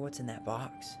wonder what's in that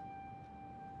box.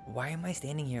 Why am I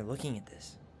standing here looking at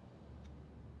this?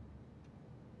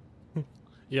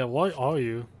 Yeah, why are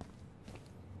you?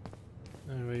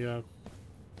 There we go.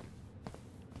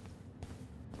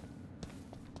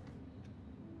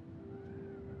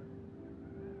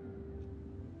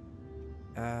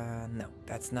 No,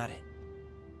 that's not it.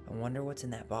 I wonder what's in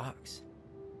that box.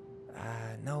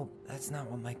 No, that's not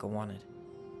what Michael wanted.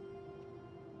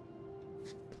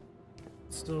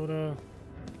 Soda.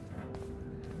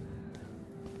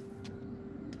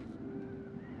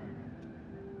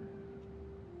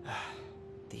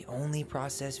 The only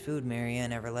processed food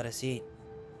Marianne ever let us eat.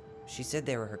 She said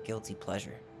they were her guilty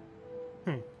pleasure.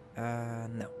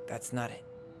 No, that's not it.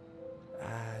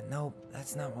 No,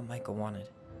 that's not what Michael wanted.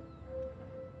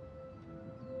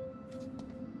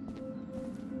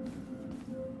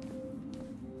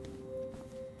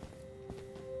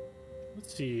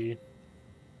 Let's see.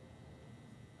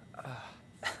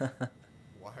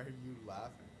 Why are you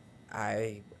laughing?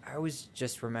 I was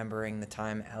just remembering the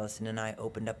time Alyson and I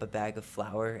opened up a bag of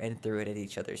flour and threw it at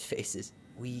each other's faces.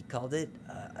 We called it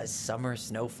a summer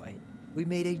snow fight. We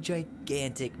made a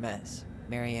gigantic mess.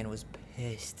 Marianne was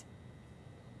pissed.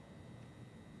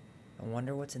 I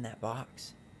wonder what's in that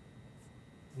box.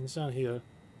 It's not here.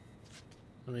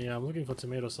 I mean, yeah, I'm looking for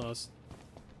tomato sauce.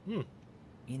 You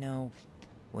know,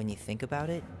 when you think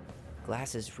about it,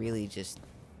 glass is really just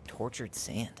tortured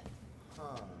sand.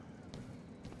 Huh.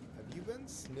 Have you been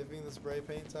sniffing the spray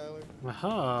paint, Tyler?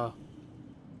 Aha.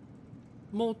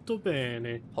 Molto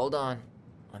bene. Hold on.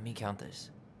 Let me count this.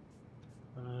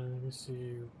 Let me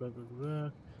see. Blah, blah, blah.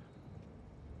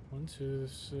 1, 2,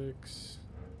 6.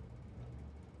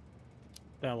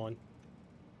 That one.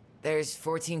 There's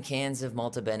 14 cans of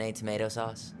Molto Bene tomato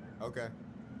sauce. Okay.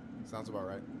 Sounds about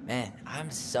right. Man,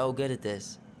 I'm so good at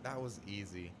this. That was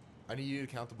easy. I need you to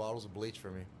count the bottles of bleach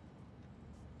for me.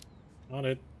 On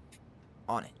it.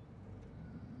 On it.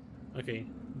 Okay,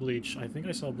 bleach. I think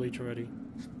I saw bleach already.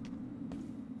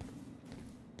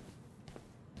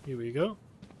 Here we go.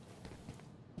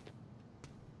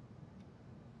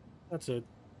 That's it.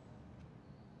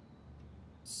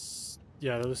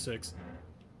 Yeah, that was 6.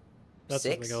 That's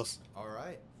 6? something else. All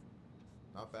right.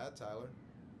 Not bad, Tyler.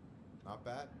 Not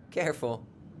bad. Careful.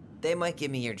 They might give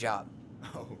me your job.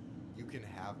 Oh, you can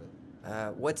have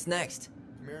it. What's next?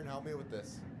 Come here and help me with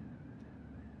this.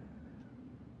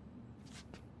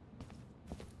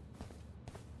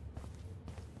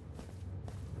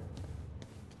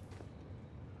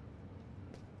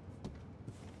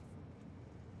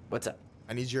 What's up?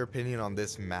 I need your opinion on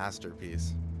this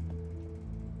masterpiece.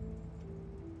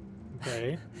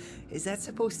 Okay. Is that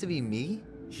supposed to be me?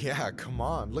 Yeah, come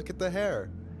on. Look at the hair.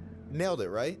 Nailed it,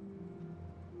 right?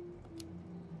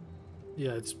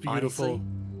 Yeah, it's beautiful. Honestly,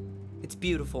 it's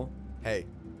beautiful. Hey,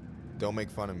 don't make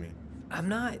fun of me. I'm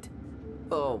not.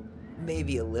 Oh,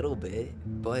 maybe a little bit,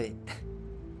 but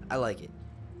I like it.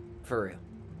 For real.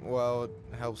 Well, it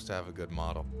helps to have a good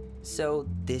model. So,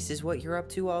 this is what you're up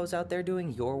to while I was out there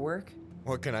doing your work?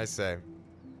 What can I say?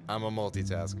 I'm a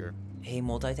multitasker. Hey,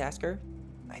 multitasker?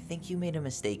 I think you made a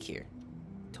mistake here.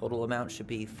 Total amount should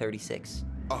be 36.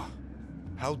 Oh,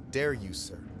 how dare you,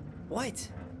 sir? What?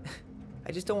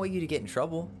 I just don't want you to get in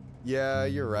trouble. Yeah,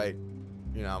 you're right.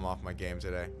 You know, I'm off my game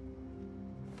today.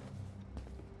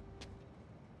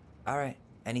 Alright,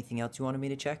 anything else you wanted me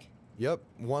to check? Yep,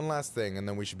 one last thing, and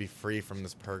then we should be free from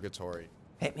this purgatory.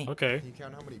 Hit me. Okay. Can you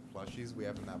count how many plushies we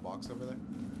have in that box over there?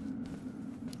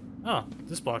 Ah,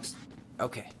 this box.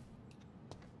 Okay.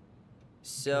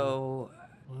 So...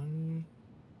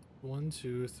 1,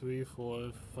 2, 3,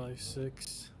 4, 5,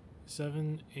 6,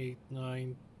 7, 8,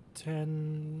 9,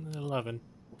 10, 11.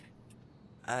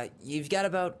 You've got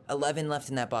about 11 left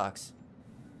in that box.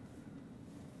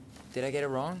 Did I get it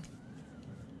wrong?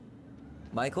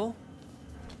 Michael?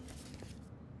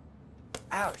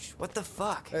 Ouch, what the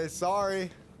fuck? Hey, sorry.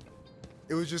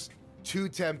 It was just too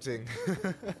tempting.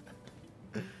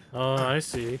 Oh, I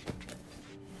see.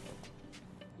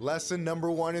 Lesson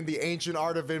number 1 in the ancient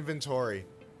art of inventory.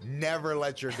 Never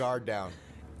let your guard down.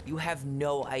 You have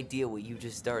no idea what you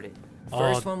just started. Oh,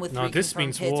 First one with no, 3 this confirmed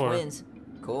means hits war. wins.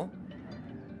 Cool?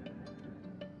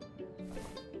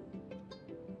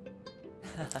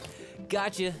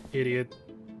 Gotcha. Idiot.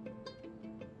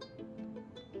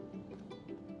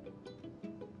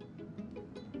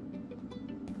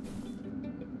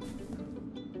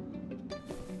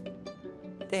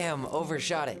 Damn,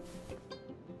 overshot it.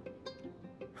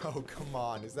 Oh, come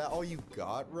on. Is that all you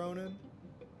got, Ronan?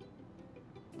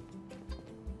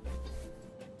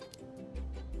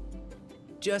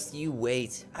 Just you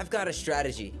wait. I've got a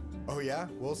strategy. Oh, yeah?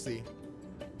 We'll see.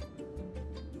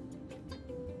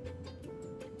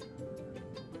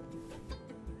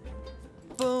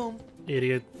 Boom.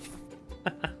 Idiot.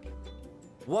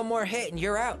 One more hit and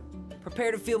you're out.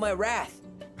 Prepare to feel my wrath.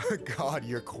 God,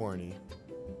 you're corny.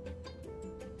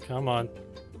 Come on.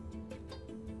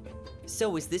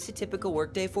 So, is this a typical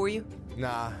workday for you?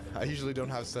 Nah, I usually don't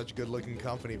have such good-looking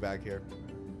company back here.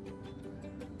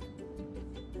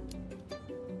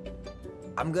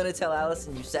 I'm gonna tell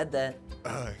Alyson you said that.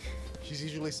 Ugh, she's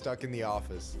usually stuck in the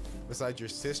office. Besides, your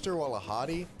sister, while a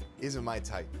hottie, isn't my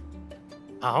type.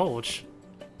 Ouch.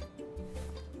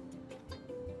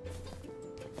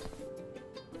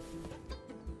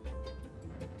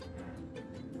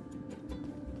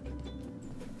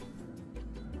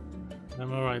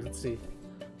 I'm alright, let's see.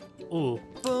 Ooh.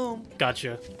 Boom.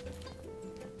 Gotcha.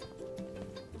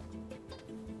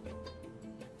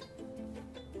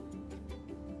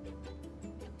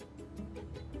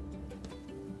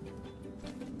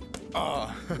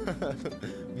 Oh,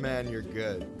 man, you're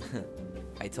good.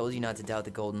 I told you not to doubt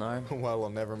the golden arm. Well, I'll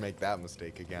never make that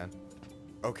mistake again.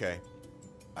 Okay,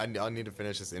 I'll need to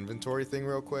finish this inventory thing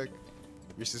real quick.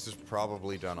 Your sister's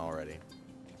probably done already.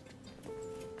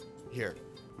 Here,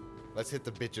 let's hit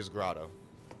the bitch's grotto.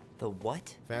 The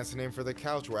what? Fancy name for the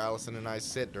couch where Alyson and I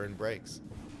sit during breaks.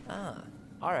 Ah,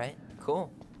 alright,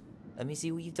 cool. Let me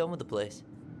see what you've done with the place.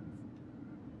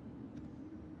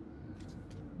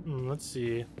 Let's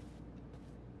see.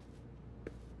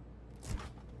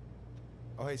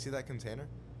 Oh, hey, see that container?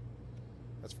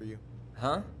 That's for you.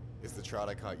 Huh? It's the trout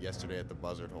I caught yesterday at the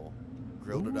buzzard hole.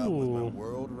 Grilled it up with my Ooh.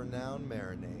 world-renowned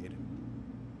marinade.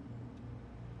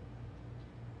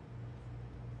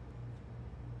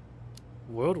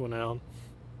 World renowned.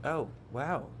 Oh,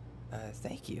 wow.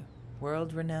 Thank you.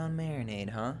 World-renowned marinade,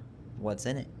 huh? What's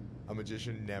in it? A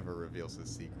magician never reveals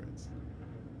his secrets.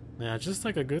 Yeah, just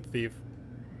like a good thief.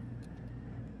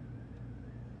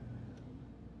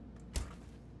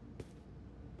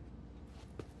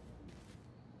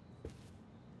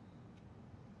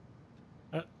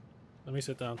 Let me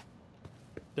sit down.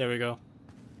 There we go.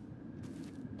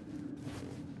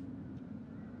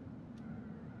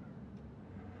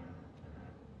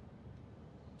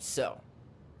 So,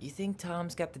 you think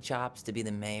Tom's got the chops to be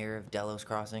the mayor of Delos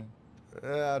Crossing?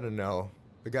 I don't know.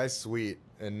 The guy's sweet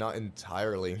and not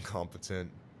entirely incompetent,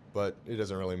 but it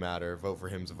doesn't really matter. Vote for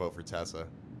him's a vote for Tessa.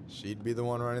 She'd be the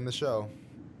one running the show.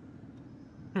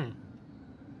 Well,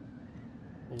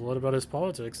 what about his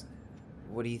politics?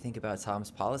 What do you think about Tom's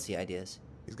policy ideas?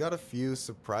 He's got a few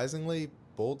surprisingly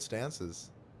bold stances.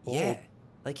 Yeah,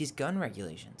 like his gun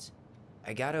regulations.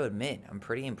 I gotta admit, I'm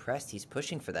pretty impressed he's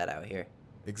pushing for that out here.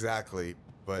 Exactly,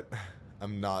 but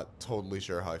I'm not totally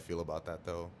sure how I feel about that,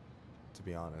 though, to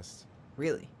be honest.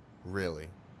 Really? Really.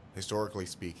 Historically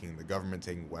speaking, the government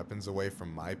taking weapons away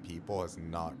from my people has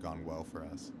not gone well for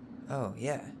us. Oh,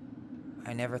 yeah.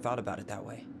 I never thought about it that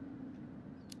way.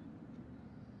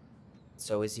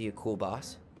 So is he a cool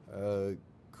boss?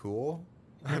 Cool?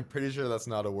 I'm pretty sure that's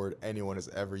not a word anyone has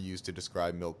ever used to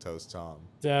describe Milquetoast Tom.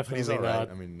 Definitely but he's all right. not.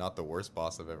 I mean, not the worst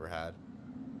boss I've ever had.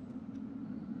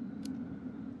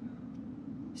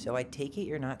 So I take it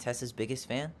you're not Tessa's biggest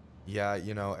fan? Yeah,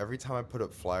 you know, every time I put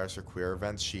up flyers for queer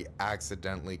events, she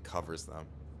accidentally covers them.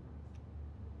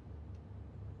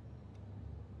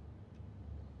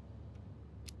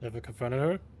 Ever confronted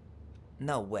her?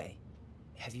 No way.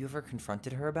 Have you ever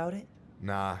confronted her about it?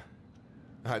 Nah.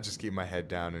 I just keep my head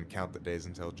down and count the days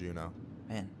until Juno.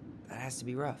 Man, that has to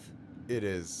be rough. It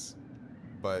is.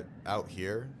 But out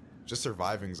here, just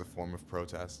surviving's a form of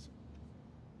protest.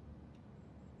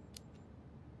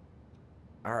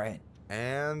 Alright.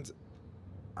 And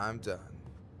I'm done.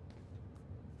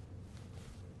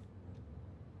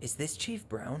 Is this Chief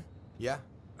Brown? Yeah.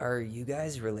 Are you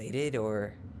guys related,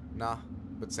 or...? Nah,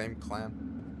 but same clan.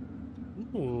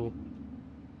 Ooh.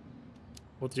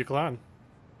 What's your clan?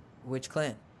 Which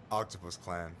clan? Octopus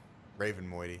Clan. Raven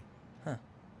Moiety. Huh.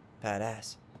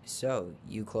 Badass. So,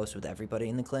 you close with everybody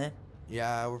in the clan?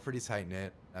 Yeah, we're pretty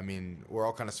tight-knit. I mean, we're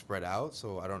all kind of spread out,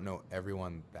 so I don't know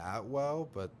everyone that well,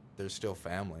 but they're still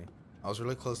family. I was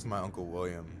really close to my Uncle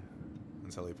William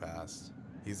until he passed.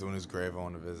 He's the one whose grave I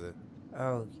want to visit.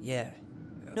 Oh, yeah.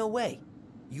 No way.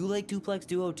 You like Duplex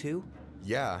Duo too?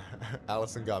 Yeah,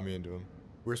 Alyson got me into him.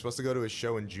 We were supposed to go to his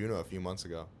show in Juneau a few months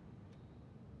ago.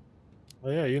 Oh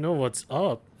yeah, you know what's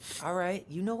up. Alright,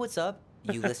 you know what's up.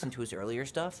 You listened to his earlier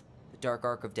stuff? The Dark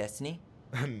Arc of Destiny?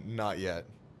 Not yet.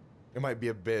 It might be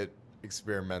a bit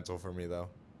experimental for me, though.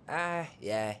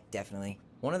 Yeah, definitely.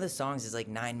 One of the songs is like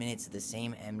 9 minutes of the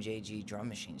same MJG drum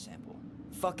machine sample.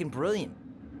 Fucking brilliant.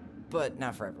 But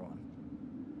not for everyone.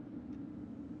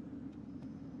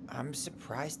 I'm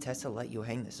surprised Tessa let you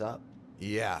hang this up.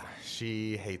 Yeah,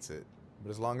 she hates it. But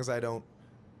as long as I don't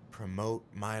promote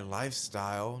my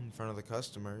lifestyle in front of the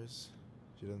customers,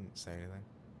 she doesn't say anything.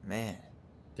 Man.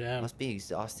 Damn. Must be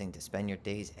exhausting to spend your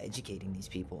days educating these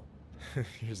people.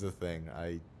 Here's the thing,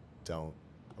 I don't.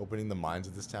 Opening the mines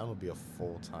of this town would be a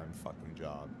full-time fucking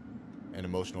job. And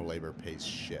emotional labor pays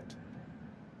shit.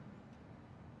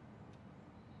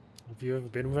 Have you ever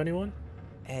been with anyone?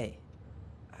 Hey,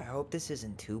 I hope this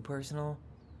isn't too personal,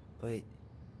 but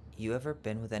you ever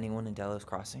been with anyone in Delos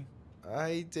Crossing?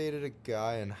 I dated a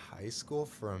guy in high school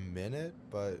for a minute,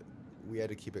 but we had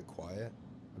to keep it quiet.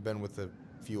 I've been with a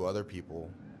few other people,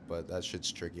 but that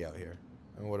shit's tricky out here.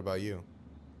 And what about you?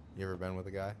 You ever been with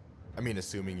a guy? I mean,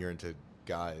 assuming you're into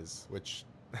guys, which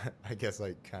I guess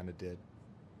I kind of did.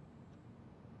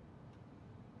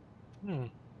 Never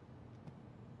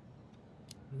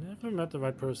met the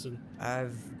right person.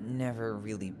 I've never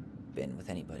really been with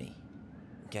anybody.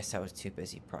 Guess I was too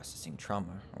busy processing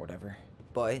trauma or whatever.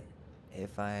 But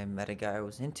if I met a guy I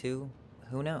was into,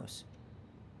 who knows?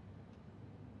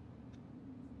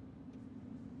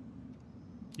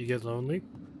 You get lonely?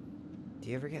 Do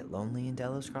you ever get lonely in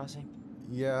Delos Crossing?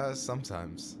 Yeah,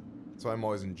 sometimes. So I'm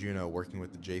always in Juneau working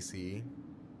with the JCE,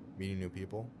 meeting new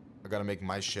people. I gotta make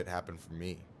my shit happen for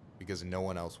me, because no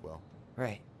one else will.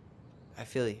 Right. I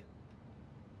feel you.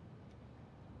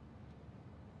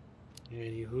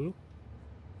 Anywho?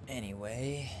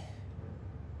 Anyway...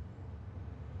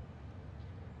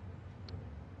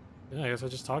 Yeah, I guess I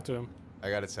just talked to him. I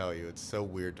gotta tell you, it's so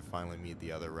weird to finally meet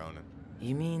the other Ronin.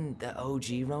 You mean the OG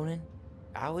Ronin?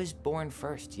 I was born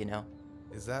first, you know?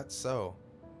 Is that so?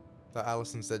 Thought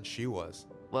Alyson said she was.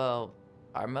 Well,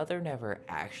 our mother never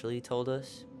actually told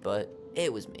us, but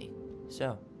it was me.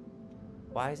 So,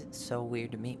 why is it so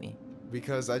weird to meet me?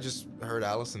 Because I just heard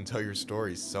Alyson tell your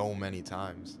story so many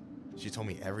times. She told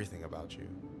me everything about you.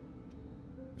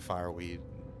 Fireweed,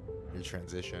 your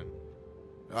transition.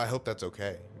 I hope that's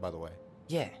okay, by the way.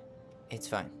 Yeah, it's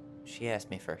fine. She asked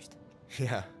me first.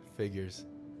 Yeah, figures.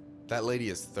 That lady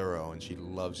is thorough and she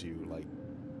loves you like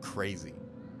crazy.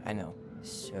 I know.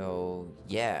 So,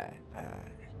 yeah,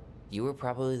 you were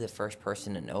probably the first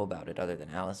person to know about it other than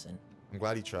Alyson. I'm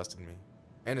glad he trusted me.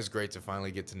 And it's great to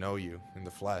finally get to know you in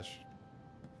the flesh.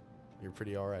 You're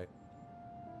pretty alright.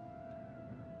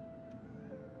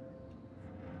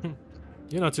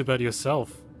 You're not too bad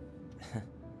yourself.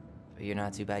 But you're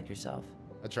not too bad yourself.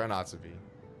 I try not to be.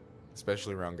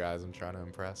 Especially around guys I'm trying to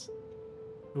impress.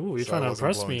 Ooh, you're trying to impress I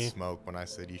wasn't blowing me. smoke when I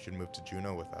said you should move to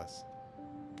Juneau with us.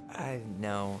 I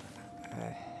know.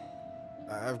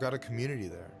 I've got a community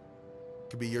there.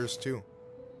 Could be yours too.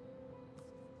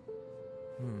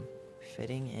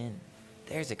 Fitting in.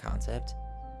 There's a concept.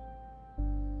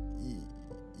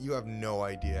 You have no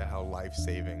idea how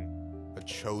life-saving a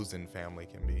chosen family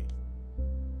can be.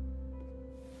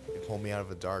 They pulled me out of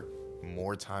the dark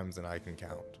more times than I can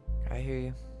count. I hear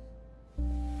you.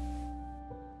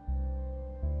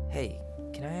 Hey,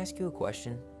 can I ask you a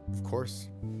question? Of course.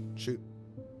 Shoot.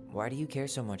 Why do you care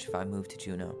so much if I move to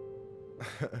Juneau?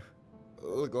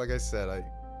 Look, like I said,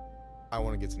 I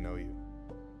want to get to know you.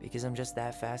 Because I'm just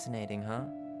that fascinating, huh?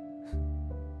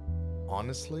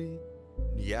 Honestly,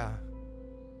 yeah.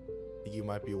 I think you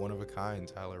might be one of a kind,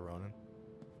 Tyler Ronin.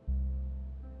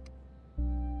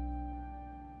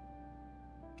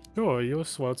 Sure, you're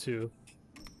swell too.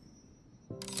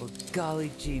 Well,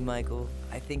 golly gee, Michael.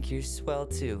 I think you're swell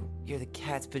too. You're the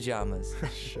cat's pajamas.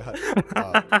 Shut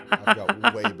up. I've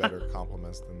got way better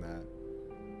compliments than that.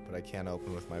 But I can't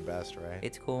open with my best, right?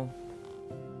 It's cool.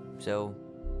 So,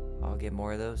 I'll get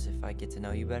more of those if I get to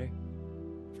know you better?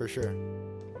 For sure.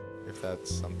 If that's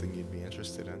something you'd be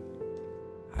interested in.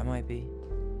 I might be.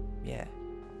 Yeah.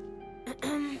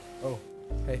 Oh,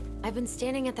 hey. I've been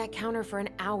standing at that counter for an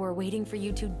hour waiting for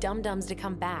you two dum-dums to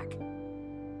come back.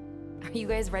 Are you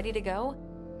guys ready to go?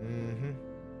 Mm-hmm.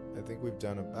 I think we've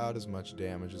done about as much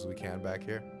damage as we can back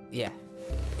here. Yeah,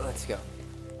 let's go.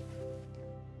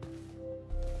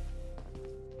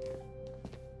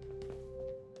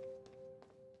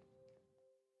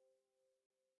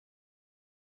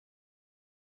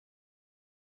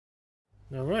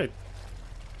 All right.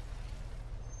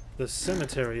 The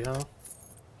cemetery, huh?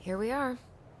 Here we are.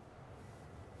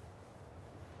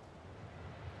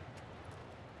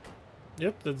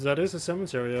 Yep, that is a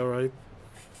cemetery, all right.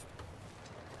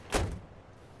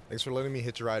 Thanks for letting me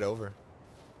hitch a ride over.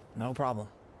 No problem.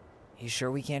 You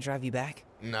sure we can't drive you back?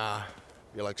 Nah,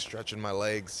 you're like stretching my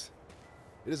legs.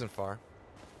 It isn't far.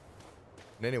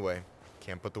 And anyway,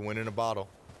 can't put the wind in a bottle.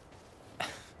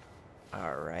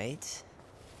 All right.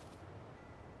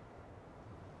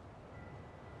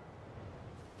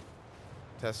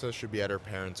 Tessa should be at her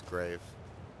parents' grave,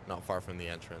 not far from the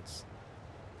entrance.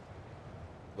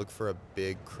 Look for a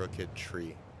big crooked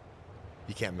tree.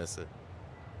 You can't miss it.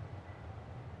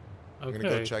 I'm gonna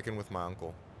go check in with my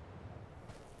uncle.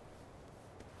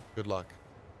 Good luck.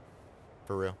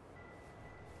 For real.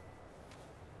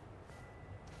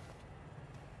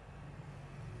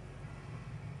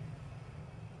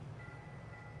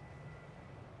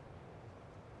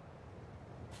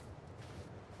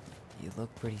 You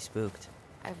look pretty spooked.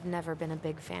 I've never been a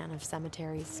big fan of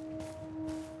cemeteries,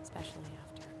 especially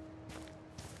after,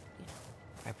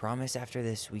 I promise after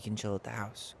this we can chill at the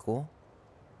house, cool?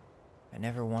 I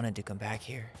never wanted to come back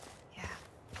here. Yeah,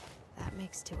 that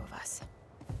makes two of us.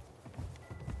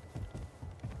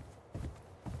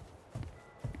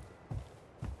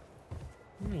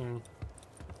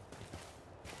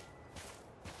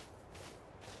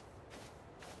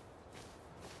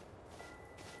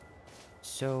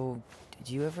 So, did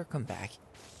you ever come back?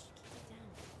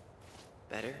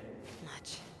 Better?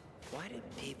 Much. Why do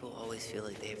people always feel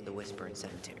like they have to whisper in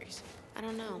cemeteries? I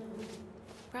don't know.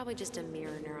 Probably just a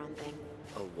mirror neuron thing.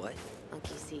 A what?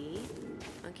 Monkey see,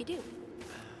 monkey do.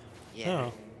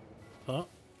 Yeah. Huh?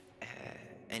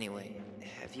 Anyway,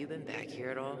 have you been back here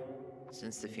at all?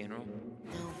 Since the funeral?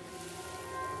 No.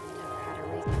 Never had a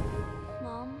reason.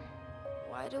 Mom,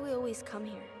 why do we always come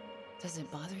here? Does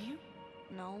it bother you?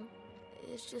 No.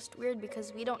 It's just weird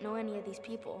because we don't know any of these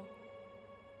people.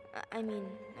 I mean,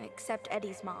 except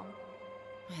Eddie's mom.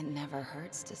 It never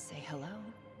hurts to say hello.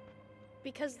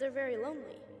 Because they're very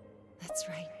lonely. That's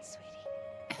right,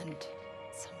 sweetie. And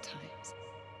sometimes,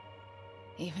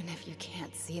 even if you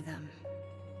can't see them,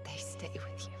 they stay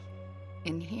with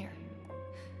you. In here.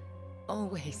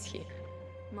 Always here.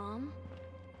 Mom?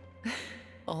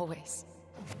 Always.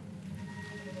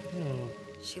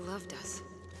 She loved us.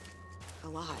 A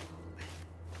lot. But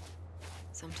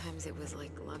sometimes it was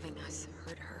like loving us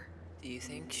hurt her. Do you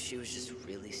think she was just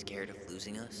really scared of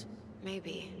losing us?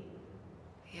 Maybe.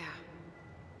 Yeah.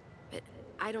 But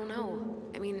I don't know.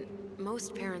 I mean,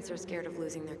 most parents are scared of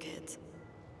losing their kids.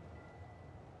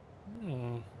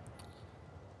 To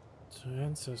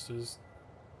ancestors.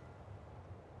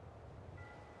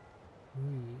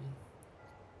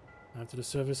 After the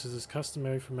service, it is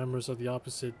customary for members of the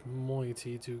opposite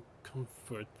moiety to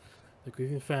comfort the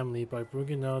grieving family by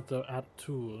bringing out the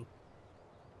atul,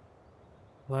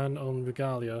 clan-owned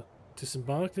regalia, to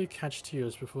symbolically catch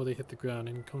tears before they hit the ground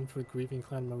and comfort grieving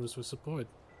clan members with support.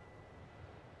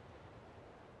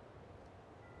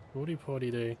 Party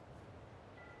party day.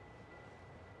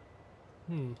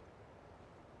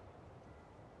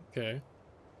 Okay.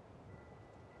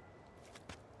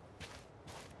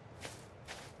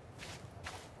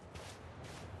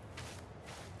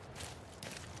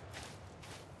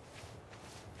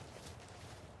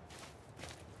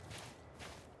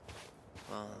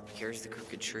 Well, here's the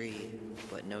crooked tree,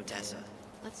 but no Tessa.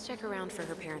 Let's check around for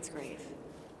her parents' grave,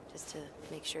 just to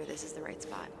make sure this is the right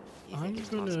spot. You think it's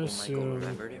possible Michael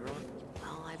remembered it wrong?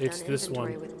 Well, I've It's done this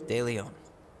inventory one. with... De Leon.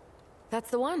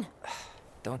 That's the one.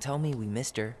 Don't tell me we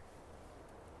missed her.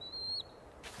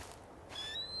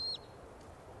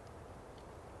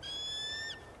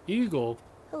 Eagle.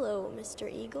 Hello, Mr.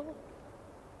 Eagle.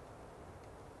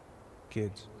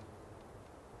 Kids,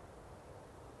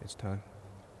 it's time.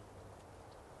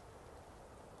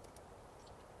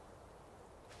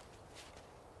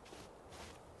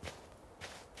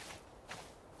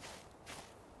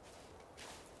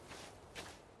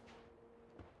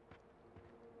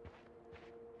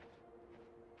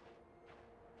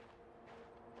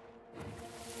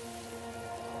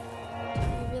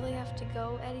 You really have to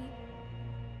go, Eddie?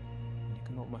 You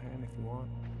can hold my hand if you want.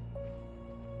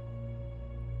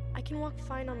 I can walk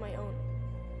fine on my own.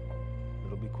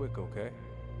 It'll be quick, okay?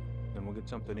 Then we'll get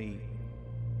something to eat.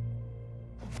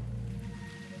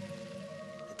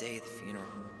 The day of the funeral.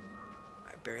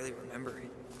 barely remember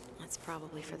it. That's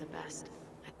probably for the best.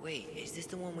 Wait, is this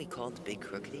the one we called the Big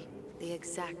Crookedy? The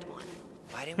exact one.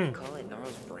 Why didn't we call it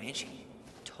Gnarl's Branching?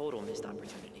 Total missed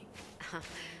opportunity.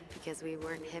 Because we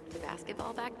weren't hip to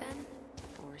basketball back then?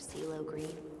 Or CeeLo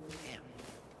Green? Damn.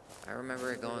 I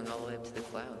remember it going all the way up to the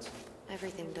clouds.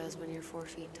 Everything does when you're 4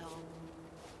 feet tall.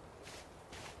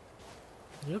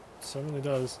 Yep, certainly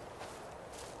does.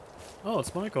 Oh,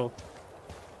 it's Michael.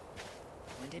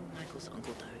 When did Michael's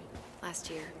uncle die? Last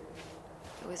year.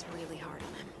 It was really hard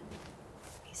on him.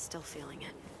 He's still feeling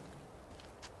it.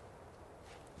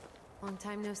 Long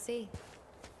time no see.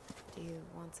 Do you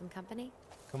want some company?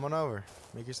 Come on over.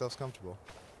 Make yourselves comfortable.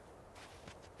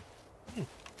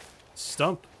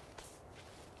 Stump.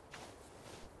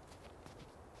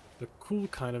 The cool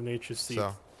kind of nature seat.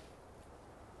 So,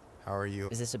 how are you?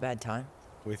 Is this a bad time?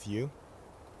 With you?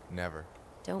 Never.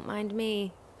 Don't mind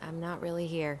me. I'm not really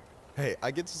here. Hey, I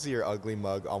get to see your ugly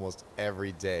mug almost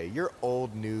every day. You're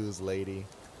old news, lady.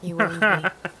 You wound me.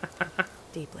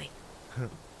 Deeply.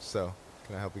 So,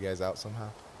 can I help you guys out somehow?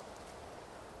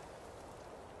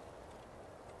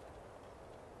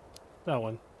 That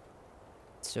one.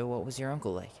 So what was your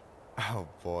uncle like? Oh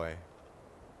boy.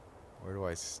 Where do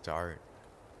I start?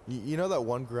 You know that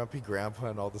one grumpy grandpa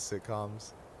in all the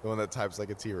sitcoms? The one that types like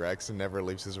a T-Rex and never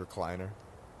leaves his recliner?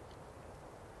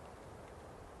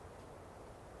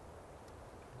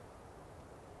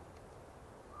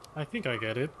 I think I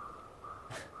get it.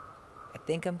 I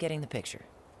think I'm getting the picture.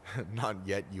 Not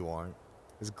yet, you aren't.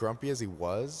 As grumpy as he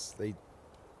was, they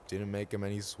didn't make him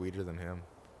any sweeter than him.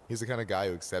 He's the kind of guy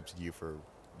who accepted you for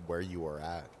where you were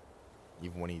at,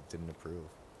 even when he didn't approve.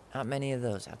 Not many of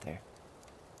those out there.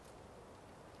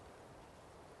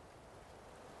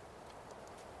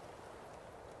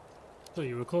 So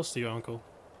you were close to your uncle.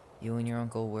 You and your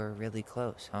uncle were really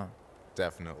close, huh?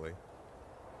 Definitely.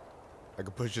 I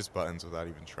could push his buttons without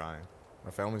even trying.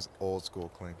 My family's old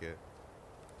school Clinkit.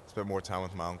 Spent more time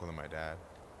with my uncle than my dad.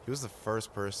 He was the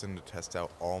first person to test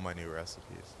out all my new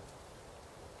recipes.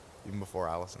 Even before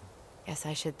Alyson. Guess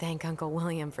I should thank Uncle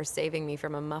William for saving me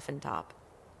from a muffin top.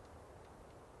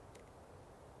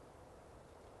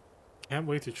 Can't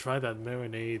wait to try that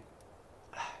marinade.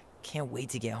 Can't wait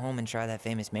to get home and try that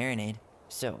famous marinade.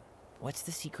 So, what's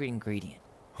the secret ingredient?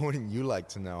 Wouldn't you like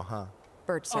to know, huh?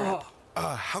 Bird syrup.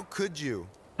 How could you?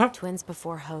 Twins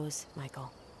before hoes,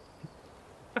 Michael.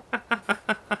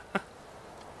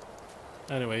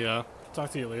 Anyway, talk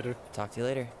to you later. Talk to you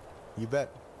later. You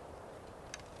bet.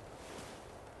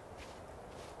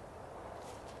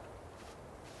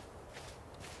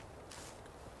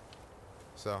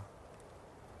 So,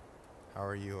 how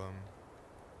are you,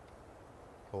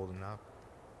 holding up?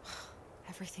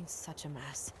 Everything's such a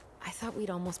mess. I thought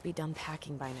we'd almost be done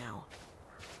packing by now.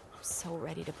 I'm so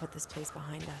ready to put this place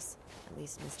behind us. At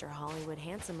least Mr. Hollywood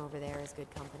Handsome over there is good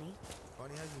company.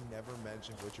 Funny how you never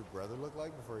mentioned what your brother looked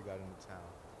like before he got into town.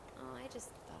 Oh, I just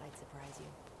thought I'd surprise you.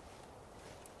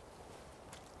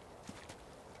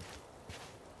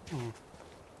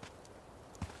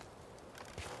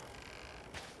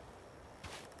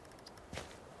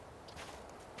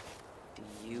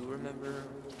 Do you remember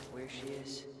where she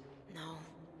is? No.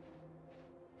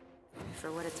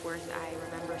 For what it's worth, I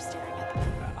remember staring at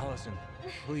them. Alyson,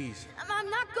 please. I'm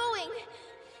not going.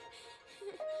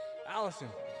 Alyson,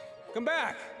 come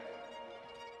back.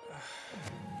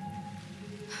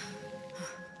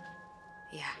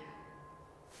 Yeah.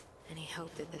 Any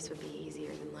hope that this would be easier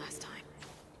than last time?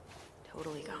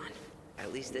 Totally gone.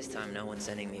 At least this time no one's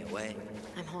sending me away.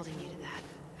 I'm holding you to that.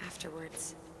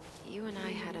 Afterwards, you and I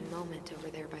had a moment over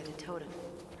there by the totem,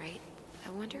 right? I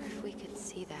wonder if we could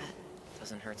see that.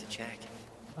 Doesn't hurt to check.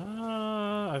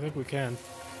 I think we can.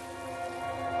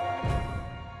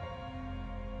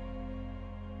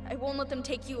 I won't let them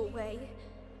take you away.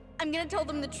 I'm gonna tell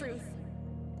them the truth.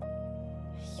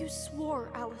 You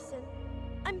swore, Alyson.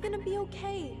 I'm gonna be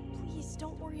okay. Please,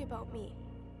 don't worry about me.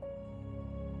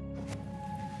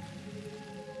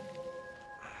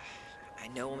 I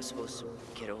know I'm supposed to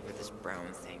get over this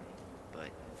Brown thing,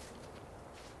 but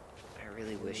I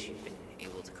really wish you'd been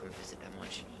able to come visit that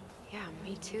much. Yeah,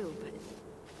 me too, but...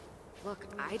 Look,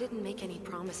 I didn't make any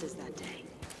promises that day.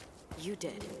 You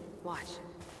did. Watch.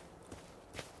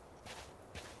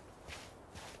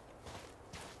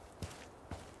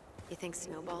 You think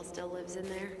Snowball still lives in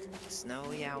there?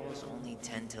 Snowy owls only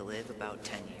tend to live about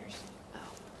 10 years. Oh,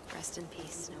 rest in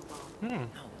peace, Snowball.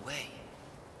 No way.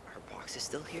 Our box is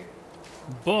still here?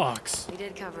 Box? We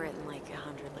did cover it in like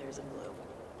 100 layers of blue.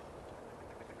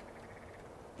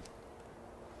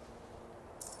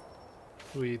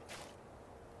 Sweet.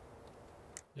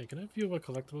 Yeah, can I view what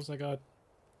collectibles I got?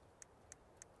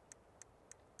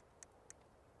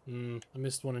 I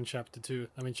missed one in chapter 2.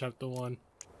 I mean chapter 1.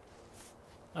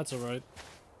 That's alright.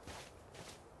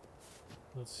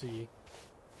 Let's see.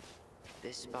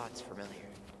 This spot's familiar.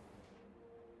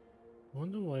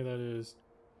 Wonder why that is.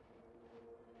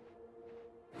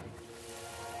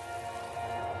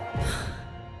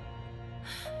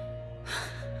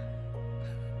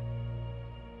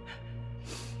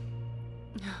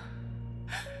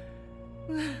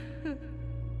 I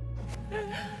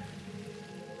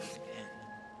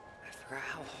forgot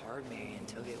how hard Marianne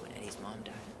took it when Eddie's mom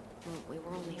died. Well, we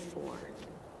were only 4,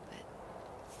 but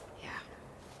yeah.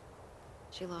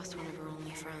 She lost one of her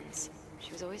only friends.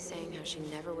 She was always saying how she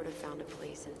never would have found a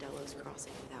place in Delos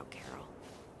Crossing without Carol.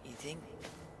 You think?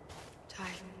 Ty.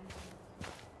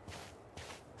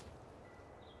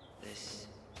 This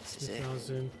is it?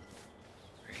 2000.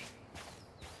 Right.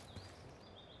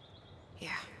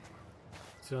 Yeah.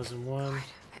 2001. God,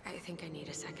 I think I need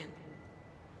a second.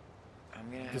 I'm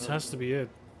gonna have This has to be it.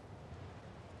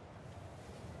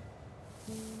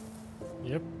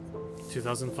 Yep.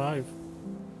 2005.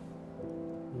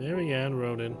 Marianne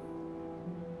Ronan.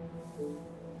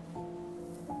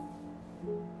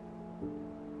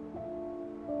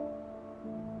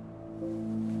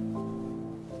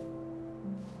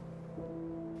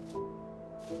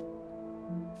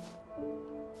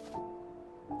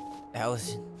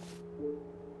 Alyson.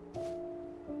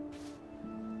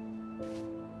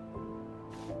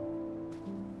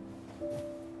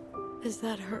 Is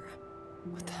that her?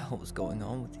 What the hell was going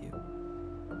on with you?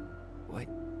 What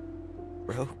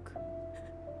broke?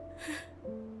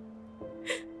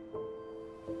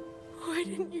 Why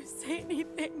didn't you say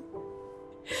anything?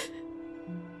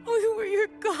 We were your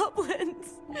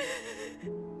goblins.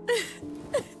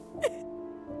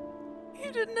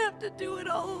 You didn't have to do it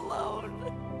all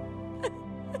alone.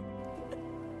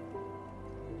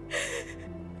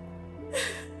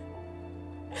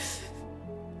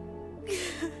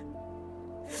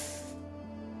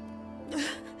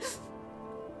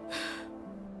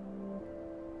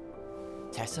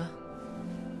 Tessa?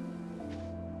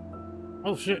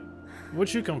 Oh shit.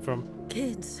 Where'd you come from?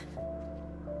 Kids.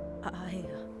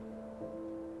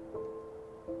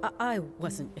 I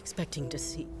wasn't expecting to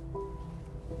see.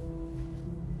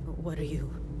 What are you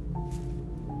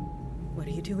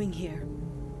doing here?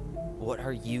 What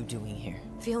are you doing here?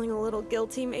 Feeling a little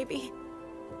guilty, maybe?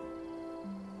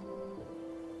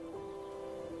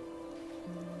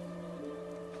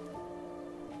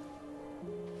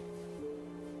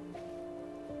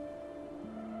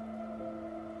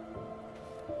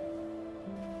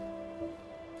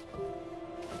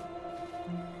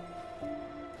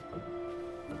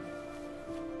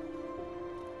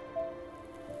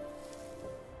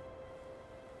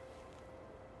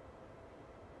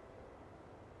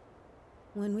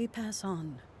 When we pass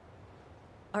on,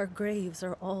 our graves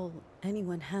are all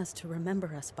anyone has to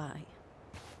remember us by.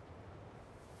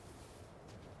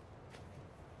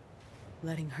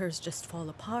 Letting hers just fall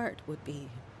apart would be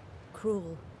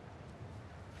cruel.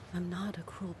 I'm not a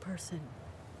cruel person.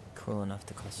 Cruel enough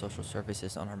to call social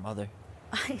services on our mother.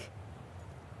 I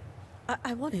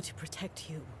wanted to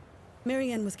protect you.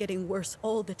 Marianne was getting worse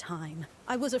all the time.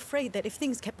 I was afraid that if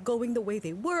things kept going the way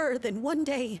they were, then one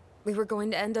day... We were going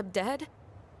to end up dead?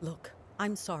 Look,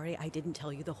 I'm sorry I didn't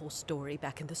tell you the whole story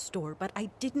back in the store, but I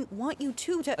didn't want you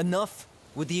to... Enough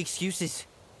with the excuses.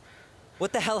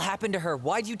 What the hell happened to her?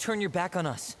 Why'd you turn your back on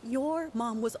us? Your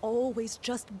mom was always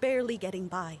just barely getting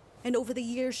by, and over the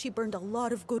years she burned a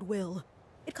lot of goodwill.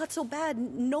 It got so bad,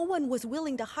 no one was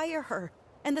willing to hire her,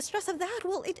 and the stress of that,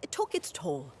 well, it took its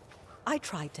toll. I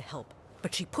tried to help,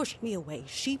 but she pushed me away.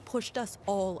 She pushed us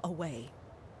all away.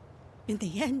 In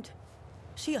the end,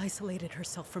 she isolated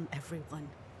herself from everyone.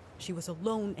 She was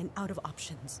alone and out of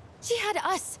options. She had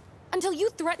us, until you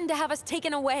threatened to have us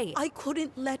taken away. I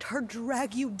couldn't let her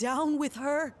drag you down with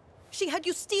her. She had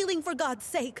you stealing for God's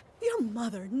sake. Your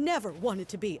mother never wanted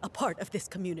to be a part of this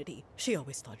community. She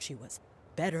always thought she was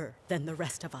better than the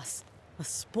rest of us. A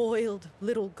spoiled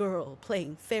little girl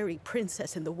playing fairy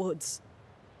princess in the woods.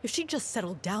 If she just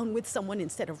settled down with someone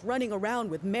instead of running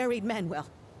around with married men, well,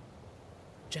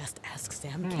 just ask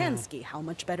Sam Kansky how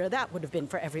much better that would have been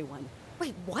for everyone.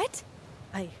 Wait, what?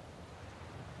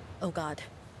 Oh God.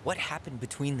 What happened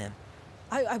between them?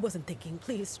 I wasn't thinking.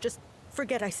 Please, just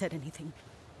forget I said anything.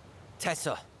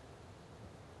 Tessa!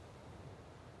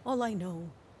 All I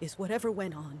know is whatever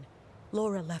went on,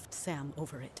 Laura left Sam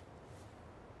over it.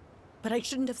 But I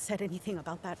shouldn't have said anything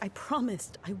about that. I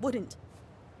promised I wouldn't.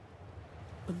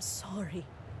 I'm sorry,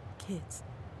 kids.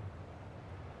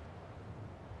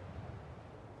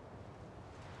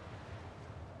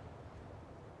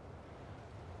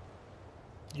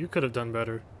 You could have done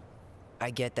better. I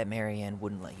get that Marianne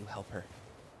wouldn't let you help her.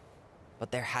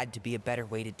 But there had to be a better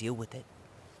way to deal with it.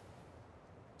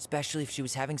 Especially if she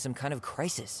was having some kind of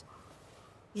crisis.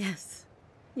 Yes,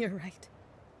 you're right.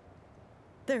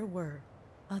 There were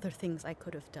other things I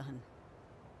could have done.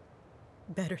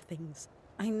 Better things.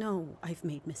 I know I've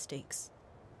made mistakes.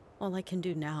 All I can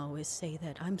do now is say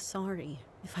that I'm sorry.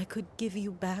 If I could give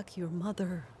you back your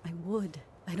mother, I would.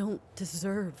 I don't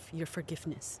deserve your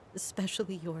forgiveness,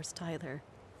 especially yours, Tyler.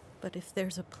 But if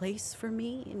there's a place for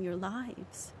me in your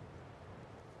lives,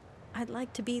 I'd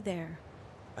like to be there.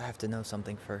 I have to know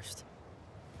something first.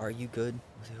 Are you good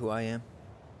with who I am?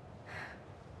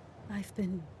 I've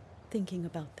been thinking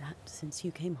about that since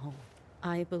you came home.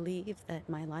 I believe that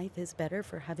my life is better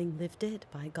for having lived it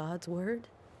by God's word.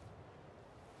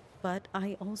 But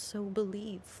I also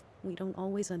believe we don't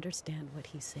always understand what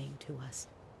he's saying to us.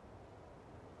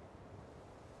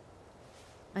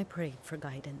 I prayed for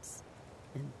guidance,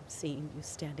 and seeing you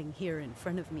standing here in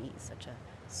front of me, such a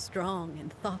strong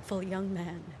and thoughtful young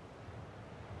man,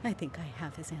 I think I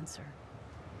have his answer.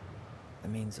 That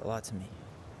means a lot to me.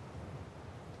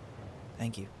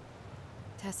 Thank you.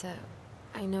 Tessa,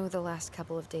 I know the last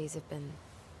couple of days have been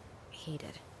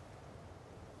heated.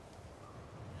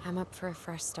 I'm up for a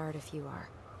fresh start if you are,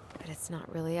 but it's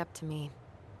not really up to me.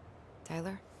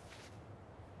 Tyler?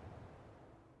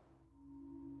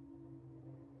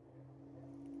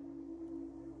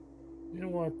 You know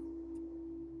what?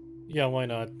 Yeah, why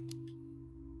not?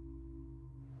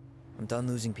 I'm done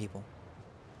losing people.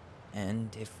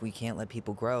 And if we can't let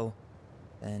people grow,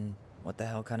 then what the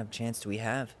hell kind of chance do we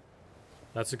have?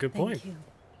 That's a good point. Thank you.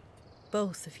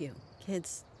 Both of you.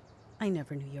 Kids, I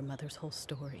never knew your mother's whole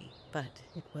story, but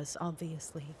it was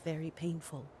obviously very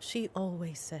painful. She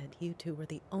always said you two were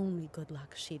the only good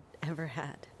luck she'd ever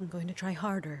had. I'm going to try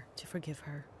harder to forgive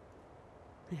her.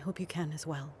 I hope you can as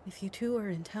well. If you two are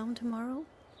in town tomorrow,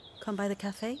 come by the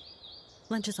cafe.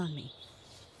 Lunch is on me.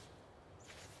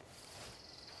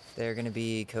 There gonna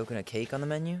be coconut cake on the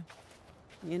menu?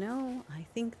 You know, I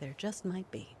think there just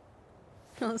might be.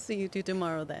 I'll see you two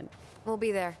tomorrow then. We'll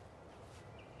be there.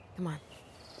 Come on.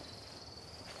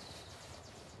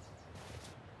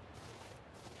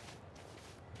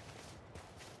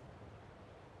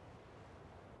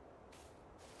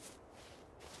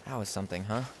 That was something,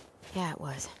 huh? Yeah, it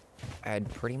was. I had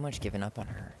pretty much given up on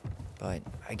her, but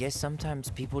I guess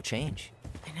sometimes people change.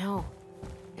 I know.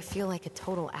 I feel like a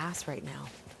total ass right now.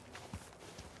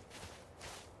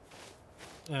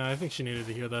 Yeah, I think she needed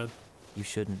to hear that. You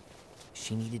shouldn't.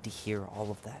 She needed to hear all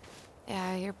of that.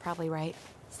 Yeah, you're probably right.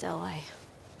 Still, I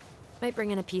might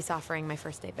bring in a peace offering my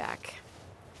first day back.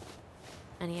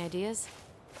 Any ideas?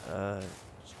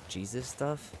 Jesus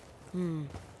stuff?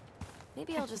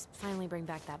 Maybe I'll just finally bring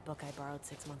back that book I borrowed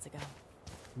 6 months ago.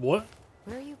 What?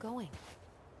 Where are you going?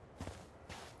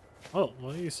 Oh,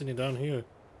 why are you sitting down here?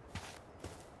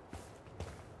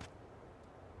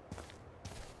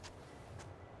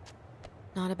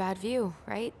 Not a bad view,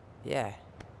 right? Yeah.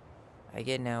 I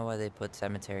get now why they put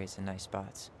cemeteries in nice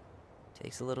spots.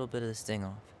 Takes a little bit of the sting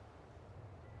off.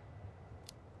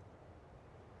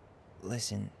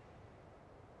 Listen,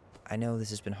 I know this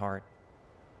has been hard.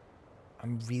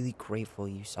 I'm really grateful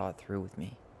you saw it through with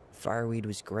me. Fireweed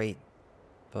was great,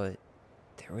 but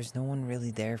there was no one really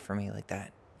there for me like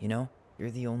that, you know? You're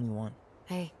the only one.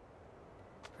 Hey,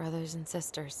 brothers and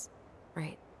sisters,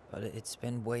 right? But it's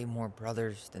been way more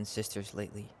brothers than sisters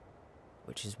lately,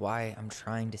 which is why I'm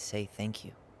trying to say thank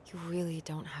you. You really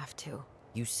don't have to.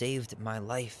 You saved my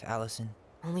life, Alyson.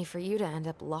 Only for you to end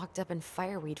up locked up in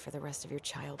fireweed for the rest of your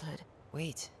childhood.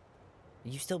 Wait, are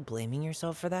you still blaming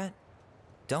yourself for that?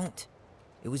 Don't.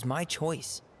 It was my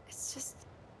choice. It's just...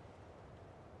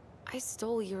 I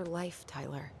stole your life,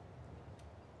 Tyler.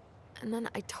 And then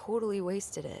I totally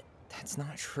wasted it. That's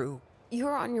not true.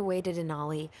 You're on your way to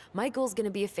Denali. Michael's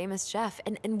gonna be a famous chef,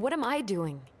 and what am I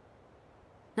doing?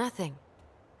 Nothing.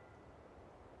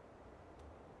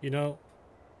 You know,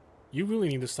 you really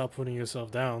need to stop putting yourself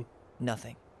down.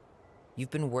 Nothing. You've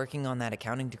been working on that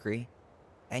accounting degree,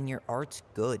 and your art's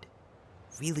good.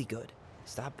 Really good.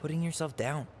 Stop putting yourself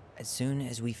down. As soon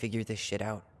as we figure this shit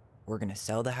out, we're gonna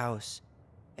sell the house,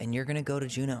 and you're gonna go to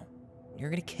Juneau. You're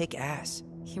gonna kick ass.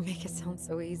 You make it sound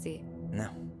so easy. No.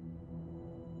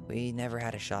 We never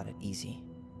had a shot at easy.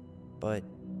 But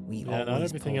we always not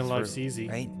everything pull in life's through, easy.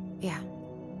 right? Yeah.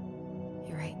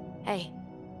 You're right. Hey.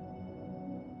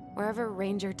 Wherever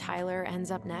Ranger Tyler ends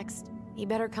up next, he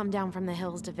better come down from the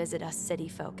hills to visit us city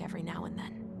folk every now and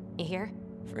then. You hear?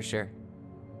 For sure.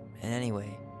 And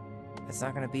anyway, it's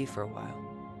not gonna be for a while.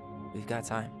 We've got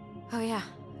time. Oh yeah,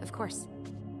 of course.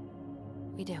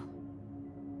 We do.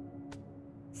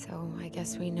 So I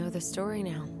guess we know the story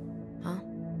now, huh?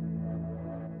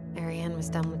 Marianne was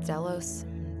done with Delos,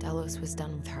 and Delos was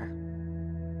done with her.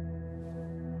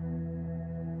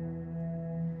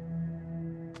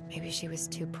 Maybe she was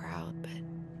too proud, but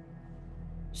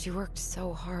she worked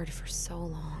so hard for so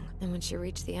long, and when she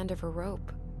reached the end of her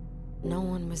rope, no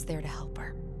one was there to help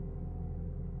her.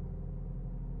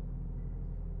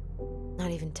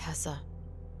 Not even Tessa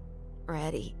or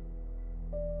Eddie.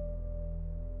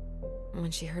 When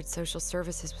she heard social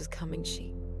services was coming,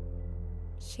 she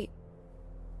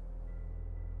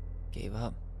gave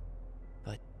up.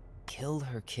 But killed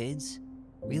her kids?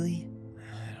 Really?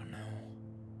 I don't know.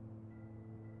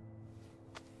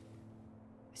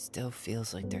 It still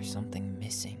feels like there's something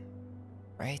missing,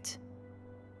 right?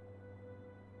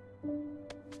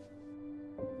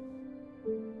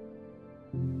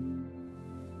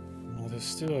 Well, there's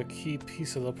still a key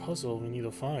piece of the puzzle we need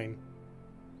to find.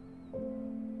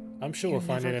 I'm sure we'll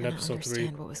find it in episode 3.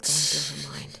 Understand what was going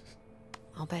through her mind.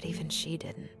 I'll bet even she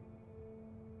didn't.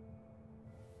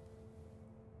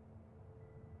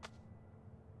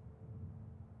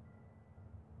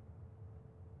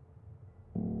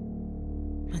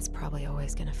 It's probably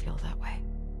always gonna feel that way.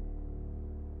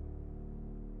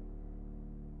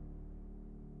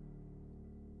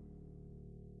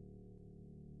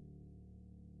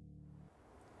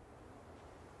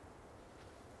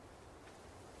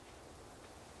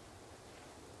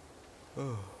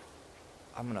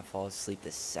 I'm gonna fall asleep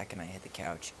the second I hit the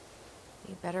couch.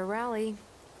 You better rally.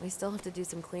 We still have to do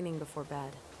some cleaning before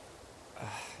bed.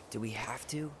 Do we have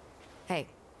to? Hey,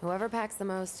 whoever packs the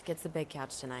most gets the big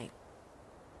couch tonight.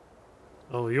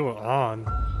 Oh, you were on.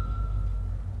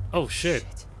 Oh, shit.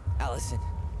 Alyson.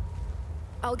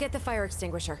 I'll get the fire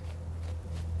extinguisher.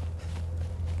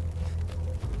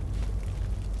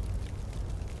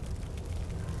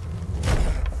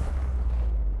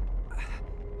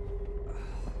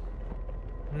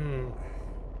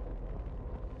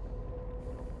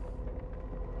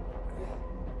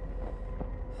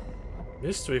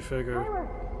 Mystery figure.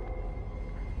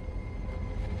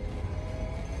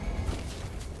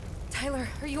 Tyler,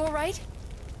 are you all right?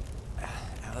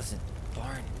 Alyson,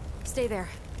 barn. Stay there.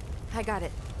 I got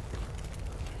it.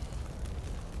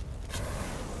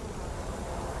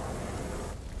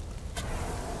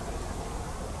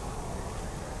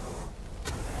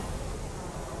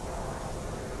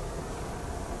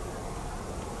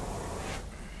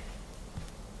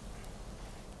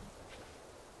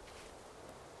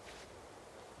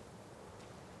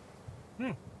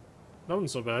 That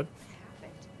wasn't so bad.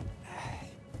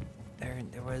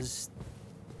 There was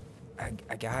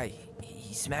a guy.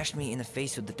 He smashed me in the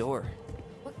face with the door.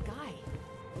 What guy?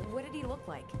 What did he look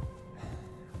like?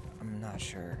 I'm not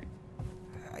sure.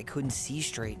 I couldn't see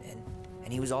straight,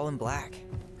 and he was all in black.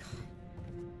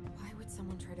 Why would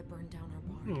someone try to burn down our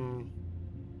barn?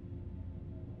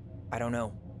 I don't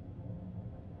know.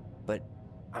 But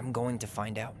I'm going to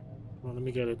find out. Well, let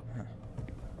me get it.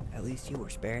 At least you were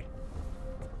spared.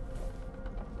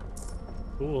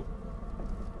 Cool.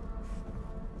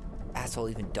 Asshole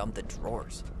even dumped the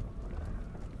drawers.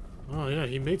 Oh yeah,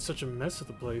 he made such a mess of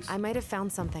the place. I might have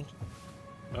found something.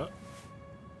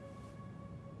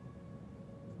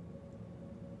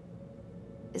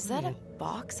 Is that a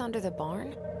box under the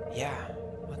barn? Yeah,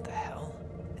 what the hell?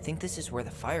 I think this is where the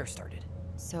fire started.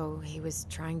 So he was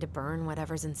trying to burn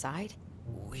whatever's inside?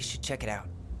 We should check it out.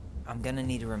 I'm gonna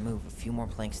need to remove a few more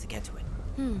planks to get to it.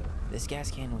 This gas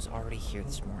can was already here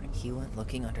this morning. He went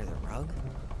looking under the rug?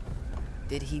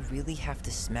 Did he really have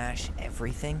to smash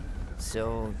everything?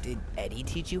 So, did Eddie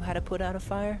teach you how to put out a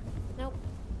fire? Nope.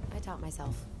 I taught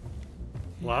myself.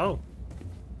 Wow.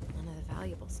 None of the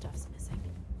valuable stuff's missing.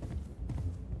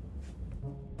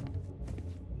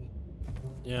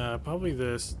 Yeah, probably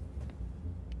this.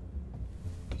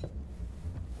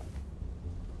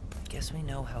 Guess we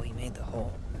know how he made the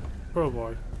hole.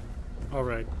 Crowbar.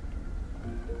 Alright.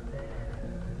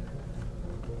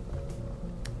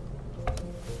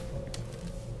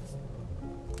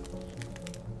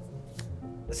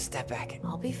 Step back.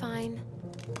 I'll be fine.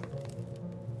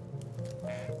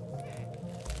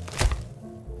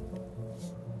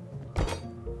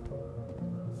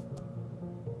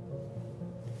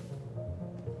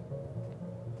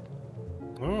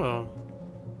 Oh.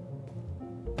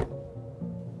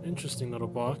 Interesting little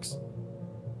box.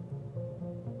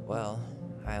 Well,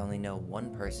 I only know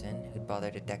one person who'd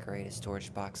bother to decorate a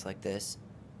storage box like this.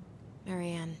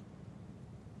 Marianne.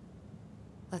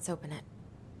 Let's open it.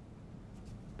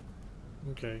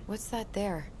 Okay. What's that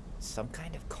there? Some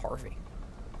kind of carving.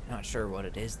 Not sure what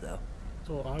it is, though.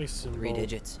 Little eye symbol. 3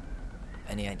 digits.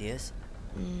 Any ideas?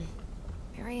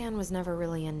 Marianne was never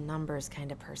really a numbers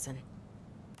kind of person.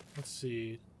 Let's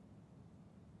see.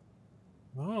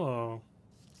 Oh.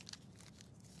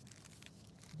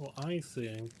 Well, I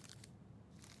think.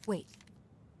 Wait.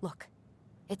 Look.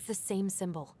 It's the same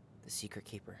symbol. The secret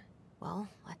keeper. Well,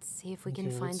 let's see if we Okay,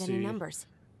 can find let's any see. numbers.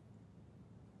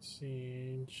 Let's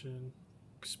see, ancient.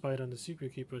 Spied on the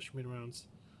secret keeper, she made rounds.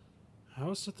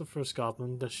 How is that the first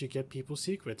goblin? Does she get people's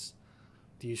secrets?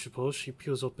 Do you suppose she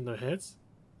peels open their heads?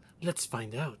 Let's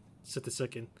find out, said the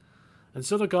second. And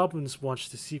so the goblins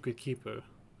watched the secret keeper.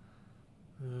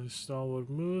 Stalwart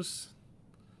Moose.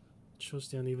 Chose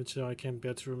the uneven chair I can't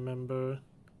bear to remember.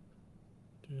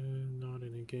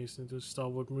 Nodded and gazed into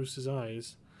Stalwart Moose's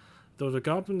eyes. Though the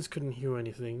goblins couldn't hear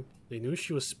anything, they knew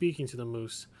she was speaking to the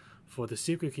moose, for the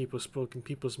secret keeper spoke in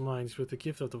people's minds with the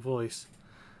gift of the voice.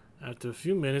 After a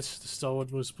few minutes, the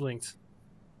Stalwart Moose blinked.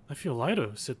 I feel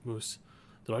lighter, said Moose.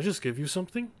 Did I just give you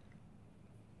something?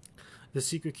 The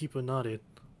secret keeper nodded,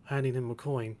 handing him a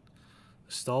coin.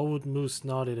 The Stalwart Moose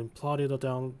nodded and plodded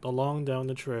along down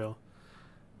the trail.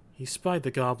 He spied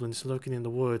the goblins lurking in the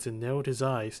woods and narrowed his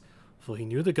eyes, for he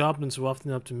knew the goblins were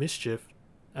often up to mischief,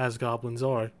 as goblins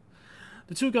are.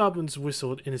 The two goblins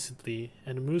whistled innocently,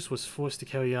 and the moose was forced to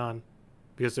carry on,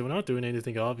 because they were not doing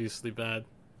anything obviously bad.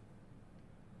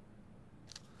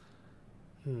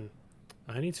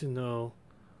 I need to know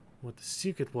what the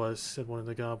secret was, said one of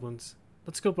the goblins.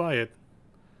 Let's go by it.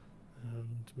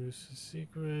 The moose's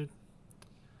secret.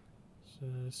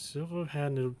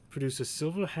 Produced a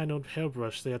silver-handled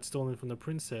hairbrush they had stolen from the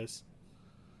princess.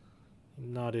 He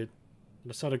nodded.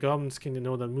 That's how the goblins came to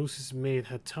know that Moose's maid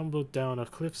had tumbled down a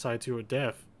cliffside to her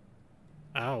death.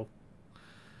 Ow.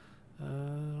 I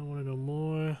want to know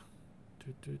more.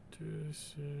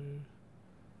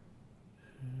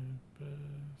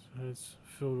 It's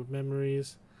filled with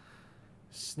memories.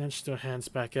 Snatched their hands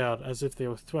back out as if they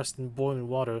were thrust in boiling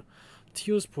water.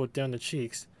 Tears poured down their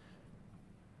cheeks.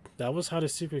 That was how the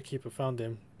secret keeper found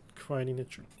them, crying in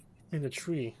the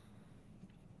tree.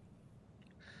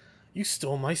 You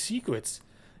stole my secrets.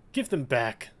 Give them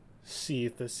back,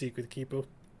 seethed the secret keeper.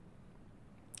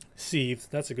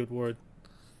 Seethed, that's a good word.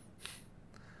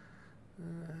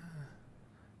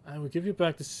 I will give you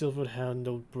back the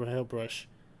silver-handled hairbrush.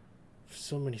 For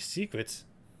so many secrets.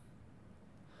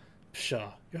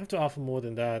 Pshaw, you have to offer more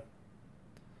than that.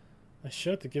 I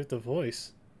shared the gift of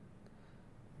voice.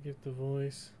 Gift of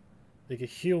voice. They could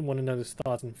hear one another's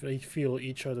thoughts and feel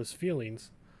each other's feelings.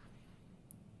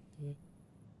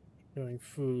 Sharing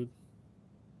food.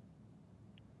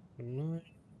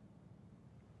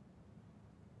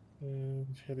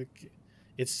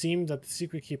 It seemed that the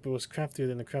secret keeper was craftier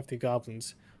than the crafty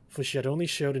goblins, for she had only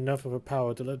shared enough of her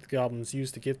power to let the goblins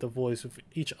use the gift of voice with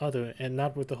each other and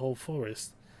not with the whole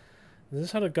forest. This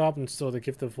is how the goblins stole the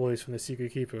gift of voice from the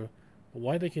secret keeper, but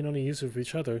why they can only use it with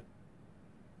each other?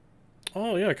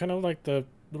 Oh yeah, kind of like the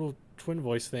little twin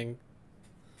voice thing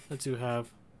that you have.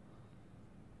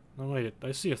 No wait,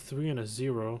 I see a 3 and a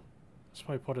 0. That's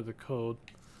probably part of the code.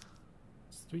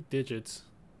 It's 3 digits.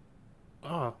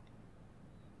 Ah.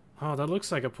 Oh, that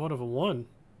looks like a part of a 1.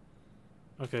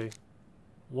 Okay.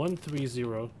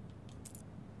 130.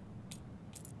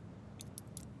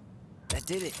 That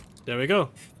did it. There we go.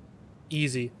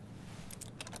 Easy.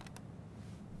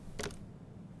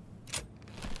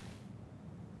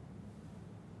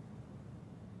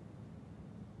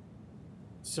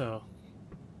 So,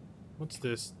 what's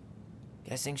this?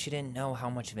 Guessing she didn't know how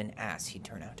much of an ass he'd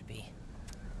turn out to be.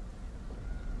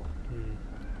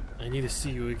 I need to see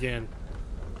you again.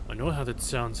 I know how that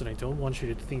sounds, and I don't want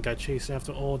you to think I chase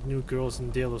after all the new girls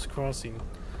in Delos Crossing.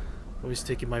 Always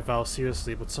taking my vows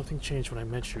seriously, but something changed when I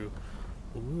met you.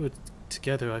 When we were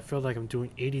together, I felt like I'm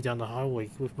doing 80 down the highway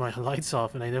with my lights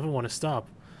off, and I never want to stop.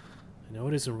 I know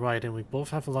it isn't right, and we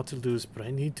both have a lot to lose, but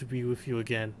I need to be with you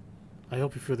again. I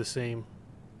hope you feel the same.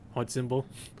 Heart symbol.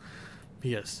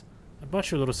 P.S. I bought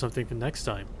you a little something for next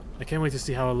time. I can't wait to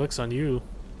see how it looks on you.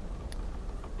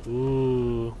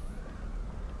 Ooh.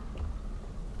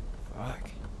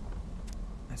 Fuck.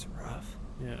 That's rough.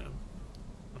 Yeah.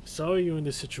 I'm sorry you're in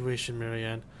this situation,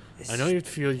 Marianne. I know you'd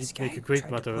feel you'd make a great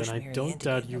mother, and I don't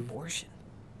doubt you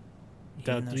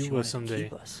will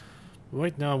someday.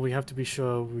 Right now, we have to be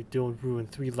sure we don't ruin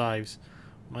 3 lives.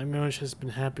 My marriage has been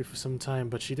happy for some time,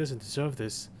 but she doesn't deserve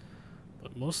this.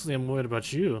 But mostly I'm worried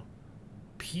about you.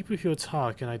 People here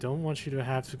talk, and I don't want you to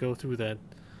have to go through that.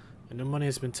 I know money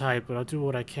has been tight, but I'll do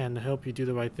what I can to help you do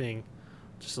the right thing.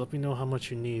 Just let me know how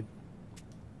much you need.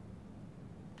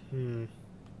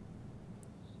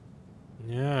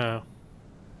 Yeah.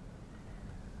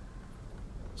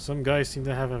 Some guys seem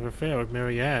to have an affair with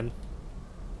Marianne.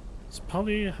 It's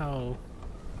probably how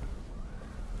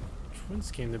twins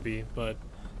came to be, but...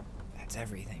 That's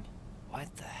everything.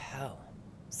 What the hell?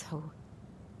 So,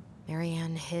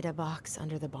 Marianne hid a box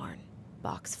under the barn.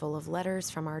 Box full of letters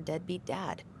from our deadbeat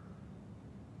dad.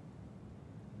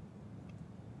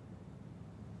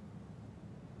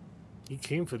 He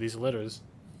came for these letters.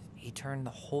 He turned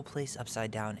the whole place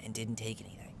upside down and didn't take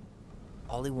anything.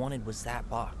 All he wanted was that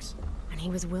box. And he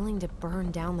was willing to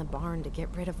burn down the barn to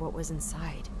get rid of what was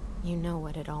inside. You know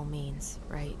what it all means,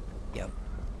 right? Yep.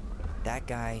 That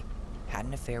guy had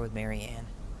an affair with Marianne,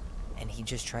 and he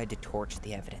just tried to torch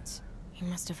the evidence. He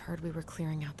must have heard we were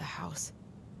clearing out the house.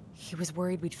 He was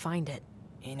worried we'd find it.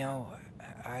 You know,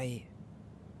 I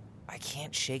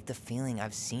can't shake the feeling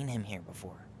I've seen him here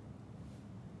before.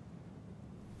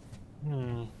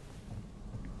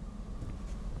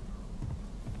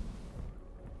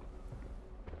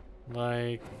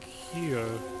 Like here.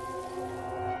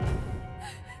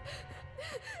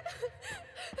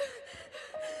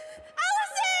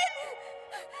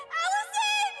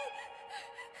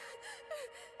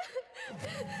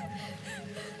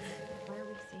 Why are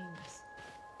we seeing this?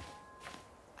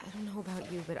 I don't know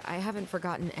about you, but I haven't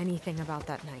forgotten anything about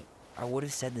that night. I would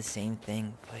have said the same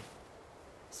thing, but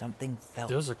something felt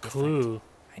There's a different. clue.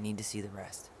 I need to see the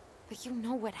rest. But you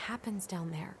know what happens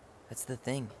down there. That's the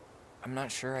thing. I'm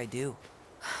not sure I do.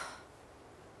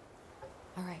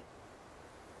 All right,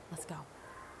 let's go.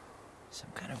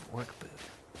 Some kind of work boot.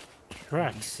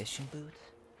 Correct. Maybe fishing boots?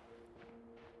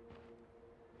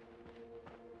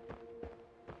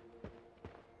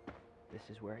 This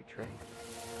is where I trade.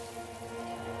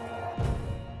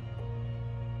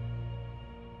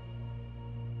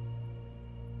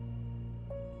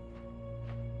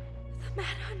 The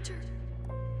Mad Hunter.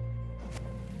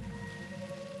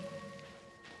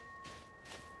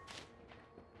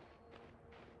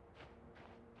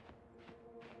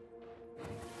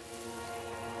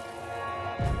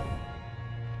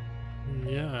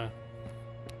 Yeah.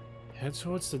 Head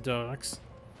towards the docks.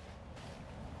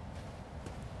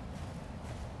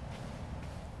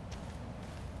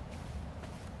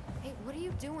 Hey, what are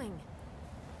you doing?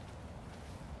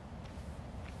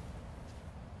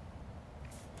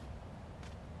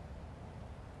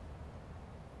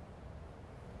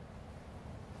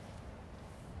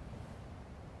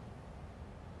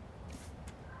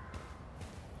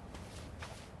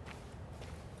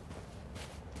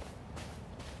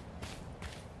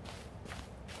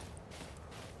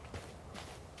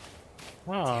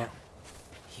 Wow. Damn.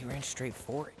 He ran straight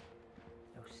for it.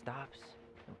 No stops,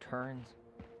 no turns.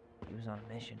 He was on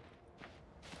a mission.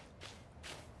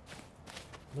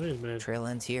 Wait a minute. Trail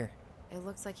ends here. It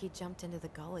looks like he jumped into the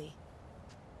gully.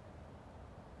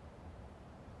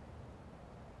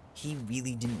 He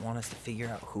really didn't want us to figure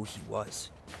out who he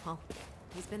was. Well,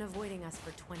 he's been avoiding us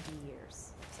for 20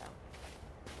 years, so...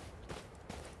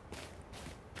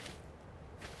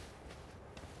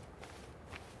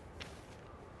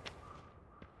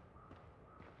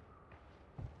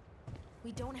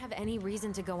 We don't have any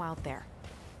reason to go out there.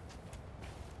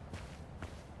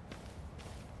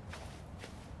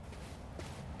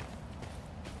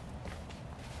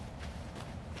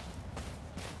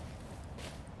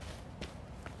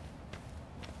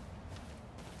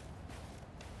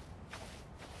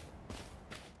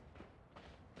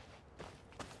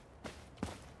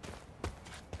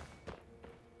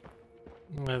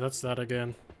 Yeah, that's that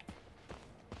again.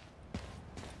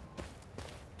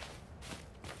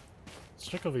 Let's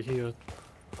check over here.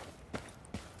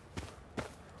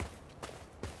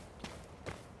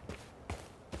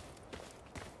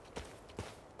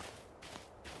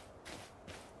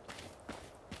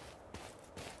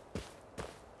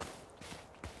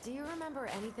 Do you remember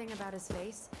anything about his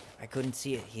face? I couldn't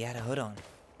see it. He had a hood on.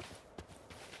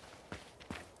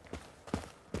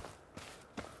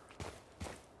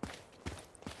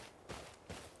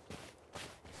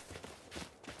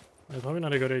 It's probably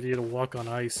not a good idea to walk on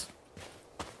ice.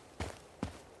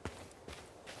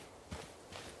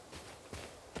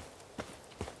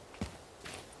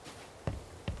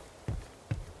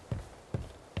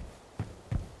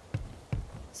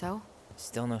 So?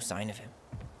 Still no sign of him.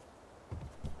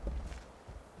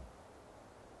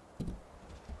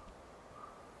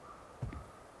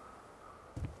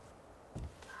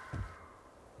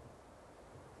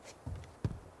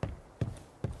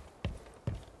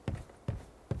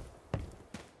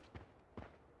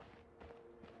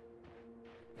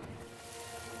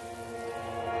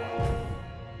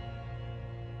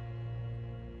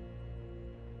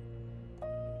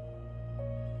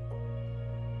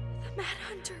 The Mad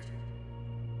Hunter.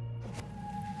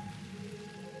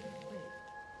 Wait,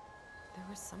 there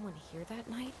was someone here that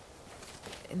night?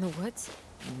 In the woods?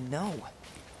 No.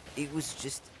 It was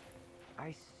just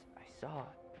I saw.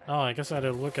 Oh, I guess I had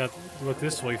to look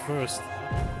this way first.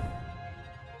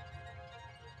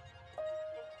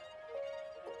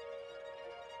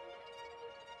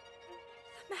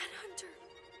 The Mad Hunter.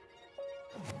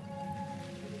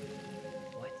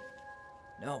 What?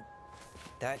 No.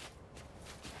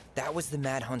 That was the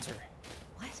Mad Hunter.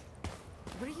 What?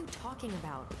 What are you talking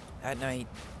about? That night,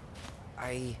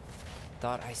 I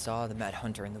thought I saw the Mad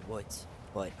Hunter in the woods,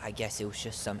 but I guess it was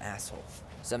just some asshole.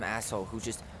 Some asshole who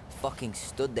just fucking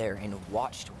stood there and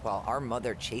watched while our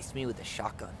mother chased me with a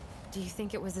shotgun. Do you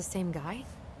think it was the same guy?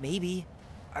 Maybe.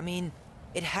 I mean,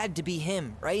 it had to be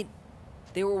him, right?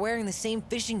 They were wearing the same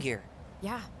fishing gear.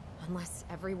 Yeah, unless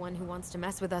everyone who wants to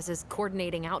mess with us is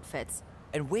coordinating outfits.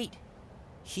 And wait,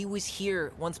 he was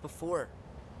here once before,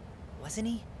 wasn't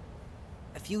he?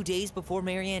 A few days before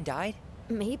Marianne died?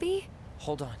 Maybe?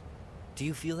 Hold on. Do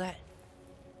you feel that?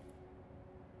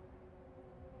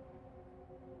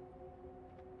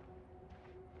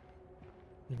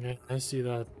 Yeah, I see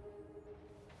that.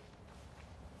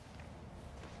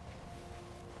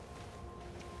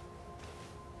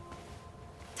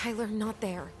 Tyler, not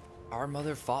there. Our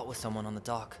mother fought with someone on the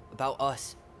dock about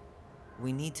us.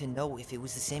 We need to know if it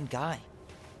was the same guy.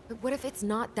 But what if it's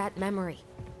not that memory?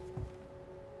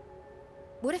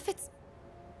 What if it's...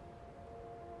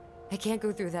 I can't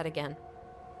go through that again.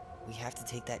 We have to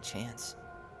take that chance.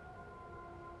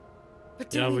 But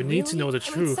do Yeah, we need to know the I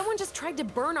mean, truth. someone just tried to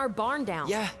burn our barn down.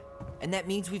 Yeah, and that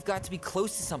means we've got to be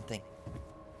close to something.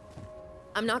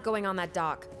 I'm not going on that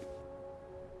dock.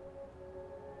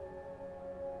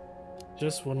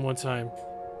 Just one more time.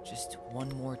 Just one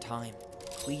more time,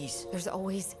 please. There's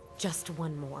always just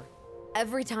one more.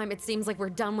 Every time it seems like we're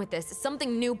done with this,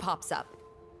 something new pops up.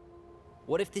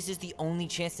 What if this is the only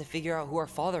chance to figure out who our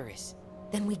father is?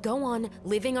 Then we go on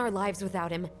living our lives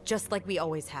without him, just like we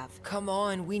always have. Come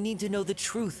on, we need to know the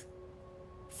truth.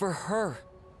 For her.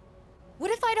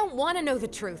 What if I don't want to know the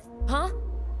truth, huh?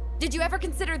 Did you ever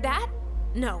consider that?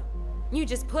 No. You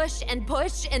just push and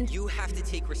push and... You have to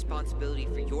take responsibility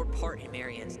for your part in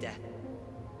Marianne's death.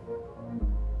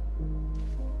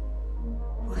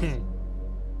 What?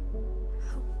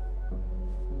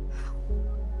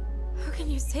 How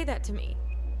can you say that to me?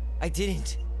 I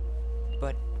didn't.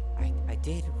 But I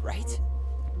did, right?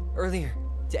 Earlier,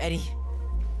 to Eddie.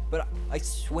 But I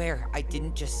swear I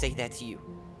didn't just say that to you.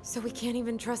 So we can't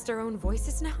even trust our own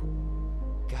voices now?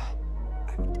 God,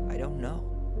 I don't know.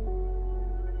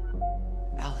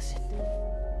 Alyson.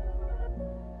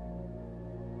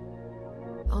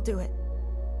 I'll do it.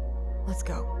 Let's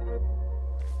go.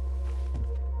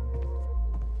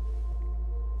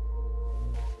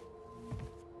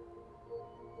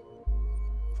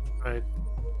 Right.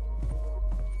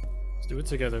 Let's do it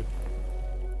together.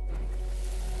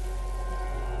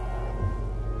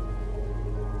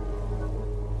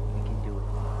 We can do it.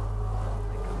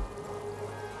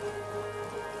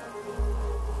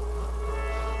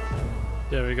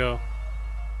 There we go.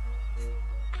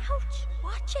 Ouch!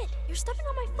 Watch it! You're stepping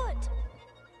on my foot.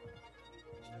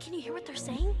 Can you hear what they're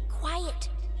saying? Quiet.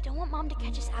 We don't want Mom to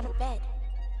catch us out of bed.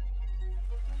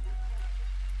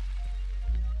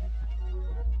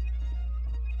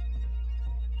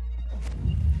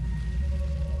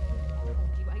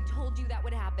 I told you that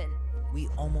would happen. We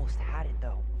almost had it,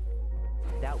 though.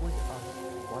 That was us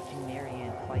watching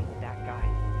Marianne fight with that guy.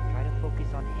 Try to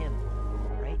focus on him,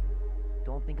 right?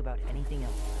 Don't think about anything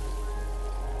else.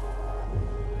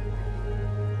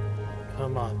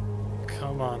 Come on.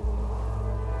 Come on.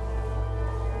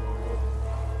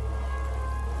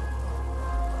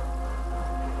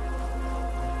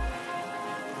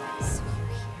 So you're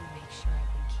here to make sure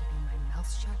I've been keeping my mouth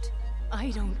shut?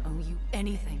 I don't owe you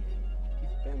anything.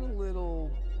 You've been a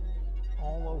little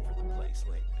all over the place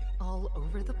lately. All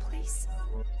over the place?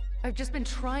 I've just been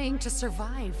trying to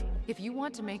survive. If you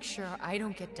want to make sure I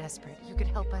don't get desperate, you could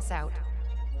help us out.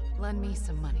 Lend me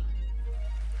some money.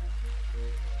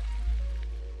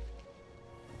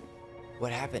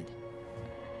 What happened?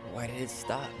 Why did it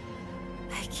stop?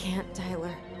 I can't,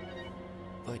 Tyler.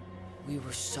 But we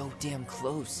were so damn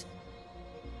close.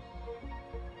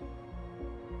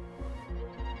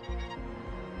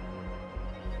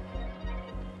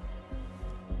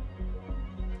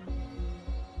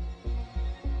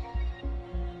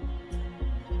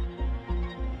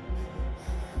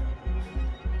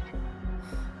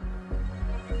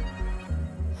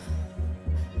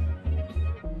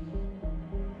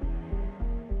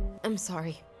 I'm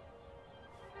sorry.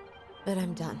 But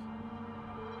I'm done.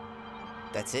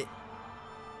 That's it?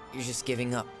 You're just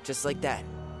giving up, just like that.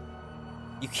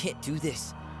 You can't do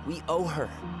this. We owe her.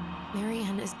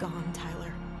 Marianne is gone,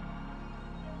 Tyler.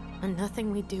 And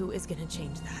nothing we do is gonna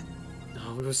change that.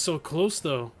 No, we were so close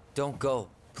though. Don't go,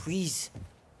 please.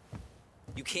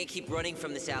 You can't keep running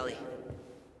from this alley,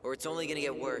 or it's only gonna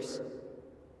get worse.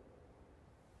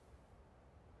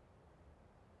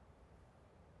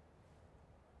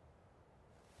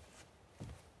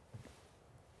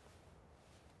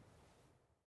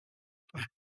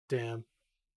 Damn.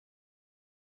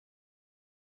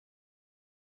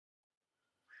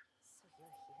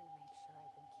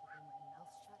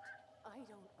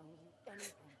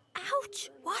 Ouch!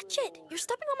 Watch it! You're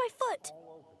stepping on my foot!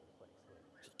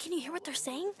 Can you hear what they're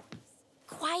saying?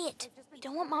 Quiet! We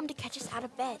don't want Mom to catch us out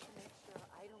of bed.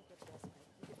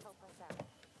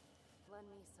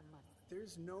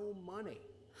 There's no money.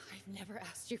 I've never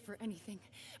asked you for anything,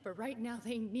 but right now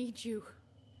they need you.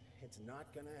 It's not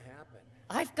gonna happen.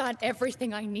 I've got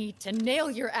everything I need to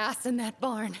nail your ass in that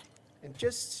barn. And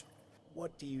just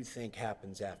what do you think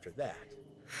happens after that?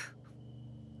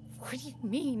 What do you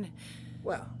mean?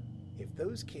 Well, if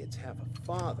those kids have a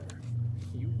father,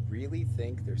 you really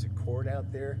think there's a court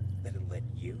out there that'll let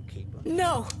you keep them?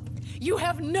 No! You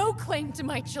have no claim to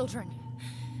my children.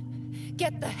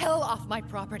 Get the hell off my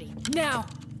property, now!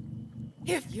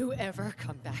 If you ever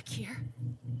come back here,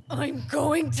 I'm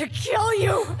going to kill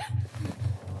you!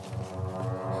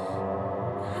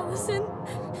 Alyson?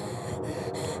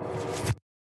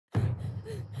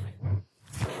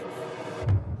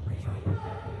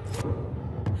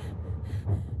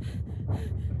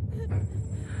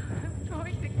 I'm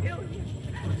going to kill you.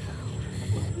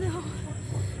 No.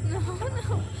 No,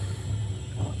 no.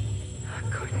 I'm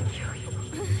going to kill you.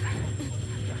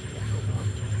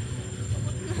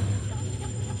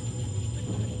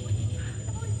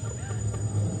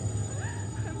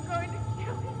 I'm going to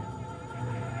kill you.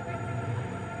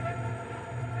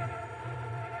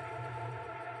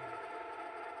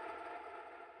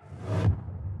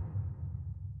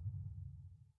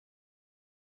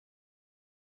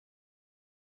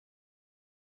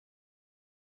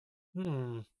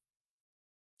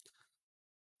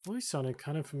 Voice sounded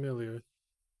kind of familiar.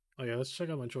 Oh yeah, let's check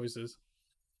out my choices.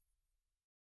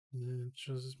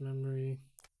 Chooses memory.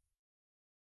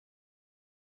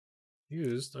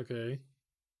 Used, okay.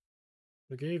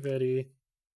 Forgave Eddie.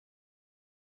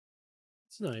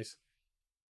 It's nice.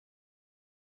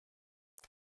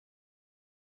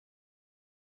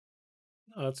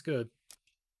 Oh, that's good.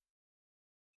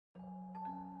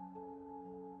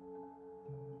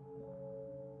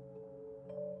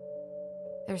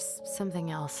 There's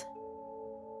something else.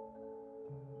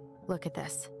 Look at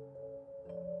this.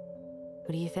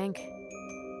 What do you think?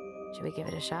 Should we give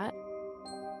it a shot?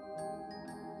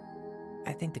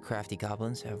 I think the crafty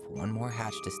goblins have one more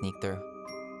hatch to sneak through.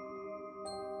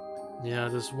 Yeah,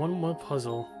 there's one more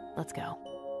puzzle. Let's go.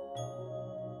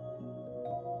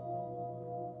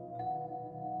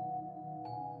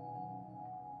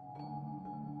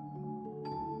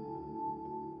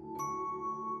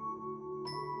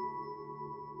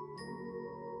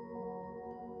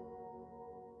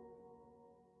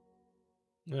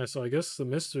 Yeah, so I guess the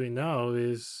mystery now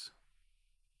is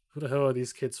who the hell are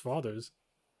these kids' fathers?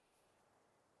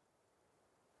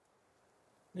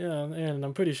 Yeah, and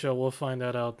I'm pretty sure we'll find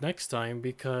that out next time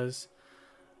because,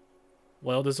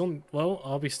 well,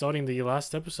 I'll be starting the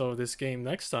last episode of this game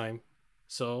next time.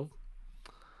 So,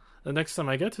 the next time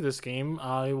I get to this game,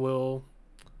 I'm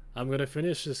gonna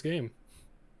finish this game.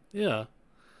 Yeah.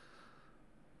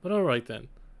 But alright then.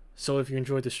 So if you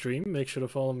enjoyed the stream, make sure to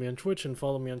follow me on Twitch and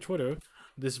follow me on Twitter.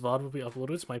 This VOD will be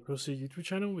uploaded to my personal YouTube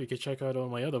channel where you can check out all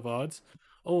my other VODs.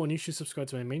 Oh, and you should subscribe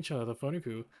to my main channel, The Funny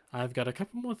Crew. I've got a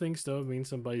couple more things though, mean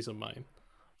some buddies of mine.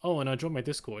 Oh, and I joined my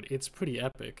Discord. It's pretty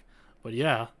epic. But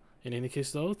yeah, in any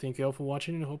case though, thank you all for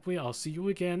watching and hopefully I'll see you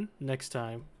again next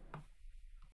time.